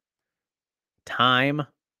 Breakdown. Time.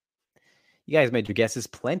 You guys made your guesses.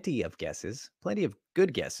 Plenty of guesses. Plenty of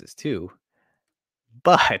good guesses, too.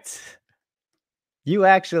 But you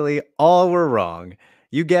actually all were wrong.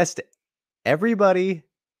 You guessed everybody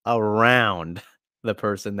around the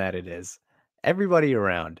person that it is. Everybody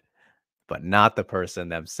around, but not the person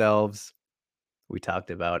themselves. We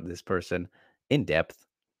talked about this person in depth.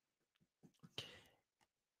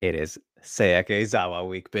 It is Sayaka Izawa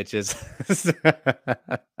week, bitches.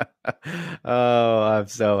 Oh, I'm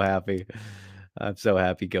so happy. I'm so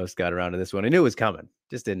happy Ghost got around to this one. I knew it was coming.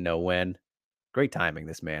 Just didn't know when. Great timing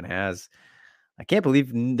this man has. I can't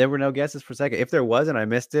believe there were no guesses for Sayaka. If there was and I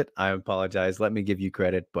missed it, I apologize. Let me give you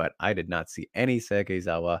credit, but I did not see any Sayaka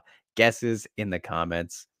Izawa guesses in the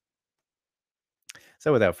comments.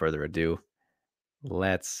 So without further ado,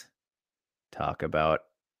 let's talk about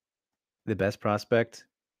the best prospect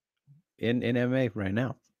in MMA right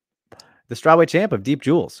now. The strawweight champ of Deep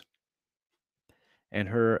Jewels. And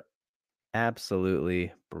her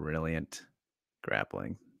Absolutely brilliant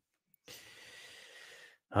grappling.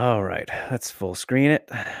 All right, let's full screen it.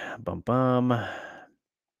 Bum bum.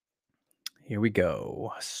 Here we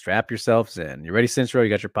go. Strap yourselves in. You ready, Centro? You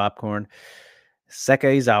got your popcorn?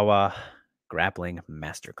 Sekaizawa Grappling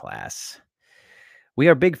Masterclass. We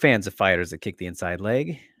are big fans of fighters that kick the inside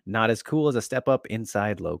leg. Not as cool as a step up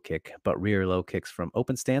inside low kick, but rear low kicks from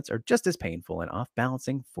open stance are just as painful and off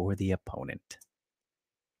balancing for the opponent.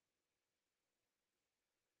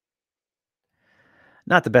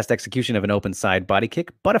 Not the best execution of an open side body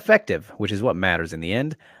kick, but effective, which is what matters in the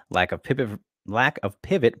end. Lack of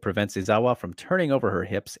pivot prevents Izawa from turning over her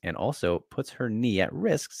hips and also puts her knee at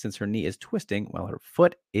risk since her knee is twisting while her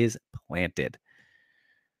foot is planted.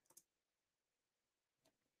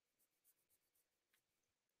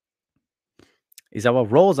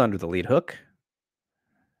 Izawa rolls under the lead hook,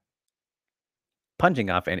 punching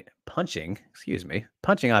off any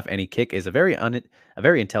kick is a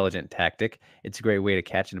very intelligent tactic. It's a great way to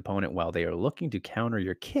catch an opponent while they are looking to counter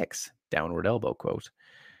your kicks. Downward elbow quote.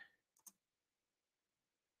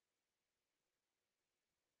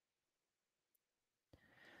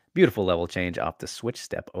 Beautiful level change off the switch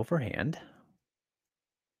step overhand.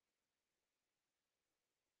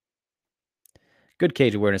 Good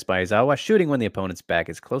cage awareness by Izawa. Shooting when the opponent's back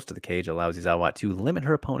is close to the cage allows Izawa to limit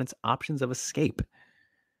her opponent's options of escape.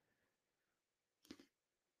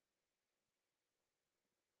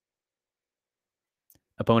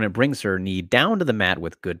 Opponent brings her knee down to the mat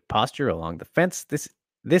with good posture along the fence.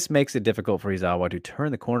 This makes it difficult for Izawa to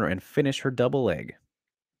turn the corner and finish her double leg.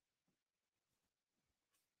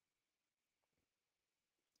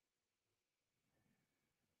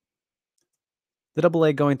 The double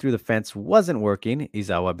leg going through the fence wasn't working.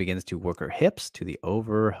 Izawa begins to work her hips to the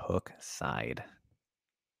overhook side.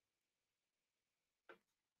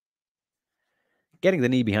 Getting the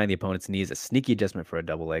knee behind the opponent's knee is a sneaky adjustment for a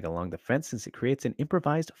double leg along the fence since it creates an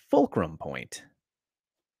improvised fulcrum point.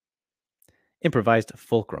 Improvised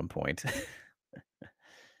fulcrum point.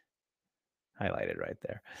 Highlighted right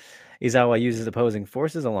there. Izawa uses opposing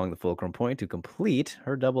forces along the fulcrum point to complete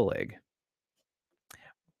her double leg.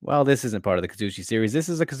 Well, this isn't part of the Kazushi series. This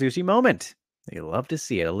is a Kazushi moment. You love to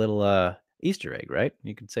see it. A little Easter egg, right?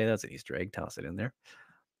 You could say that's an Easter egg. Toss it in there.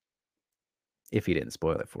 If he didn't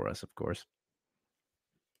spoil it for us, of course.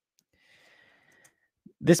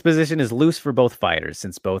 This position is loose for both fighters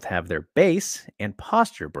since both have their base and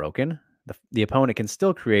posture broken. The opponent can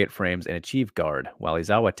still create frames and achieve guard. While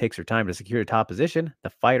Izawa takes her time to secure the top position, the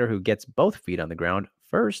fighter who gets both feet on the ground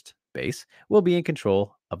first, base, will be in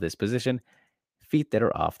control of this position. Feet that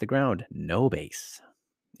are off the ground, no base.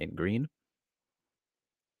 In green.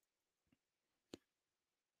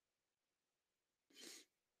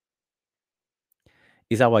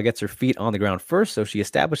 Izawa gets her feet on the ground first, so she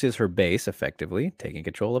establishes her base effectively, taking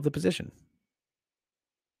control of the position.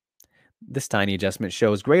 This tiny adjustment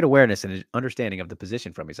shows great awareness and understanding of the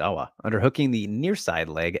position from Izawa. Underhooking the near side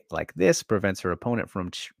leg like this prevents her opponent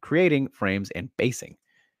from creating frames and basing.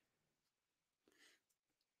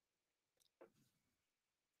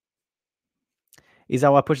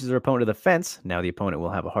 Izawa pushes her opponent to the fence. Now the opponent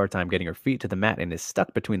will have a hard time getting her feet to the mat and is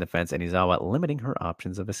stuck between the fence and Izawa, limiting her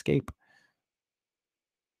options of escape.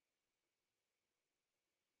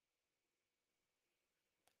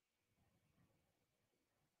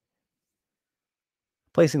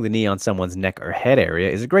 Placing the knee on someone's neck or head area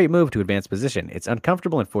is a great move to advance position. It's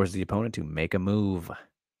uncomfortable and forces the opponent to make a move.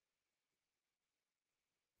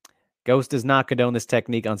 Ghost does not condone this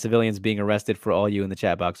technique on civilians being arrested for all you in the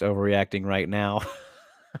chat box overreacting right now.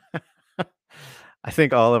 I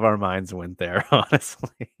think all of our minds went there, honestly.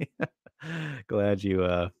 Glad you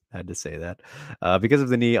had to say that. Because of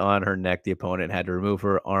the knee on her neck, the opponent had to remove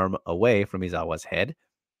her arm away from Izawa's head.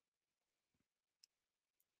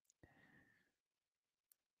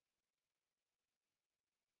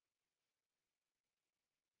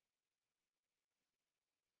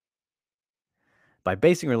 By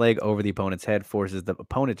basing her leg over the opponent's head forces the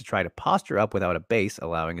opponent to try to posture up without a base,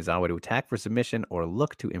 allowing Izawa to attack for submission or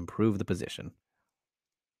look to improve the position.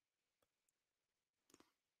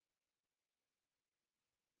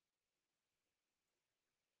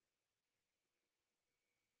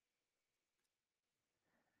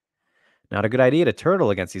 Not a good idea to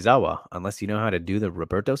turtle against Izawa, unless you know how to do the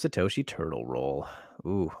Roberto Satoshi turtle roll.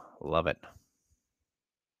 Ooh, love it.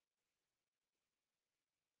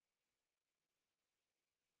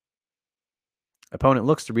 Opponent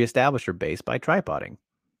looks to reestablish her base by tripoding.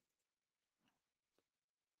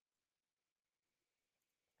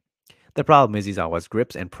 The problem is Izawa's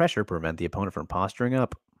grips and pressure prevent the opponent from posturing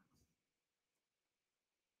up.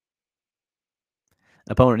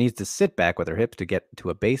 Opponent needs to sit back with her hips to get to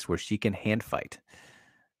a base where she can hand fight.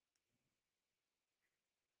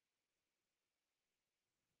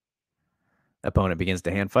 Opponent begins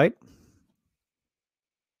to hand fight.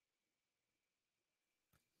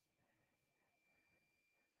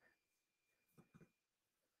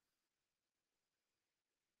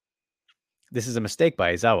 This is a mistake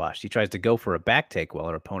by Izawa. She tries to go for a back take while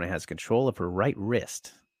her opponent has control of her right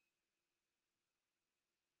wrist.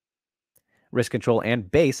 Wrist control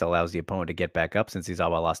and base allows the opponent to get back up since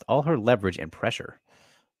Izawa lost all her leverage and pressure.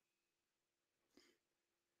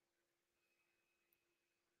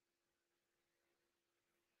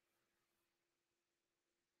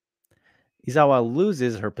 Izawa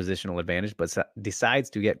loses her positional advantage but decides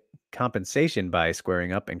to get compensation by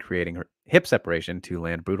squaring up and creating her hip separation to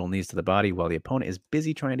land brutal knees to the body while the opponent is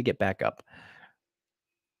busy trying to get back up.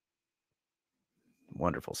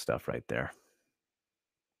 Wonderful stuff right there.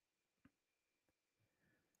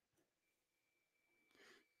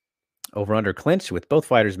 Over under clinch with both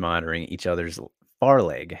fighters monitoring each other's far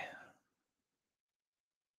leg.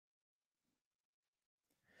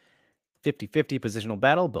 50-50 positional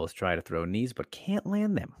battle. Both try to throw knees but can't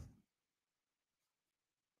land them.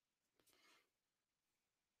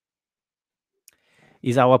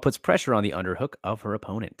 Izawa puts pressure on the underhook of her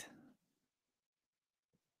opponent.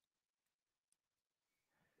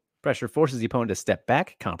 Pressure forces the opponent to step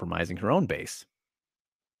back, compromising her own base.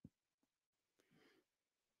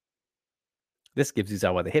 This gives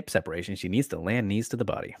Izawa the hip separation she needs to land knees to the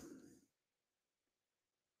body.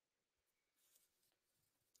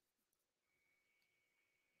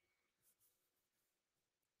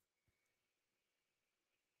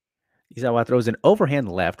 Izawa throws an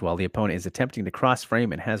overhand left while the opponent is attempting to cross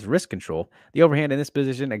frame and has wrist control. The overhand in this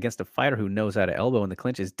position against a fighter who knows how to elbow in the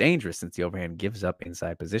clinch is dangerous since the overhand gives up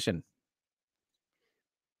inside position.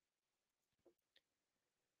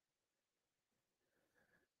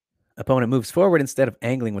 Opponent moves forward instead of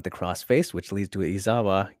angling with the cross face, which leads to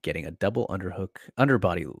Izawa getting a double underhook,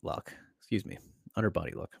 underbody lock. Excuse me,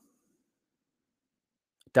 underbody look.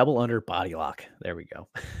 Double under body lock. There we go.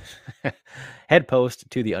 Head post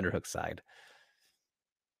to the underhook side.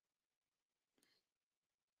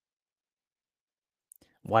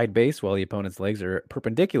 Wide base while the opponent's legs are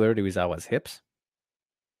perpendicular to Izawa's hips.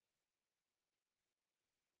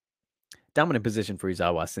 Dominant position for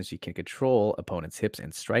Izawa since she can control opponent's hips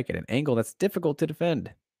and strike at an angle that's difficult to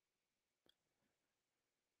defend.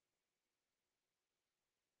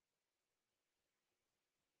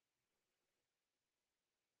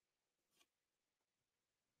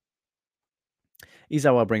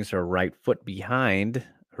 Izawa brings her right foot behind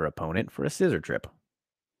her opponent for a scissor trip.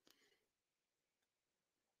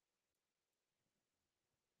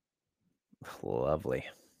 Lovely.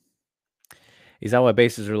 Izawa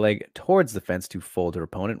bases her leg towards the fence to fold her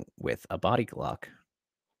opponent with a body lock.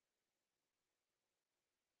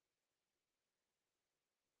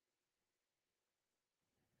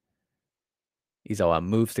 Izawa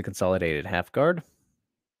moves to consolidated half guard.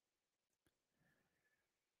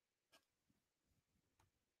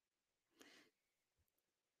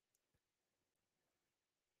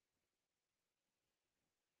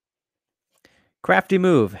 Crafty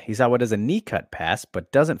move. Izawa does a knee cut pass,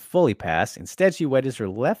 but doesn't fully pass. Instead, she wedges her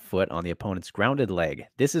left foot on the opponent's grounded leg.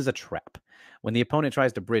 This is a trap. When the opponent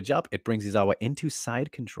tries to bridge up, it brings Izawa into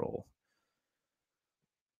side control.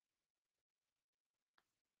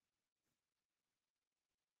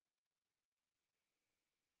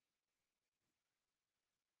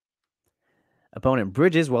 Opponent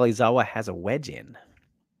bridges while Izawa has a wedge in.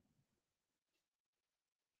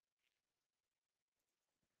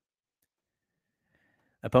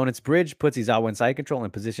 Opponent's bridge puts Izawa in side control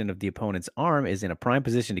and position of the opponent's arm is in a prime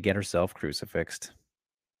position to get herself crucifixed.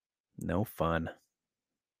 No fun.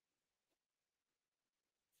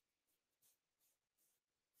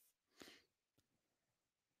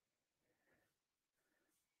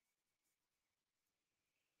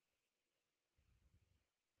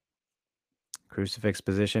 Crucifix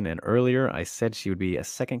position, and earlier I said she would be a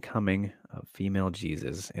second coming of female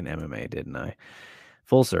Jesus in MMA, didn't I?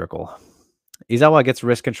 Full circle. Izawa gets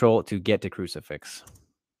wrist control to get to crucifix.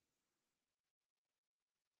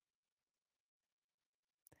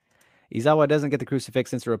 Izawa doesn't get the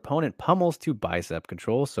crucifix since her opponent pummels to bicep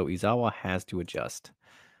control, so Izawa has to adjust.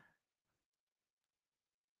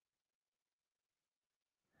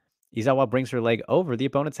 Izawa brings her leg over the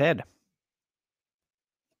opponent's head.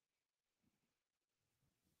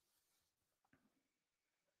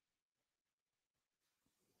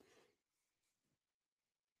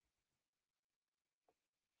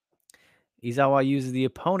 Izawa uses the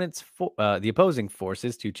opposing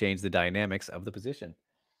forces to change the dynamics of the position.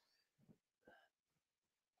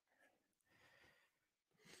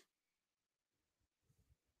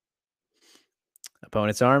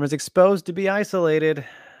 Opponent's arm is exposed to be isolated.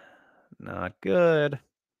 Not good.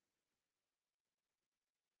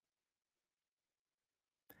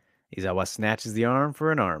 Izawa snatches the arm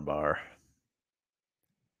for an armbar.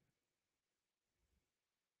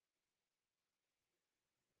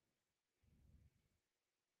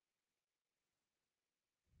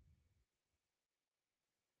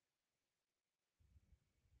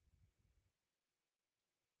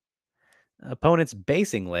 Opponent's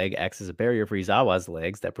basing leg acts as a barrier for Izawa's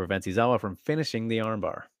legs that prevents Izawa from finishing the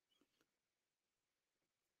armbar.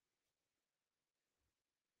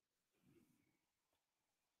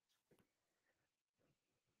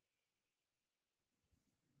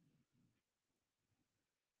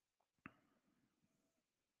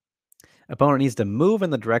 Opponent needs to move in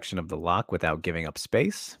the direction of the lock without giving up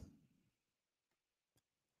space.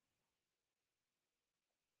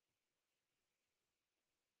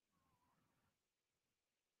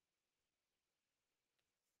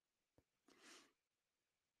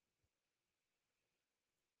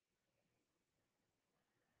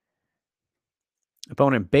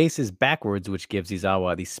 Opponent bases backwards, which gives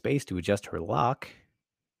Izawa the space to adjust her lock.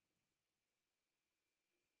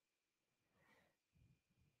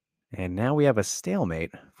 And now we have a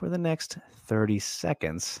stalemate for the next 30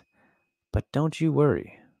 seconds. But don't you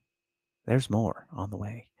worry, there's more on the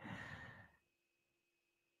way.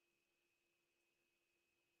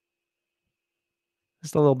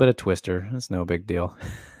 Just a little bit of Twister. It's no big deal.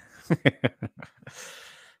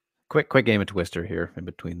 quick game of Twister here in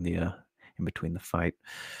between the fight.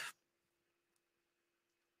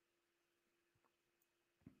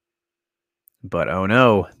 But oh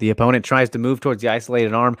no, the opponent tries to move towards the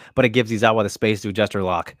isolated arm, but it gives Izawa the space to adjust her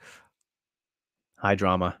lock. High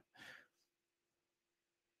drama.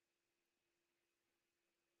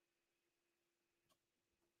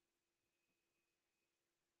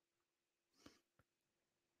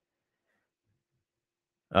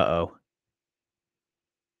 Uh-oh.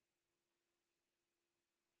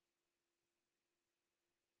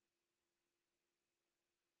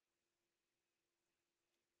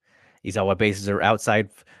 Izawa bases her outside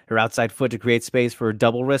foot to create space for a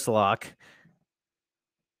double wrist lock.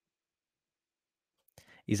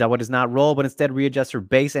 Izawa does not roll, but instead readjusts her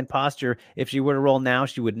base and posture. If she were to roll now,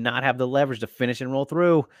 she would not have the leverage to finish and roll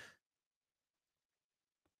through.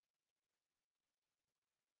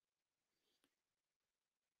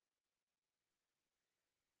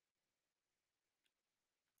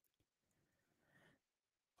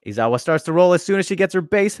 Izawa starts to roll as soon as she gets her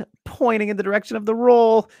base pointing in the direction of the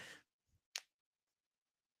roll.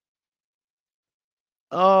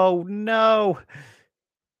 Oh no.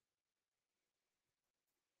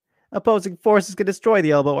 Opposing forces can destroy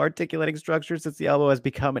the elbow articulating structure since the elbow has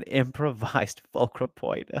become an improvised fulcrum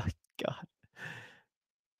point. Oh, God.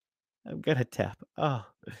 I'm going to tap.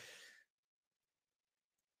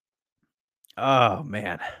 Oh,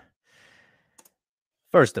 man.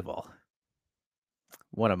 First of all,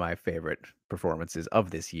 one of my favorite performances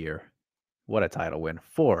of this year. What a title win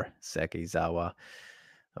for Sekizawa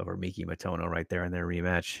over Miki Matono right there in their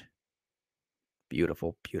rematch.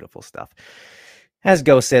 Beautiful, beautiful stuff. As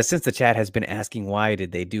Go says, since the chat has been asking why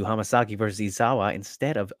did they do Hamasaki versus Izawa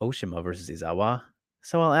instead of Oshima versus Izawa,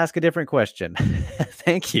 so I'll ask a different question.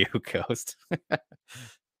 Thank you, Ghost.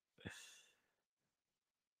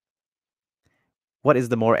 What is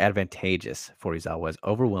the more advantageous for Izawa's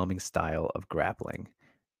overwhelming style of grappling?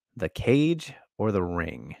 The cage or the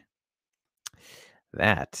ring?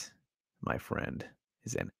 That, my friend,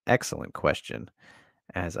 is an excellent question.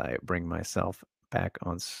 As I bring myself back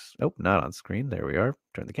on, not on screen. There we are.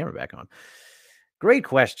 Turn the camera back on. Great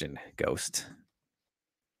question, Ghost.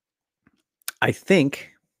 I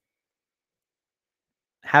think,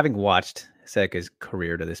 having watched Seka's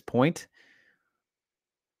career to this point,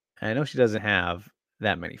 I know she doesn't have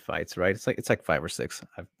that many fights, right? It's like 5 or 6.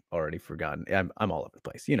 I've already forgotten. I'm all over the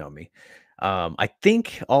place. You know me. I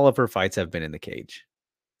think all of her fights have been in the cage.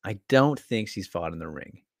 I don't think she's fought in the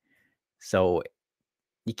ring. So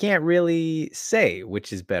you can't really say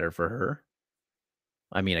which is better for her.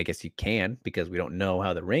 I mean, I guess you can because we don't know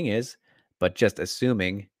how the ring is, but just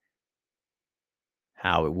assuming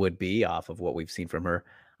how it would be off of what we've seen from her,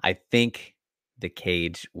 I think the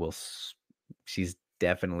cage she's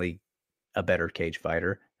definitely a better cage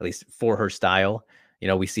fighter, at least for her style. You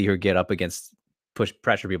know, we see her get up against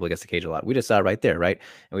pressure people against the cage a lot. We just saw it right there, right?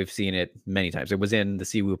 And we've seen it many times. It was in the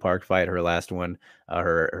Siwoo Park fight, her last one,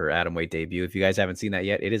 her atom weight debut. If you guys haven't seen that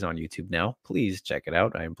yet, it is on YouTube now. Please check it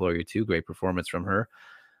out. I implore you to. Great performance from her.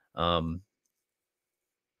 Um,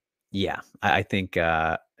 yeah, I think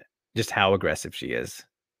just how aggressive she is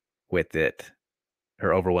with it,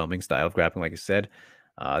 her overwhelming style of grappling, like I said.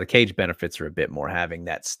 The cage benefits her a bit more, having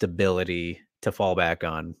that stability to fall back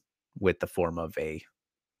on with the form of a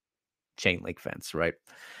chain link fence, right?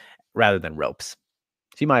 Rather than ropes.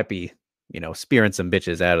 She might be, spearing some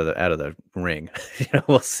bitches out of the ring.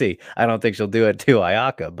 We'll see. I don't think she'll do it to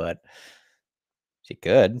Ayaka, but she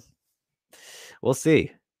could. We'll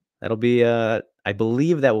see. That'll be I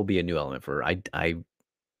believe that will be a new element for her.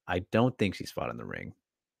 I don't think she's fought in the ring,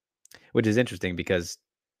 which is interesting because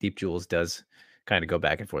Deep Jewels does kind of go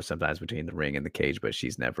back and forth sometimes between the ring and the cage, but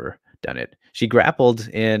she's never done it. She grappled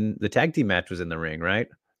in the tag team match was in the ring, right?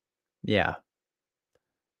 Yeah,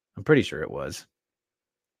 I'm pretty sure it was.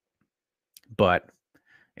 But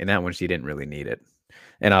in that one, she didn't really need it.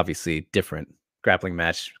 And obviously, different grappling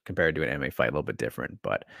match compared to an MMA fight, a little bit different.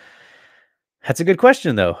 But that's a good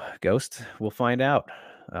question, though, Ghost. We'll find out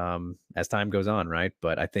as time goes on, right?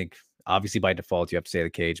 But I think obviously by default, you have to say the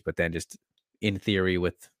cage, but then just in theory,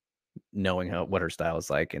 with knowing what her style is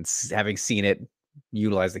like and having seen it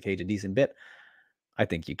utilize the cage a decent bit, I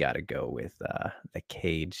think you got to go with the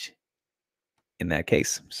cage in that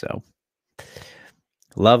case. So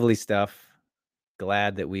lovely stuff.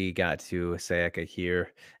 Glad that we got to Sayaka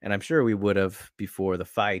here, and I'm sure we would have before the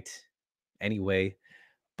fight anyway,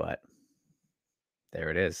 but there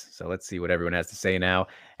it is. So let's see what everyone has to say now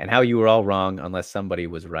and how you were all wrong unless somebody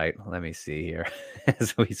was right. Let me see here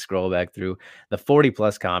as we scroll back through the 40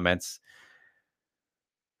 plus comments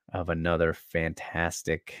of another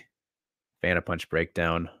fantastic Fan Punch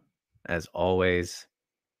breakdown as always.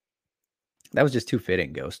 That was just too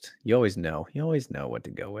fitting, Ghost. You always know what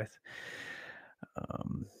to go with.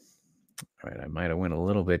 All right, I might have went a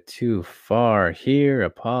little bit too far here.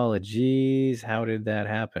 Apologies. How did that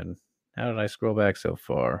happen? How did I scroll back so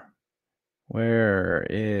far? Where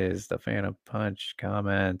is the Fan Punch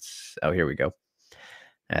comments? Oh, here we go.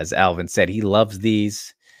 As Alvin said, he loves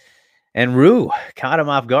these. And Rue caught him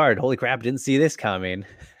off guard. Holy crap, didn't see this coming.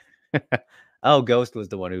 Oh, Ghost was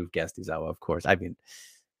the one who guessed these out, of course. I mean,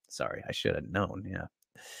 sorry, I should have known.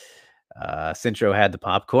 Yeah. Centro had the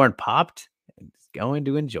popcorn popped. Going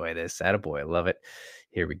to enjoy this. Attaboy, I love it.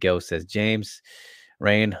 Here we go, says James.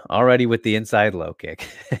 Rain already with the inside low kick.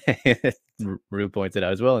 Rue points it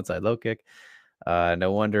out as well. Inside low kick.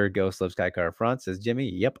 No wonder Ghost loves Kai Car front, says Jimmy.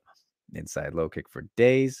 Yep. Inside low kick for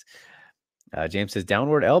days. James says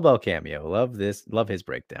downward elbow cameo. Love this. Love his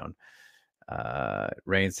breakdown.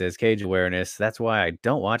 Rain says cage awareness. That's why I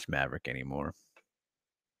don't watch Maverick anymore.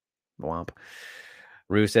 Womp.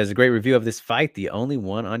 Rue says a great review of this fight. The only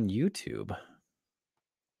one on YouTube.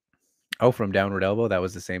 Oh, from Downward Elbow, that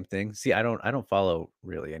was the same thing. See, I don't follow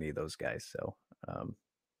really any of those guys, so I'll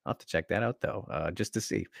have to check that out though, just to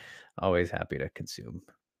see. Always happy to consume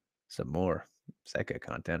some more Seka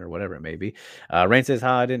content or whatever it may be. Rain says,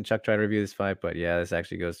 "Ha, I didn't Chuck try to review this fight, but yeah, this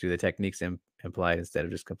actually goes through the techniques implied instead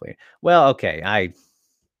of just complaining." Well, okay, I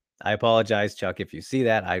apologize, Chuck, if you see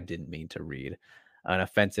that. I didn't mean to read an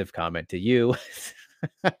offensive comment to you.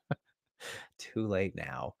 Too late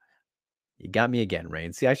now. You got me again,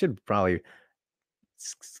 Rain. See, I should probably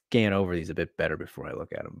scan over these a bit better before I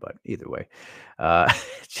look at them. But either way,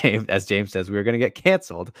 James says, we were going to get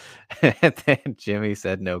canceled. And then Jimmy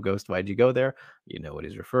said, no, Ghost, why'd you go there? You know what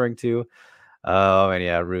he's referring to. Oh, and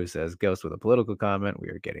yeah, Rue says, Ghost with a political comment. We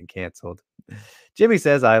are getting canceled. Jimmy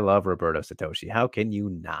says, I love Roberto Satoshi. How can you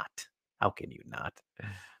not? How can you not?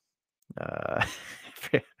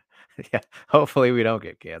 Yeah, hopefully we don't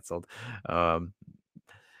get canceled.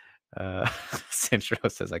 Centro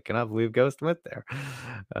says, I cannot believe Ghost went there.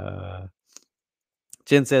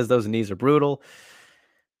 Jin says, those knees are brutal.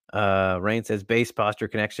 Rain says, base posture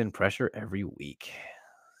connection, pressure every week.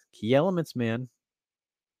 Key elements, man.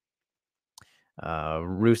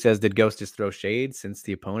 Rue says, did Ghost just throw shade since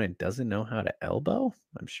the opponent doesn't know how to elbow?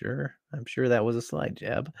 I'm sure that was a slide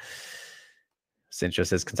jab. Centro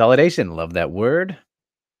says, consolidation. Love that word.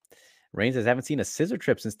 Rain says, haven't seen a scissor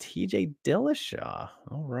trip since TJ Dillashaw.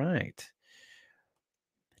 All right.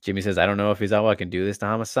 Jimmy says, I don't know if Izawa can do this to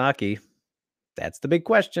Hamasaki. That's the big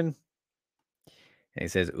question. And he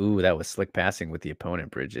says, ooh, that was slick passing with the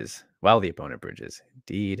opponent bridges. While the opponent bridges.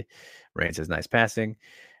 Indeed. Rain says, nice passing.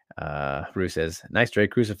 Rue says, nice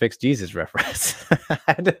Drake Crucifix Jesus reference.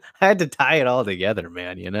 I had to tie it all together,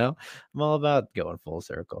 man, you know? I'm all about going full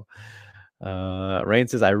circle. Rain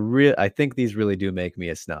says, I think these really do make me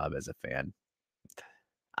a snob as a fan.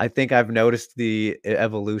 I think I've noticed the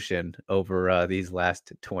evolution over, these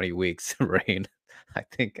last 20 weeks, Rain. I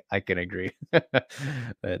think I can agree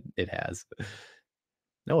that it has.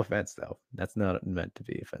 No offense, though. That's not meant to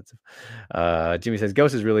be offensive. Jimmy says,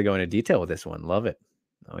 "Ghost is really going into detail with this one. Love it."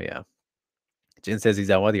 Oh, yeah. Jin says he's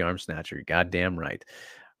out the arm snatcher. Goddamn right.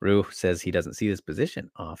 Rue says he doesn't see this position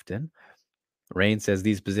often. Rain says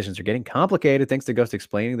these positions are getting complicated thanks to Ghost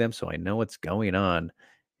explaining them, so I know what's going on.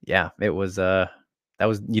 Yeah, it was that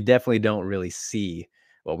was you definitely don't really see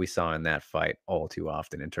what we saw in that fight all too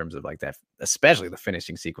often in terms of like that, especially the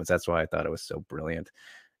finishing sequence. That's why I thought it was so brilliant.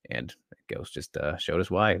 And Ghost just showed us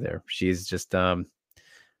why there. She's just a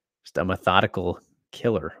methodical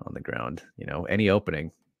killer on the ground. You know, any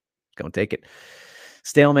opening, gonna take it.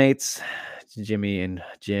 Stalemates, Jimmy and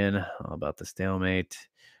Jin, all about the stalemate.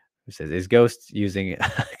 Who says, is Ghost using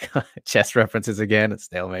chess references again?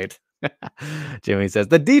 Stalemate. Jimmy says,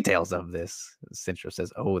 the details of this. Sintra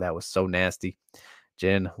says, oh, that was so nasty.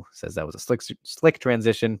 Jin says that was a slick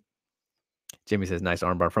transition. Jimmy says, nice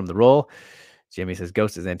armbar from the roll. Jimmy says,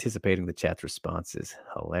 Ghost is anticipating the chat's responses.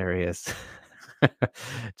 Hilarious.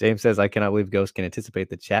 James says, I cannot believe Ghost can anticipate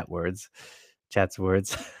the chat's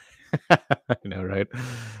words. I know, right?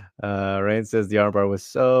 Rain says the armbar was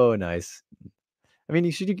so nice. I mean,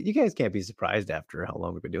 you guys can't be surprised after how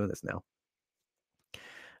long we've been doing this now.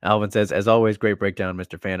 Alvin says, as always, great breakdown,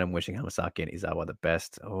 Mr. Phantom. Wishing Hamasaki and Izawa the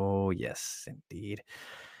best. Oh, yes, indeed.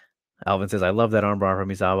 Alvin says, I love that armbar from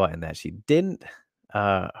Izawa and that she didn't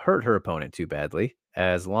hurt her opponent too badly.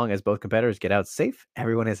 As long as both competitors get out safe,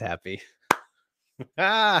 everyone is happy.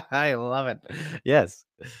 I love it. Yes.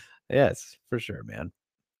 Yes, for sure, man.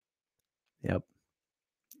 Yep.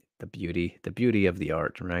 The beauty of the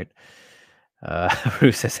art, right?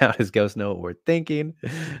 Bruce says, how does Ghost know what we're thinking?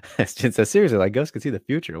 Jin says, seriously, like Ghost can see the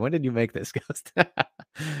future. When did you make this, Ghost?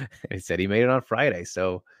 He said he made it on Friday.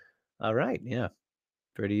 So, all right. Yeah.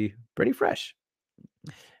 Pretty fresh.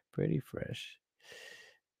 Pretty fresh.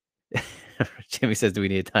 Jimmy says, do we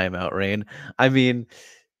need a timeout, Rain? I mean,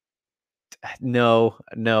 no.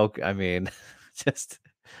 I mean, just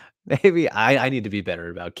maybe I need to be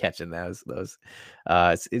better about catching those.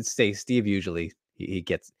 It's Steve usually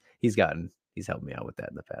he's helped me out with that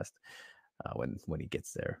in the past. When he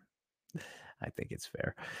gets there, I think it's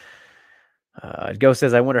fair. Ghost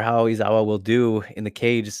says, I wonder how Izawa will do in the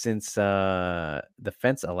cage since the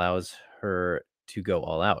fence allows her to go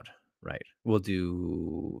all out. Right. We'll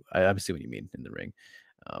do. I'm assuming you mean in the ring.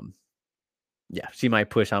 Yeah, she might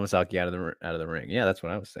push Hamasaki out of the ring. Yeah, that's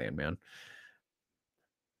what I was saying, man.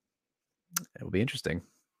 It'll be interesting.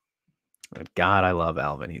 But God, I love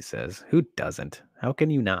Alvin, he says. Who doesn't? How can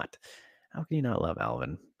you not? How can you not love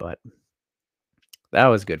Alvin? But that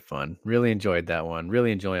was good fun. Really enjoyed that one.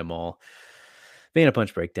 Really enjoy them all. Vana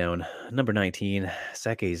Punch Breakdown, number 19,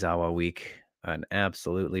 Sakezawa Week. An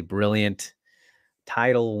absolutely brilliant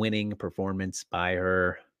title-winning performance by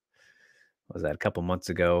her. What was that, a couple months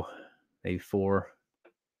ago? Maybe 4.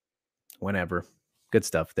 Whenever. Good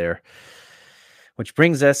stuff there. Which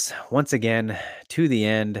brings us once again to the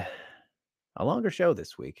end. A longer show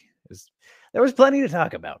this week. There was plenty to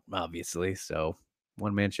talk about, obviously. So,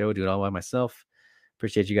 one-man show, do it all by myself.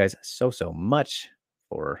 Appreciate you guys so much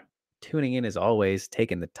for tuning in as always,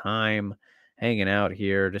 taking the time, hanging out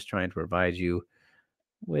here, just trying to provide you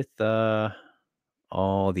with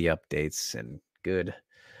all the updates and good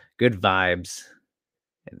vibes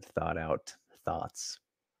and thought out thoughts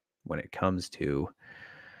when it comes to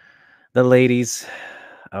the ladies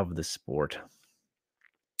of the sport.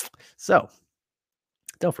 So,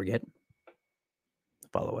 don't forget,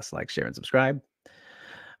 follow us, like, share, and subscribe.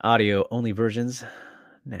 Audio only versions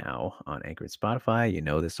now on Anchor and Spotify. You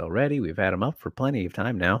know this already. We've had them up for plenty of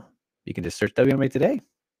time now. You can just search WMMA Today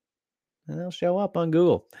and they'll show up on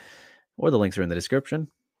Google. Or the links are in the description.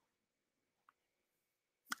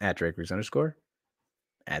 At Drakers _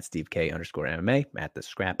 at Steve K _MMA, at the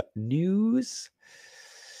Scrap News.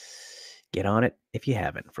 Get on it if you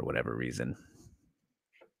haven't for whatever reason.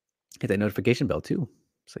 Hit that notification bell too,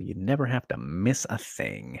 so you never have to miss a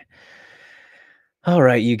thing. All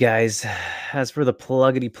right, you guys. As for the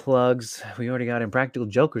pluggity plugs, we already got Impractical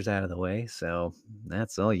Jokers out of the way, so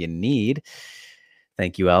that's all you need.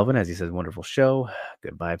 Thank you, Alvin. As he says, wonderful show.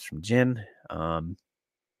 Good vibes from Jin.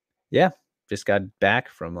 Yeah, just got back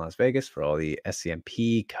from Las Vegas for all the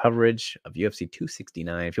SCMP coverage of UFC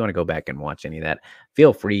 269. If you want to go back and watch any of that,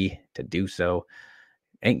 feel free to do so.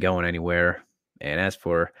 Ain't going anywhere. And as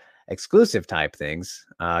for exclusive type things,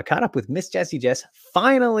 caught up with Miss Jessie Jess.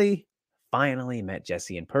 Finally met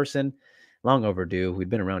Jessie in person. Long overdue. We'd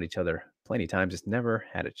been around each other plenty of times, just never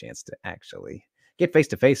had a chance to actually get face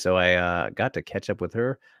to face. So I got to catch up with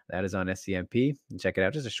her. That is on SCMP. Check it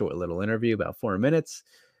out. Just a short little interview, about 4 minutes.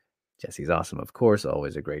 Jesse's awesome, of course.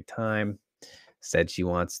 Always a great time. Said she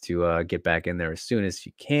wants to get back in there as soon as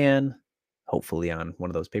she can. Hopefully on one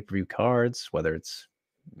of those pay-per-view cards, whether it's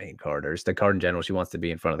main card or just the card in general. She wants to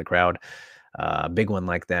be in front of the crowd. Big one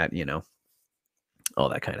like that, all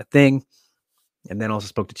that kind of thing. And then also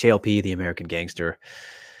spoke to Chael P, the American Gangster.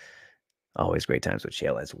 Always great times with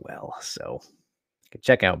Chael as well. So you can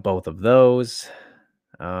check out both of those.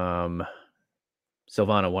 Silvana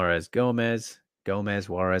Gomez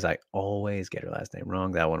Juarez. I always get her last name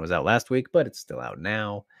wrong. That one was out last week, but it's still out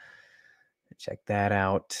now. Check that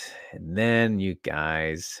out. And then you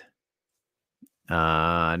guys,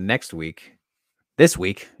 next week, this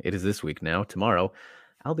week, it is this week now, tomorrow,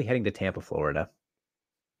 I'll be heading to Tampa, Florida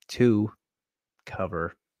to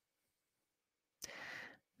cover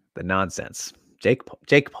the nonsense.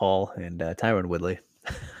 Jake Paul and Tyron Woodley.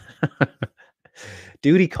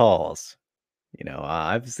 Duty calls.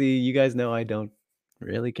 Obviously, you guys know I don't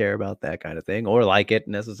really care about that kind of thing or like it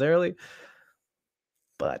necessarily.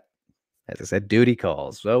 But as I said, duty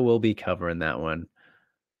calls. So we'll be covering that one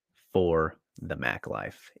for the Mac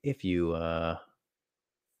Life. If you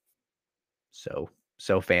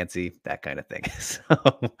so fancy, that kind of thing. So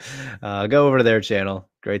go over to their channel.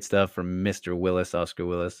 Great stuff from Mr. Willis, Oscar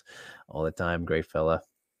Willis, all the time. Great fella.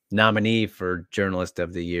 Nominee for Journalist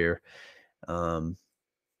of the Year.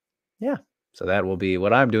 Yeah. So that will be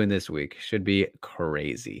what I'm doing this week. Should be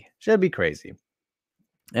crazy.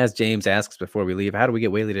 As James asks before we leave, how do we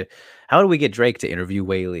get Drake to interview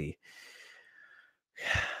Whaley?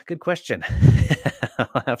 Good question.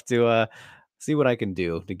 I'll have to see what I can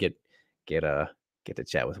do to get to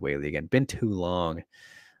chat with Whaley again. Been too long.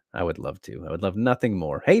 I would love to. I would love nothing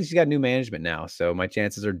more. Hey, she's got new management now, so my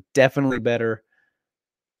chances are definitely better.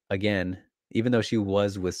 Again, even though she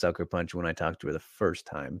was with Sucker Punch when I talked to her the first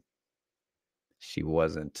time, she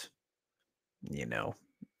wasn't,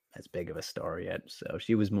 as big of a star yet. So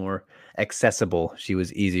she was more accessible. She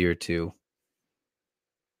was easier to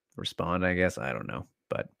respond, I guess. I don't know.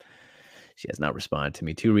 But she has not responded to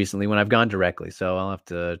me too recently when I've gone directly. So I'll have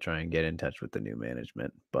to try and get in touch with the new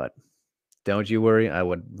management. But don't you worry. I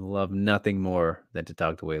would love nothing more than to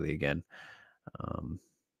talk to Whaley again.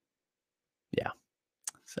 Yeah.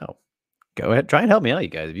 So go ahead. Try and help me out, you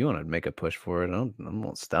guys. If you want to make a push for it, I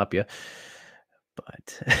won't stop you.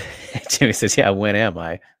 But Jimmy says, yeah, when am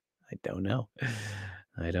I? I don't know.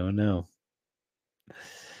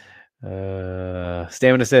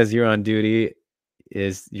 Stamina says you're on duty.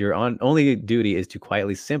 Only duty is to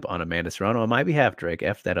quietly simp on Amanda Serrano on my behalf, Drake.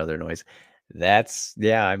 F that other noise.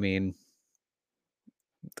 I mean,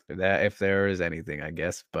 that if there is anything, I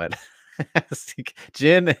guess, but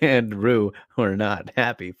Jin and Rue were not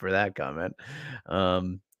happy for that comment.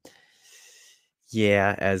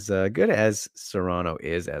 Yeah, as good as Serrano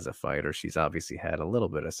is as a fighter, she's obviously had a little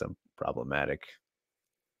bit of some problematic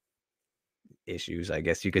issues, I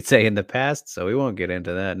guess you could say, in the past. So we won't get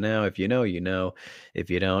into that now. If you know, you know. If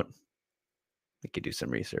you don't, we could do some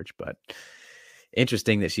research. But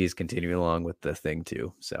interesting that she's continuing along with the thing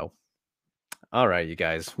too. So, all right, you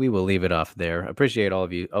guys, we will leave it off there. Appreciate all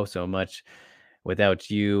of you so much. Without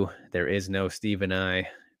you, there is no Steve and I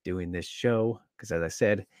doing this show. Because as I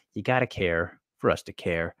said, you got to care for us to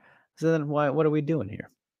care. So then what are we doing here?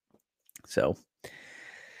 So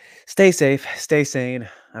stay safe, stay sane.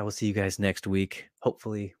 I will see you guys next week.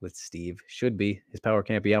 Hopefully with Steve. Should be. His power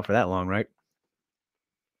can't be out for that long, right?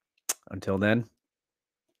 Until then,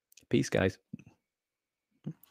 peace, guys.